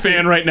Raiders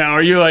fan right now,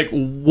 are you like,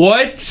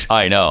 what?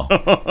 I know.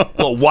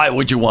 Well, why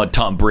would you want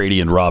Tom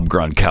Brady and Rob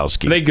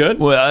Gronkowski? Are they good?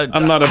 Well,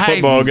 I'm not a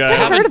football guy. I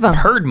haven't heard of them.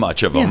 heard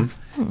much of them.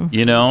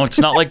 It's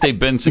not like they've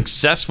been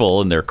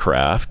successful in their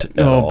craft at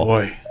all.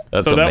 Boy.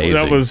 That's so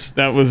amazing.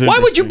 That was Why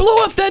would you blow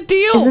up that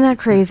deal? Isn't that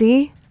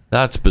crazy?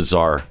 That's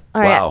bizarre.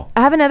 All right, wow.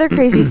 I have another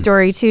crazy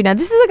story, too. Now,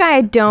 this is a guy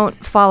I don't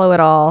follow at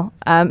all.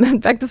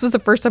 In fact, this was the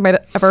first time I'd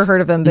ever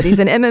heard of him, but he's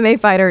an MMA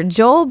fighter,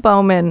 Joel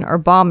Bowman, or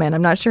Bauman.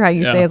 I'm not sure how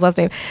you say his last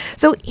name.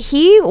 So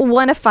he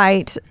won a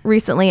fight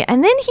recently,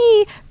 and then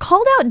he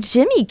called out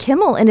Jimmy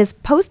Kimmel in his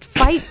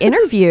post-fight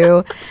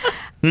interview.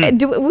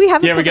 Do we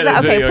have a clip of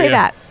that? Okay, video, play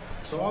that.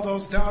 So all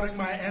those doubting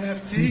my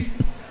NFT,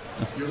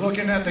 you're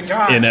looking at the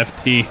guy.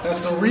 NFT.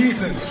 That's the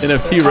reason NFT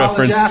that college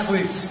reference.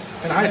 athletes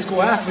and high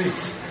school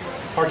athletes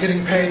are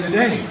getting paid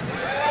today.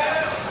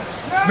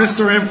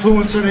 Mr.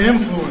 Influencer to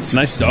Influencer.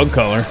 Nice dog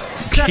collar.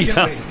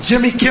 Secondly,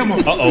 Jimmy Kimmel.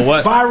 Uh-oh,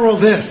 what? Viral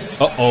this.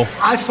 Uh-oh.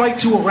 I fight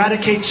to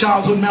eradicate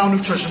childhood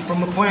malnutrition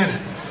from the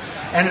planet.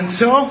 And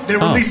until they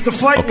release the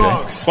flight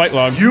logs,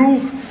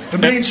 you, the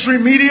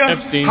mainstream media,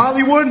 Epstein.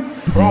 Hollywood,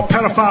 are all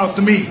pedophiles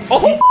to me.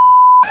 Oh,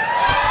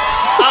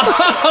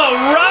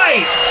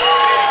 right.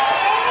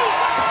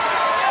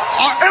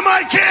 Am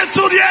I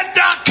canceled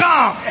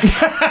yet.com?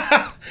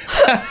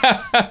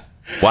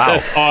 Wow.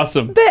 That's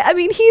awesome. But, I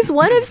mean, he's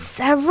one of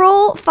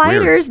several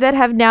fighters that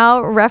have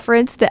now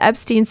referenced the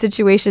Epstein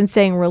situation,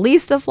 saying,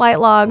 release the flight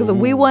logs. Ooh.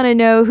 We want to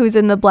know who's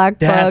in the black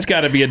book. That's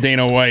got to be a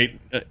Dana White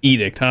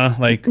edict, huh?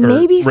 Like, or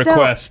maybe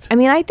request. So. I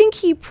mean, I think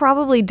he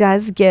probably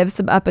does give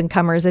some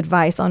up-and-comers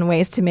advice on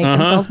ways to make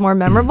themselves more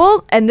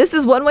memorable, and this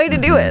is one way to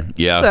do it.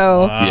 Yeah.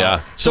 So,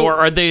 yeah. So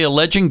are they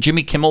alleging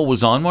Jimmy Kimmel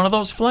was on one of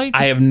those flights?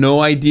 I have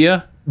no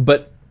idea,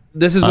 but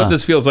this is what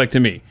this feels like to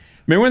me.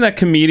 Remember when that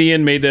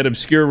comedian made that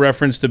obscure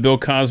reference to Bill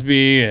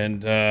Cosby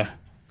and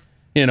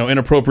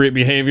inappropriate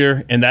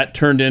behavior, and that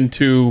turned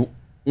into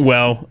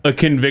a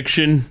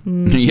conviction?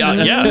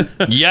 Yeah.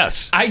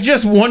 Yes. I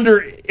just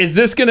wonder, is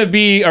this going to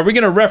be, are we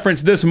going to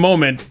reference this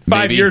moment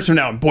 5 years from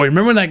now? Boy,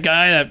 remember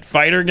that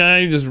fighter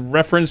guy who just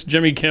referenced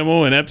Jimmy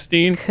Kimmel and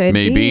Epstein? Could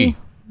be.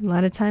 A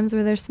lot of times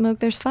where there's smoke,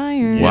 there's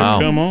fire. Wow.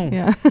 Come on.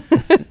 Yeah.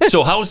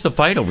 So how was the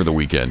fight over the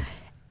weekend?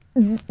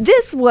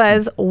 This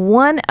was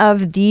one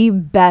of the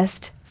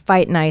best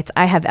fight nights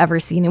I have ever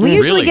seen. And we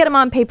usually get them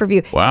on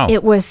pay-per-view. Wow.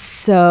 It was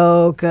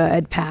so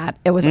good, Pat.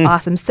 It was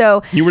awesome.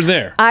 So you were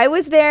there. I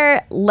was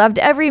there. Loved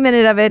every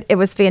minute of it. It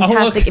was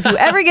fantastic. If you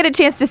ever get a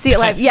chance to see it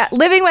live,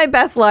 living my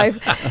best life.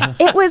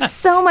 It was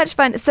so much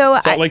fun. So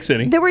Salt Lake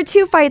City. There were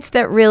two fights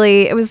that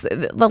really, it was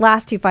the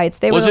last two fights.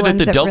 Was it at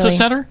the Delta really,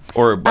 Center?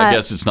 Or I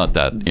guess it's not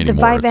that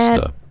anymore. The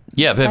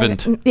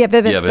Vivint.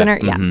 Vivint Center.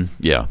 Yeah. Mm-hmm.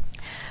 Yeah.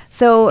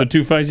 So the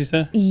two fights you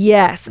said?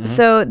 Yes. Mm-hmm.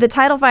 So the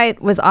title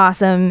fight was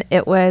awesome.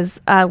 It was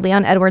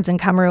Leon Edwards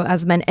and Kamaru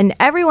Usman, and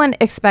everyone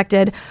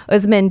expected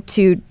Usman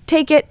to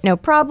take it, no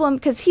problem,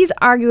 because he's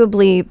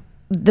arguably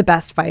the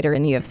best fighter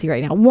in the UFC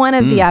right now, one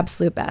of the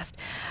absolute best.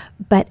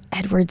 But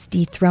Edwards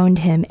dethroned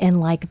him in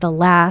like the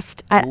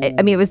last, I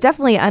mean, it was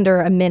definitely under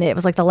a minute. It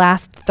was like the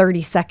last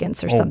 30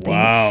 seconds or something.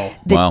 Wow.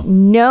 That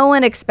no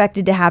one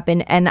expected to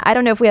happen. And I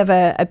don't know if we have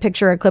a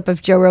picture or a clip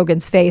of Joe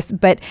Rogan's face,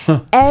 but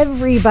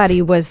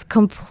everybody was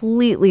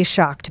completely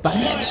shocked by it.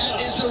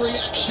 That is the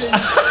reaction.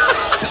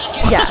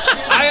 Yeah.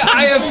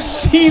 I have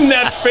seen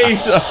that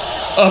face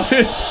of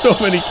it so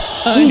many times.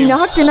 He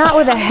knocked him out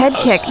with a head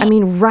kick. I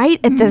mean, right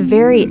at the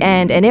very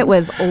end, and it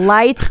was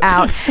lights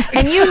out.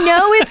 And you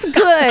know it's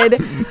good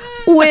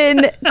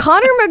when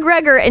Conor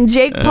McGregor and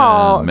Jake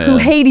Paul, who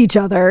hate each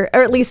other,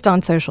 or at least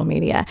on social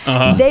media,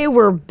 they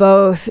were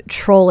both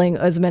trolling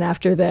Usman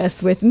after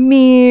this with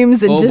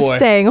memes and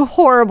saying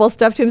horrible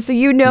stuff to him. So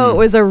you know it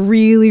was a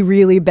really,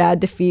 really bad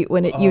defeat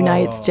when it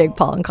unites Jake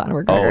Paul and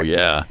Conor McGregor. Oh,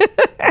 yeah.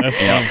 That's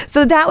fun.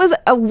 So that was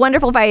a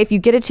wonderful fight. If you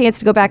get a chance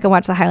to go back and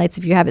watch the highlights,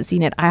 if you haven't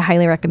seen it, I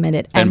highly recommend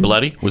it. And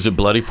bloody? Was it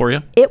bloody for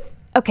you?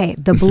 Okay,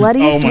 the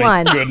bloodiest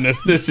one. Oh my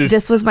goodness,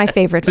 this was my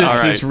favorite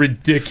fight. This is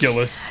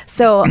ridiculous.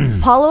 So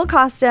Paulo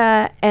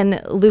Acosta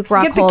and Luke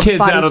Rockhold Get the kids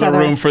fought out of each the other.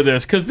 room for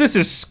this, because this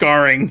is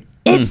scarring.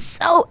 It's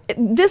so.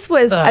 This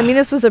was. I mean,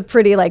 this was a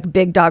pretty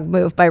big dog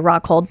move by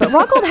Rockhold, but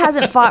Rockhold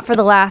hasn't fought for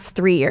the last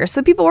 3 years,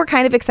 so people were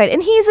kind of excited.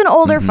 And he's an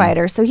older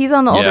fighter, so he's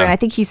on the older end. I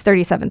think he's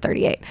 37,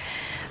 38.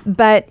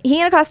 But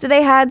he and Acosta,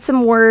 they had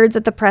some words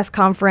at the press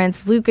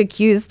conference. Luke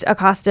accused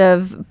Acosta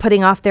of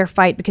putting off their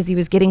fight because he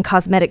was getting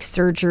cosmetic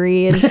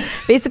surgery and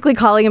basically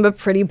calling him a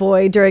pretty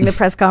boy during the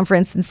press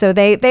conference. And so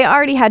they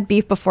already had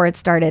beef before it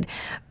started.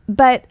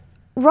 But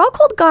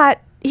Rockhold got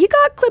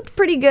clipped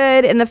pretty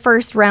good in the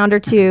first round or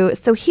two,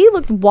 so he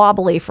looked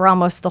wobbly for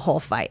almost the whole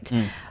fight.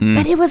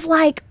 But it was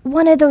like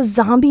one of those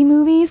zombie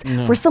movies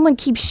where someone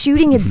keeps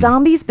shooting at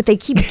zombies, but they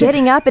keep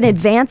getting up and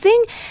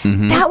advancing.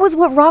 That was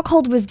what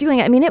Rockhold was doing.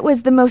 I mean, it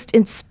was the most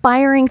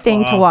inspiring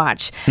thing to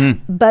watch.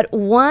 But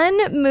one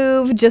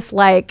move just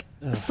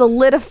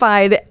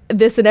solidified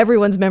this in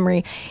everyone's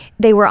memory.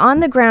 They were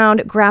on the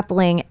ground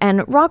grappling,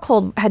 and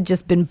Rockhold had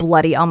just been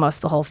bloody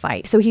almost the whole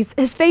fight. So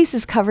his face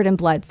is covered in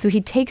blood. So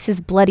he takes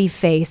his bloody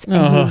face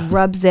and he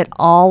rubs it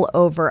all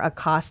over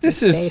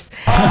Acosta's face.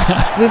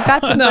 We've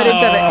got some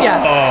footage of it.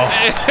 Yeah.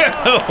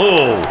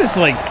 This is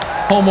like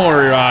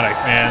homoerotic,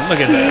 man. Look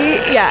at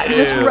that.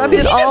 Just rubbed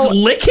it all. Did he just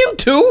lick him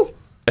too?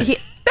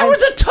 There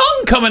was a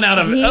tongue coming out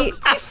of it.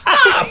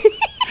 Stop.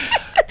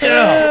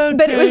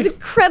 But it was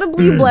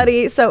incredibly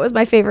bloody, so it was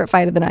my favorite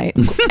fight of the night.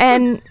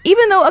 And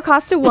even though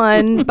Acosta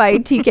won by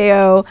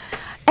TKO,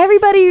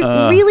 everybody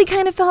really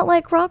kind of felt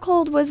like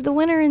Rockhold was the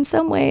winner in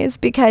some ways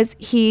because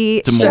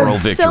he showed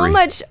so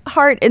much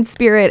heart and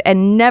spirit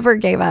and never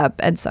gave up,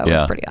 and so it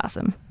was pretty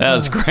awesome.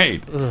 That's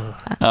great.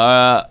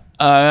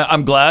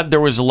 I'm glad there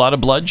was a lot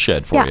of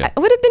bloodshed for you. I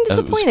would have been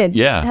disappointed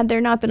had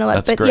there not been a lot.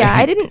 That's but great.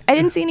 I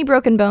didn't see any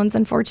broken bones,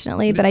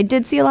 unfortunately, but I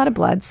did see a lot of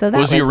blood. So that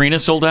was the arena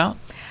sold out?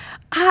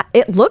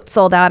 It looked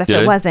sold out if Did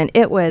it it? wasn't.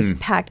 It was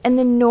packed. And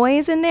the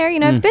noise in there,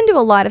 I've been to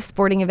a lot of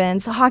sporting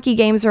events. Hockey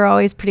games are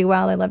always pretty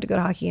wild. I love to go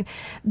to hockey.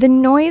 The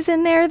noise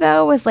in there,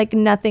 though, was like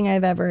nothing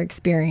I've ever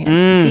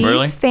experienced.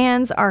 These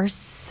fans are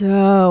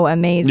so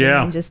amazing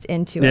and just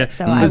into it.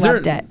 So I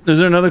loved it. Is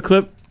there another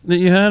clip that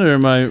you had, or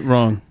am I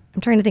wrong? I'm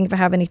trying to think if I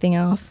have anything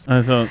else.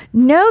 I thought.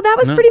 No, that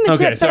was pretty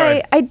much it.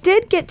 Sorry. But I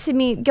did get to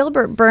meet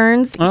Gilbert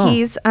Burns.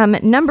 He's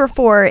number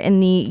 4 in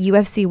the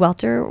UFC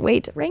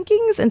welterweight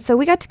rankings. And so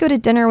we got to go to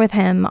dinner with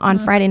him on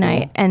Friday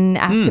night and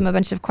ask him a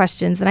bunch of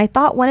questions. And I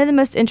thought one of the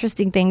most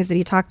interesting things that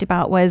he talked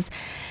about was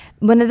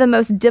one of the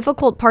most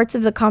difficult parts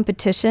of the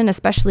competition,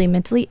 especially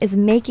mentally, is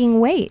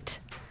making weight.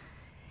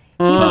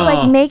 He was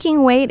like,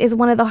 making weight is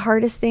one of the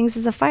hardest things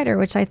as a fighter,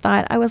 which I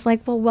thought, I was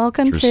like, well,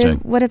 welcome to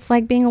what it's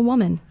like being a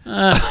woman.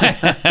 But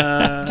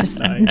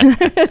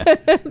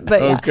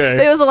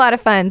it was a lot of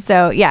fun.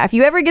 So if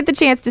you ever get the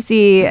chance to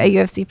see a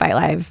UFC fight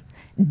live,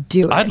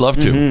 do it. I'd love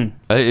to.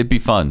 It'd be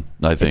fun,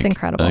 I think. It's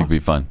incredible. I think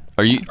it'd be fun.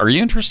 Are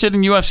you interested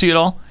in UFC at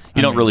all?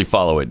 You don't really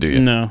follow it, do you?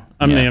 No.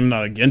 I mean, I'm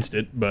not against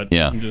it, but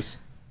I'm just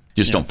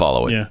don't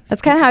follow it. Yeah.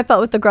 That's kind of how I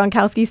felt with the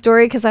Gronkowski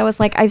story, because I was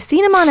like, I've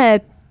seen him on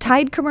a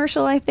Tide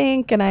commercial, I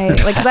think, and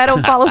because I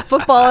don't follow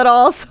football at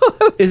all. So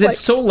is it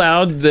so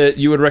loud that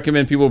you would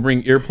recommend people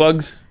bring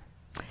earplugs?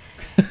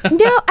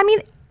 No, I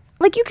mean,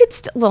 like you could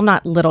well,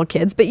 not little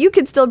kids, but you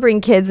could still bring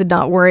kids and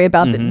not worry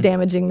about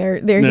damaging their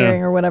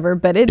hearing or whatever.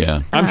 But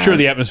it's I'm sure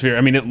the atmosphere.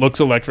 I mean, it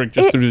looks electric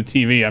just through the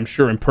TV. I'm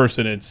sure in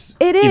person it is.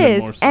 Even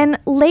more so. And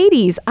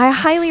ladies, I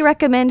highly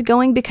recommend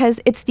going,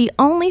 because it's the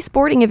only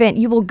sporting event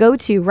you will go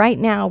to right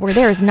now where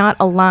there is not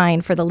a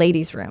line for the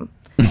ladies' room.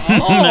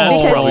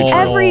 Because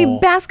every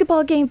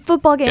basketball game,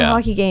 football game,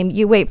 hockey game,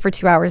 you wait for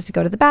 2 hours to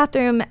go to the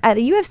bathroom. At a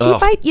UFC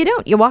fight, you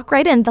don't. You walk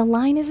right in. The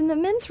line is in the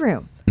men's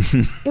room.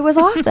 It was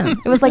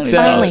awesome. It was like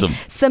finally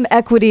some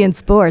equity in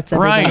sports.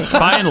 Everybody. Right,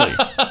 finally.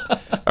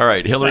 All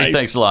right, Hilary,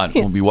 thanks a lot.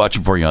 We'll be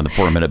watching for you on the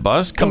 4-Minute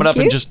Buzz coming up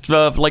in just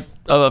like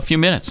a few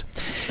minutes.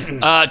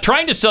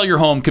 Trying to sell your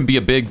home can be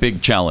a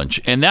big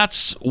challenge, and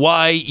that's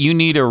why you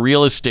need a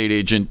real estate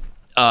agent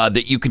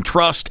that you can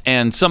trust,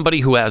 and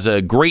somebody who has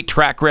a great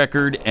track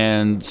record,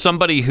 and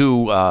somebody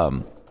who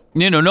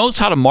knows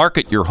how to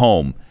market your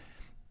home.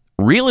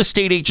 Real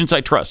Estate Agents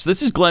I Trust.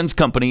 This is Glenn's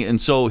company, and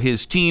so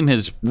his team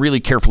has really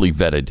carefully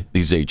vetted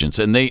these agents,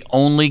 and they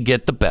only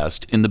get the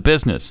best in the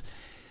business.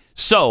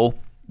 So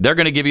they're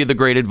going to give you the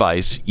great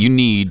advice you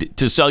need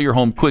to sell your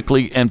home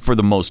quickly and for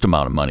the most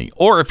amount of money,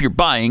 or if you're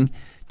buying,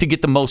 to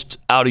get the most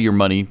out of your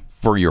money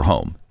for your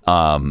home.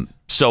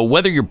 So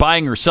whether you're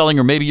buying or selling,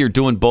 or maybe you're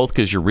doing both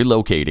because you're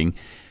relocating,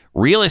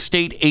 Real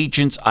Estate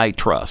Agents I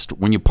Trust.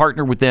 When you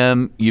partner with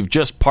them, you've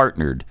just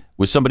partnered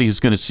with somebody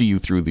who's going to see you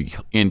through the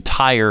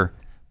entire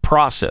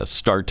process,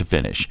 start to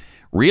finish.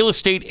 Real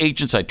Estate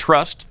Agents I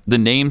Trust. The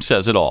name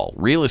says it all.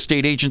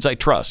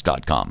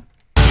 realestateagentsitrust.com.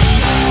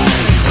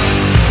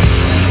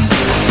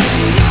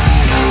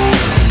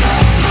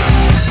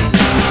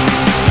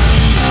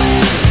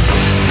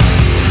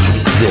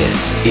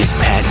 This is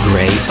Pat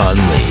Gray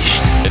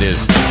Unleashed. It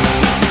is.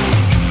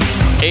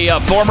 A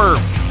former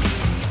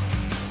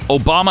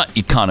Obama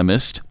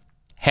economist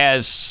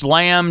has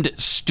slammed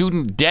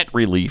student debt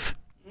relief.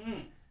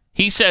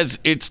 He says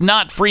it's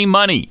not free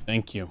money.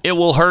 Thank you. It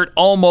will hurt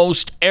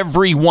almost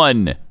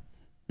everyone.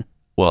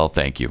 Well,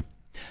 thank you.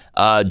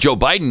 Joe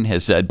Biden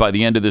has said by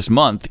the end of this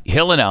month,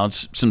 he'll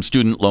announce some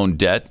student loan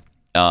debt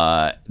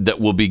that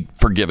will be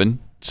forgiven.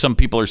 Some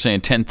people are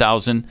saying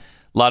 $10,000. A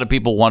lot of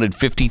people wanted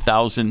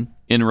 $50,000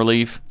 in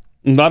relief.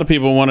 A lot of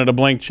people wanted a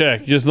blank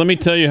check. Just let me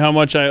tell you how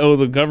much I owe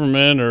the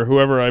government or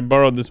whoever I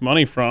borrowed this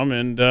money from,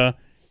 and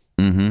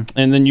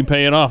then you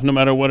pay it off no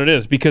matter what it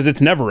is, because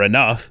it's never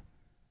enough.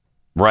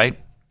 Right.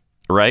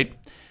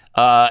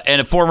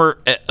 And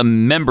a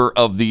member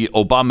of the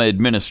Obama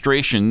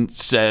administration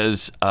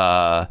says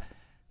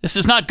this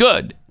is not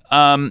good.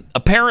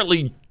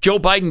 Apparently, Joe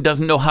Biden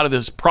doesn't know how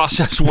this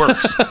process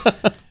works,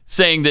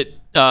 saying that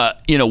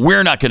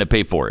we're not going to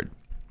pay for it.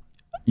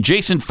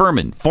 Jason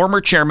Furman, former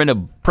chairman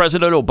of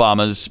President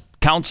Obama's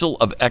Council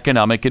of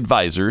Economic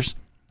Advisors,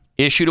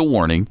 issued a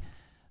warning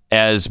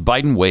as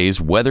Biden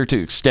weighs whether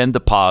to extend the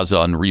pause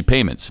on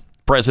repayments. The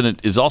president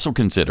is also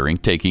considering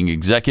taking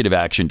executive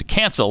action to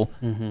cancel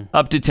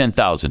up to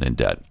 $10,000 in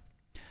debt.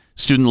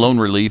 Student loan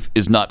relief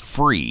is not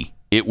free.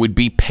 It would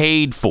be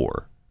paid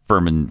for,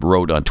 Furman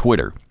wrote on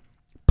Twitter.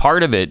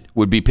 Part of it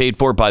would be paid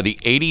for by the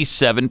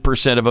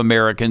 87% of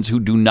Americans who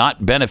do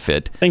not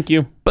benefit. Thank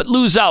you. But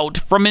lose out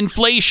from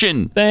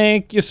inflation.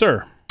 Thank you,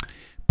 sir.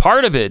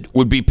 Part of it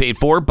would be paid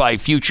for by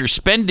future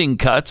spending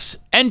cuts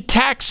and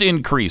tax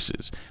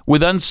increases,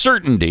 with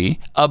uncertainty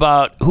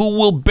about who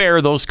will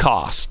bear those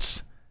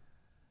costs.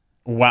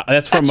 Wow,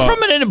 that's from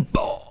an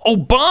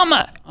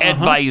Obama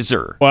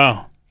advisor.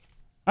 Wow,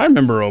 I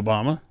remember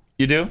Obama.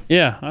 You do?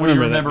 Yeah, I What do you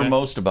remember remember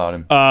most about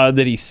him?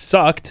 That he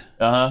sucked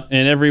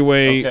in every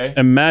way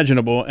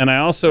imaginable, and I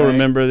also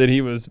remember that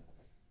he was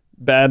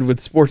bad with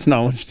sports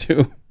knowledge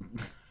too.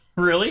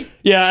 Really?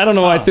 Yeah, I don't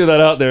know why I threw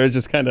that out there. It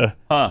just kind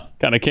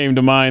of came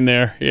to mind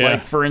there. Yeah.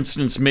 Like, for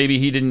instance, maybe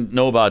he didn't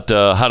know about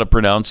how to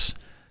pronounce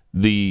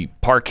the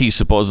park he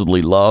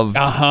supposedly loved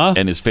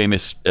and his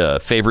famous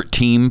favorite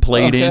team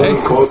played in.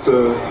 Close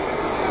to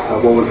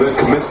what was then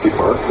Kaminsky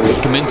Park.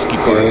 Kaminsky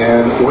Park.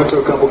 And went to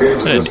a couple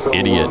games and just an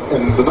idiot.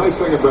 And the nice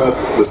thing about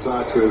the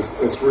Sox is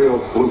it's real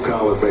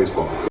blue-collar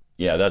baseball.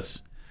 Yeah,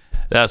 that's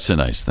the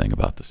nice thing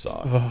about the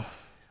Sox.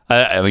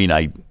 I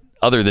mean,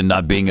 other than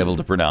not being able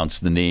to pronounce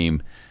the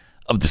name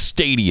of the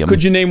stadium.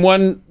 Could you name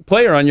one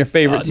player on your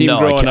favorite team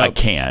growing up? No, I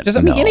can't. Just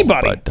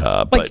anybody.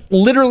 But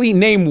literally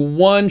name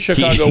one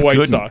Chicago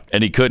White Sox.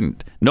 And he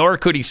couldn't. Nor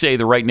could he say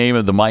the right name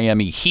of the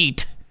Miami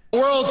Heat.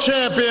 World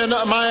champion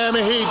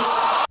Miami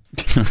Heats.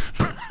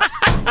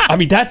 I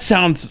mean, that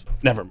sounds...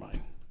 Never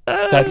mind.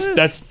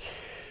 That's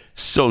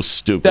so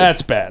stupid.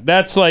 That's bad.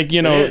 That's like,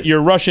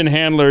 your Russian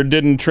handler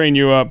didn't train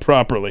you up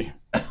properly.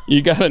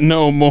 You got to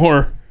know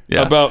more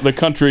about the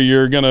country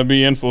you're going to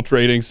be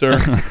infiltrating, sir.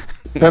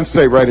 Penn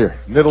State right here.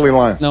 Nittany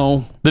Lions.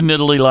 No. The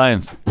Nittany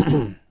Lions.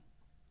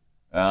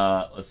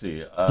 Let's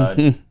see.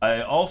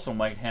 I also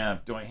might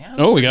have. Do I have?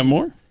 Oh, we got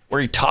more.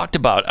 Where he talked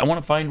about. I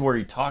want to find where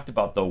he talked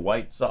about the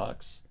White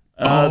Sox.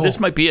 This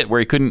might be it. Where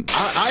he couldn't.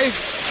 I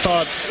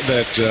thought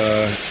that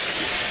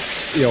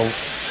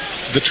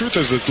the truth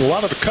is that a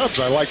lot of the Cubs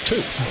I like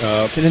too.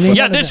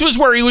 This was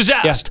where he was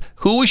asked. Yeah.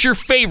 Who was your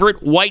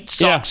favorite White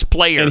Sox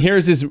player? And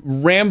here's his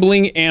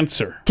rambling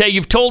answer. Okay,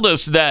 you've told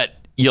us that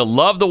you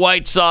love the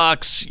White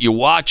Sox. You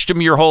watched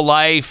them your whole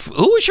life.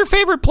 Who was your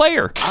favorite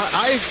player?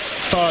 I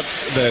thought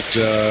that.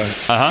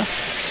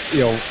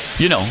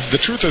 The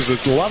truth is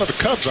that a lot of the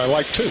Cubs I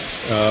like too,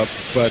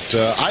 but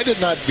I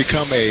did not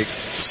become a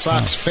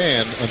Sox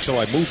fan until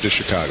I moved to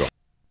Chicago.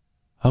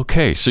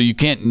 Okay, so you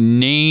can't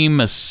name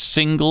a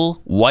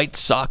single White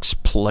Sox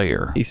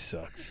player. He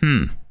sucks.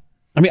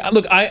 I mean,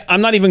 look,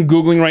 I'm not even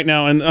Googling right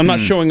now, and I'm not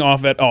showing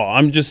off at all.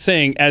 I'm just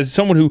saying, as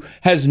someone who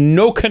has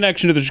no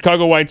connection to the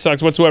Chicago White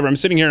Sox whatsoever, I'm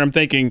sitting here and I'm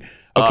thinking,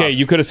 okay,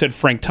 you could have said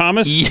Frank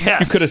Thomas.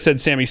 Yes. You could have said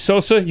Sammy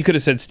Sosa. You could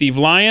have said Steve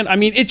Lyon. I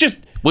mean, it just...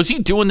 Was he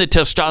doing the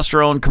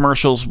testosterone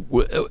commercials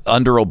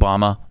under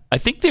Obama? I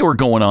think they were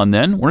going on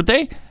then, weren't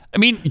they? I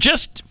mean,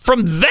 just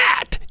from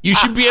that, you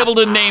should be able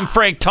to name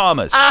Frank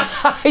Thomas.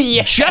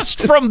 Yes.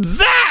 Just from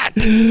that.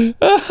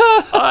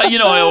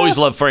 I always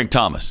love Frank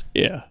Thomas.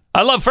 Yeah.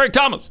 I love Frank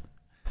Thomas.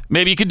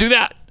 Maybe you could do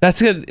that.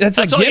 That's good. That's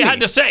all you had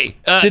to say.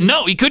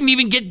 No, he couldn't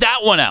even get that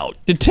one out.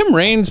 Did Tim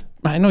Raines,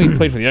 I know he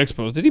played for the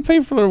Expos. Did he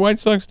play for the White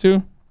Sox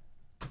too?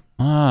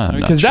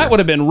 Because that would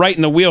have been right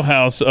in the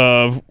wheelhouse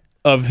of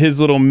his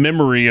little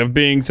memory of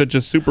being such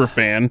a super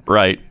fan.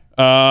 Right.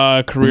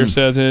 Career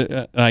says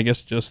it. I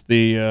guess just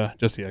the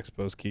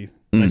Expos, Keith.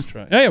 Nice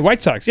try. Yeah,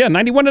 White Sox. Yeah,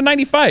 91 to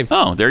 95.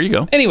 Oh, there you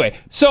go. Anyway,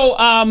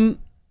 so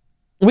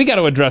we got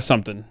to address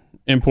something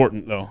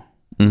important though.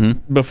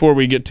 Before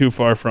we get too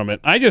far from it,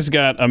 I just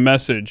got a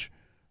message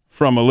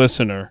from a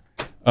listener,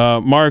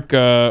 Mark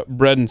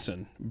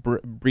Bredesen.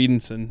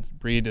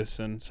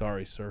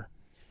 Sorry, sir,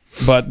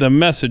 but the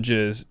message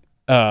is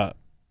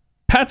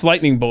Pat's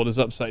lightning bolt is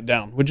upside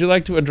down. Would you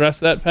like to address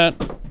that, Pat?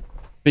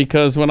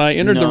 Because when I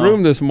entered the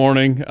room this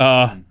morning,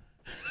 I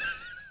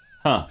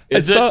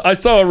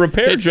saw a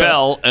repair job. It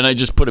fell, and I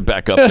just put it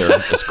back up there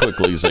as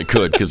quickly as I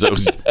could because I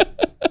was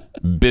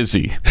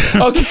busy.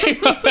 Okay,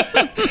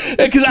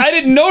 because I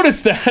didn't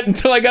notice that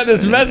until I got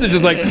this message.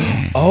 It's like,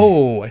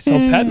 oh, I saw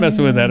Pat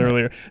messing with that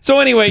earlier. So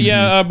anyway,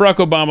 Barack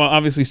Obama,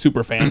 obviously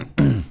super fan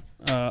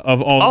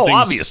of all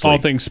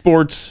things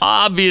sports.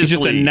 Obviously, he's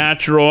just a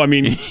natural. I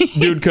mean,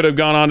 dude could have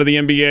gone on to the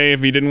NBA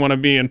if he didn't want to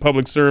be in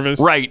public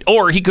service, right?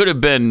 Or he could have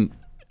been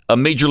a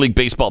Major League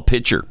Baseball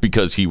pitcher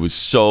because he was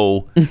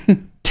so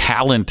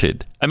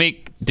talented. I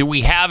mean, do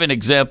we have an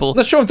example?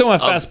 Let's show him throwing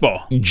a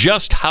fastball.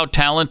 Just how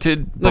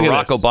talented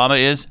Barack Obama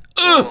is.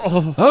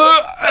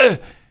 And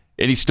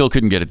he still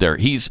couldn't get it there.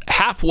 He's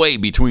halfway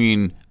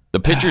between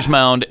the pitcher's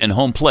mound and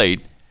home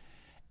plate,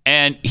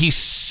 and he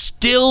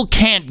still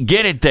can't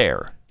get it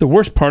there. The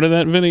worst part of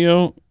that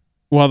video,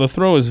 while the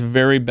throw is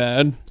very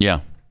bad,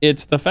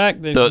 it's the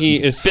fact that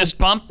he is fist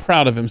bump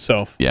proud of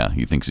himself. Yeah,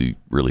 he thinks he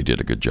really did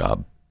a good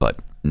job, but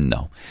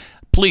no.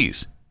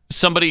 Please,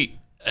 somebody,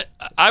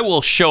 I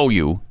will show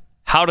you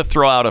how to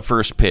throw out a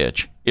first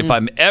pitch. If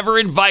I'm ever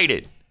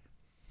invited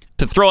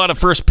to throw out a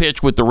first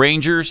pitch with the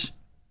Rangers,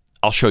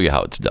 I'll show you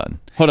how it's done.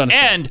 Hold on a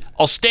second. And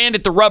I'll stand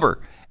at the rubber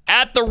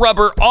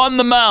on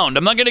the mound.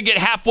 I'm not going to get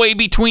halfway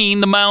between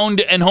the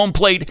mound and home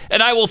plate,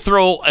 and I will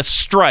throw a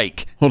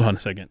strike. Hold on a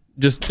second.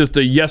 Just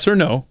a yes or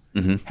no.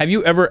 Have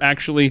you ever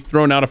actually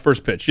thrown out a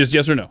first pitch? Just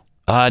yes or no?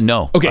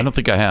 No. Okay. I don't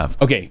think I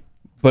have. Okay.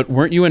 But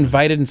weren't you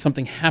invited and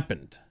something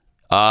happened?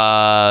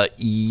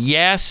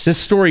 Yes. This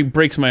story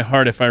breaks my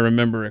heart if I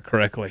remember it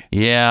correctly.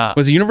 Yeah.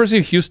 Was the University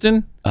of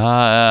Houston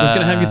was going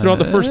to have you throw out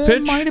the first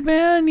pitch? Might have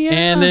been, yeah.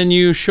 And then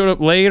you showed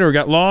up late or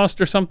got lost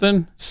or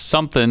something?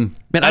 Something.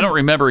 Man, I don't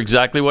remember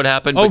exactly what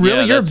happened. Oh, but really?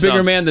 Yeah, you're a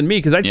bigger man than me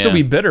because I'd still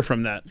be bitter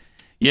from that.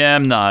 Yeah,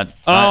 I'm not.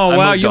 Oh,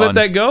 wow. You let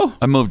that go?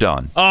 I moved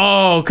on.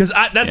 Oh, because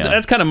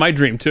that's kind of my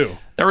dream, too.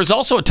 There was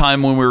also a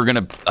time when we were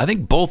going to, I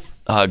think both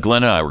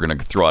Glenn and I were going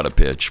to throw out a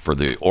pitch for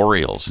the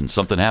Orioles, and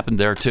something happened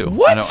there, too.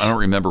 What? I don't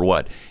remember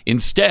what.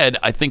 Instead,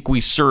 I think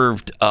we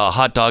served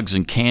hot dogs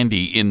and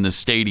candy in the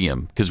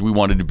stadium because we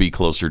wanted to be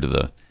closer to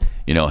the,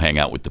 hang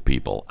out with the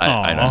people.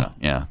 I don't know.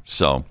 Yeah.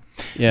 So.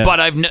 Yeah. But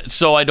I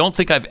don't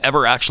think I've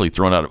ever actually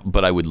thrown out,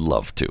 but I would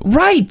love to.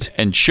 Right.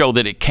 And show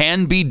that it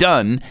can be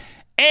done.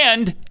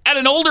 And at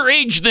an older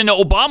age than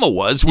Obama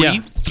was when he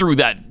threw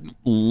that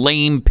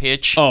lame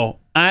pitch. Oh,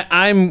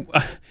 I'm.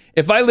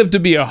 If I live to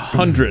be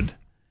 100,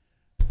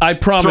 I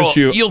promise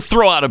you'll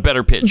throw out a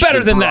better pitch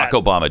than Barack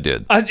Obama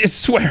did. I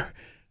swear,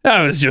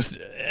 that was just.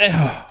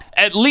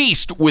 At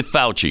least with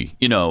Fauci,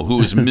 who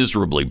is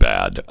miserably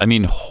bad. I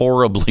mean,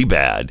 horribly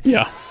bad.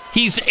 Yeah.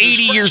 He's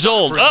 80 years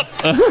old. Up.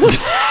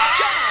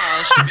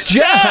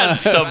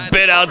 Just a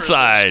bit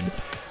outside.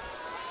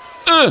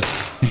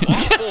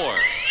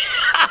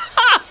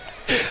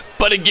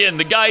 But again,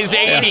 the guy's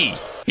 80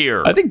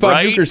 here. I think Bob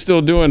Uecker's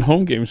still doing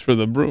home games for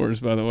the Brewers,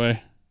 by the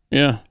way.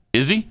 Yeah.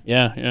 Is he?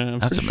 Yeah.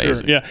 That's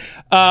amazing. Sure.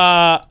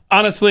 Yeah.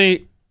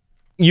 Honestly,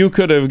 you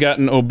could have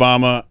gotten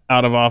Obama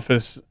out of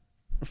office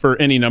for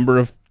any number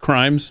of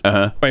crimes,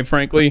 quite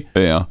frankly.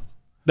 Yeah.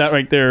 That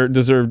right there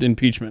deserved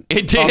impeachment.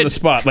 It did. On the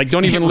spot. Like,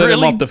 don't even let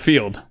him off the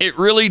field. It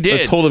really did.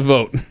 Let's hold a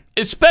vote.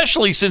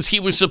 Especially since he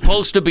was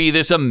supposed to be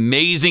this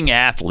amazing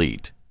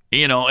athlete,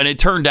 and it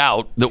turned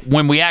out that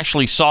when we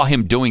actually saw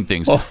him doing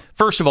things,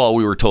 first of all,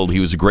 we were told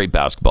he was a great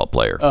basketball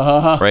player,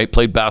 right?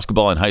 Played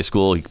basketball in high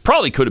school. He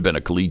probably could have been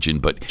a collegian,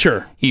 but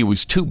he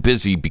was too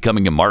busy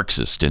becoming a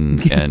Marxist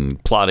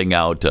and plotting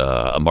out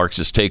a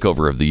Marxist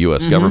takeover of the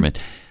U.S. government.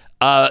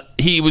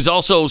 He was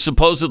also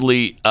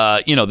supposedly,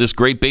 this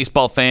great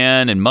baseball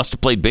fan and must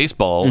have played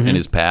baseball in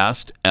his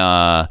past.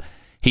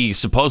 He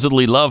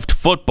supposedly loved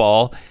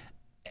football,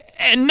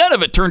 and none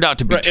of it turned out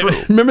to be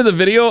true. Remember the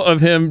video of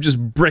him just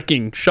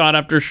bricking shot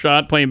after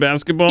shot playing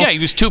basketball? Yeah, he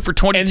was 2 for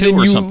 22 and then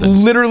or you something.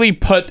 Literally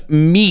put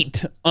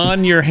meat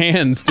on your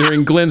hands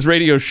during Glenn's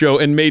radio show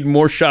and made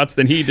more shots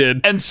than he did.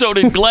 And so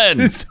did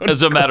Glenn,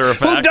 as a matter of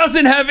fact. Who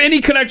doesn't have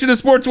any connection to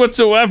sports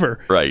whatsoever.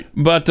 Right.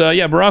 But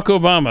Barack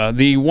Obama,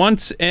 the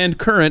once and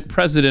current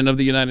president of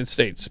the United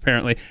States,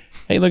 apparently.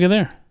 Hey, look at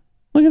there.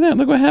 Look at that.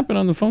 Look what happened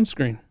on the phone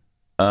screen.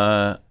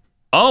 Oh,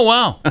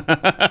 wow.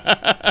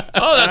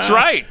 Oh, that's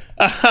right.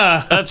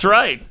 That's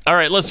right. All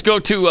right, let's go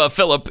to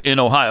Philip in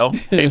Ohio.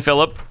 Hey,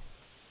 Philip.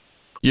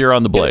 You're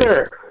on the Blaze. Yes,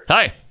 sir.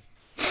 Hi.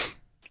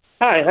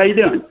 Hi, how you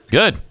doing?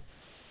 Good.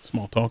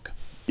 Small talk.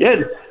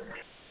 Good.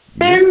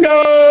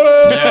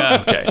 Bingo!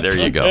 Yeah, okay, there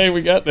you go. Okay,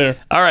 we got there.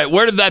 All right,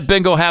 where did that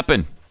bingo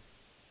happen?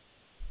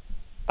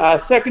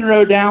 Second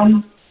row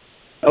down,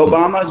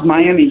 Obama's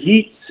Miami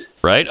Heat.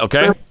 Right,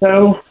 okay. First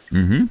row,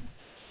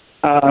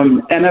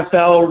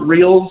 NFL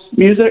Reels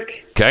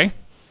music. Okay.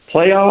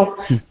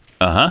 Playoffs.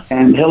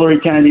 And Hillary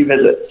Kennedy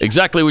visits.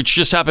 Exactly, which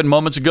just happened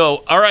moments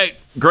ago. All right,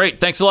 great.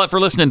 Thanks a lot for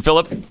listening,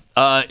 Philip.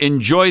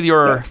 Enjoy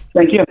your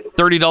Thank you.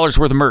 $30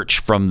 worth of merch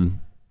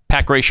from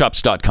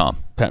PatGrayShops.com.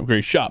 Pat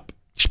Gray Shop.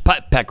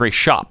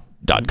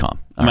 PatGrayShop.com.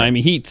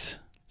 Miami Heats.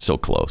 So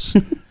close.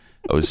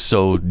 I was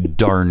so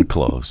darn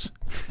close.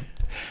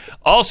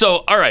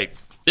 Also, all right,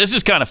 this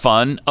is kind of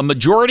fun. A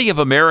majority of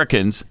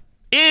Americans,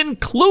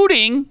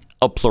 including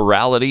a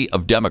plurality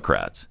of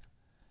Democrats,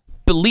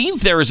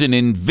 believe there is an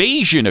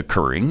invasion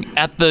occurring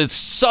at the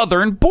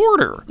southern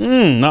border.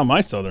 Not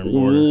my southern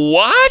border.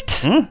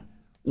 What?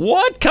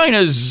 What kind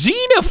of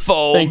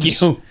xenophobes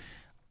Thank you.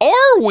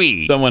 are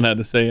we? Someone had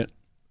to say it.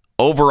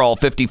 Overall,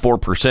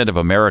 54% of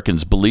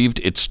Americans believed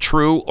it's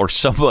true or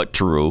somewhat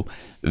true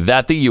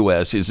that the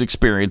U.S. is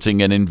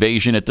experiencing an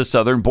invasion at the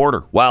southern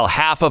border, while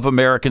half of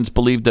Americans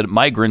believed that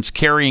migrants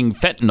carrying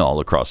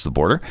fentanyl across the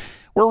border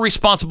were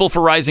responsible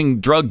for rising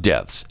drug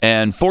deaths,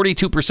 and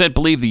 42%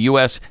 believe the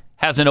U.S.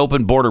 has an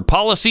open border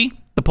policy,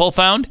 the poll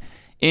found,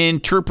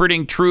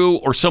 interpreting true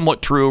or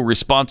somewhat true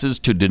responses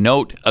to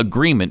denote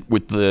agreement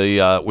with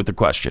the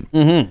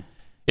question.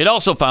 It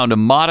also found a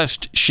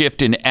modest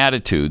shift in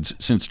attitudes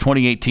since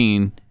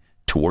 2018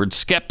 towards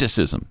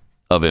skepticism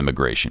of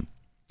immigration.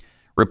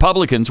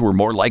 Republicans were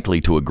more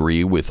likely to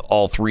agree with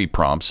all three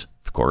prompts,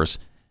 of course,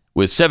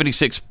 with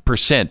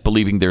 76%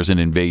 believing there's an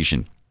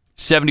invasion,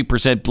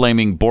 70%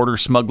 blaming border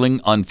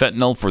smuggling on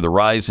fentanyl for the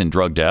rise in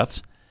drug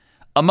deaths.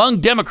 Among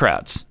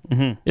Democrats,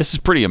 this is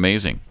pretty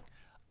amazing.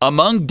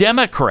 Among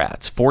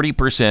Democrats,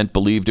 40%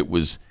 believed it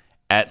was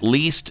at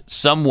least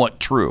somewhat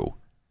true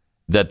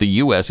that the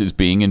U.S. is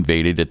being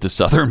invaded at the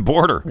southern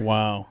border.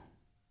 Wow.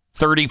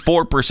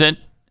 34%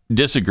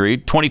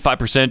 disagreed.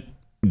 25%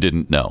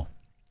 didn't know.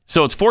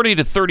 So it's 40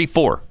 to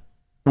 34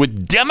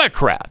 with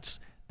Democrats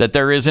that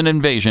there is an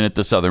invasion at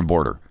the southern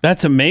border.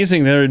 That's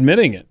amazing they're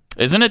admitting it.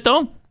 Isn't it,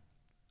 though?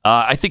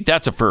 I think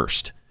that's a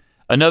first.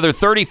 Another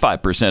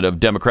 35%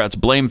 of Democrats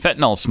blame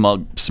fentanyl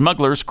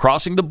smugglers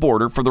crossing the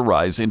border for the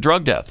rise in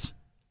drug deaths.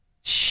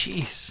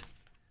 Jeez.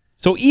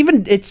 So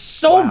even it's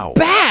so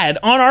bad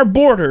on our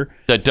border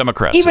that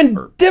Democrats,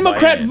 even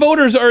Democrat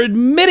voters are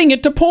admitting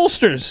it to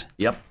pollsters.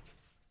 Yep.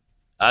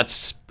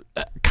 That's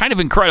kind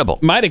of incredible.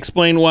 Might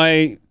explain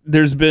why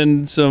there's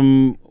been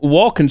some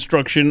wall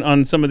construction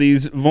on some of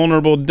these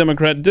vulnerable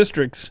Democrat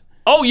districts.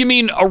 Oh, you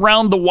mean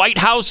around the White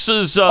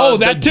House's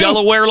that too.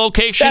 Delaware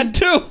location? That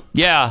too.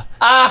 Yeah.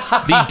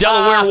 The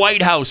Delaware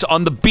White House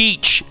on the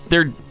beach.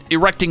 They're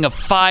erecting a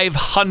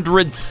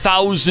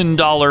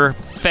 $500,000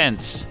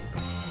 fence.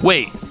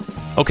 Wait.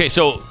 Okay,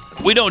 so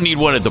we don't need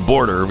one at the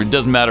border. It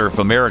doesn't matter if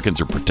Americans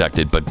are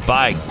protected, but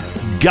by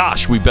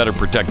gosh, we better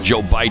protect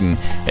Joe Biden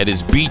at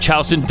his beach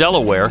house in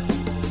Delaware.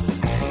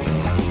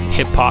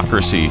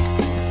 Hypocrisy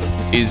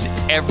is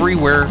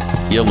everywhere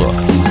you look.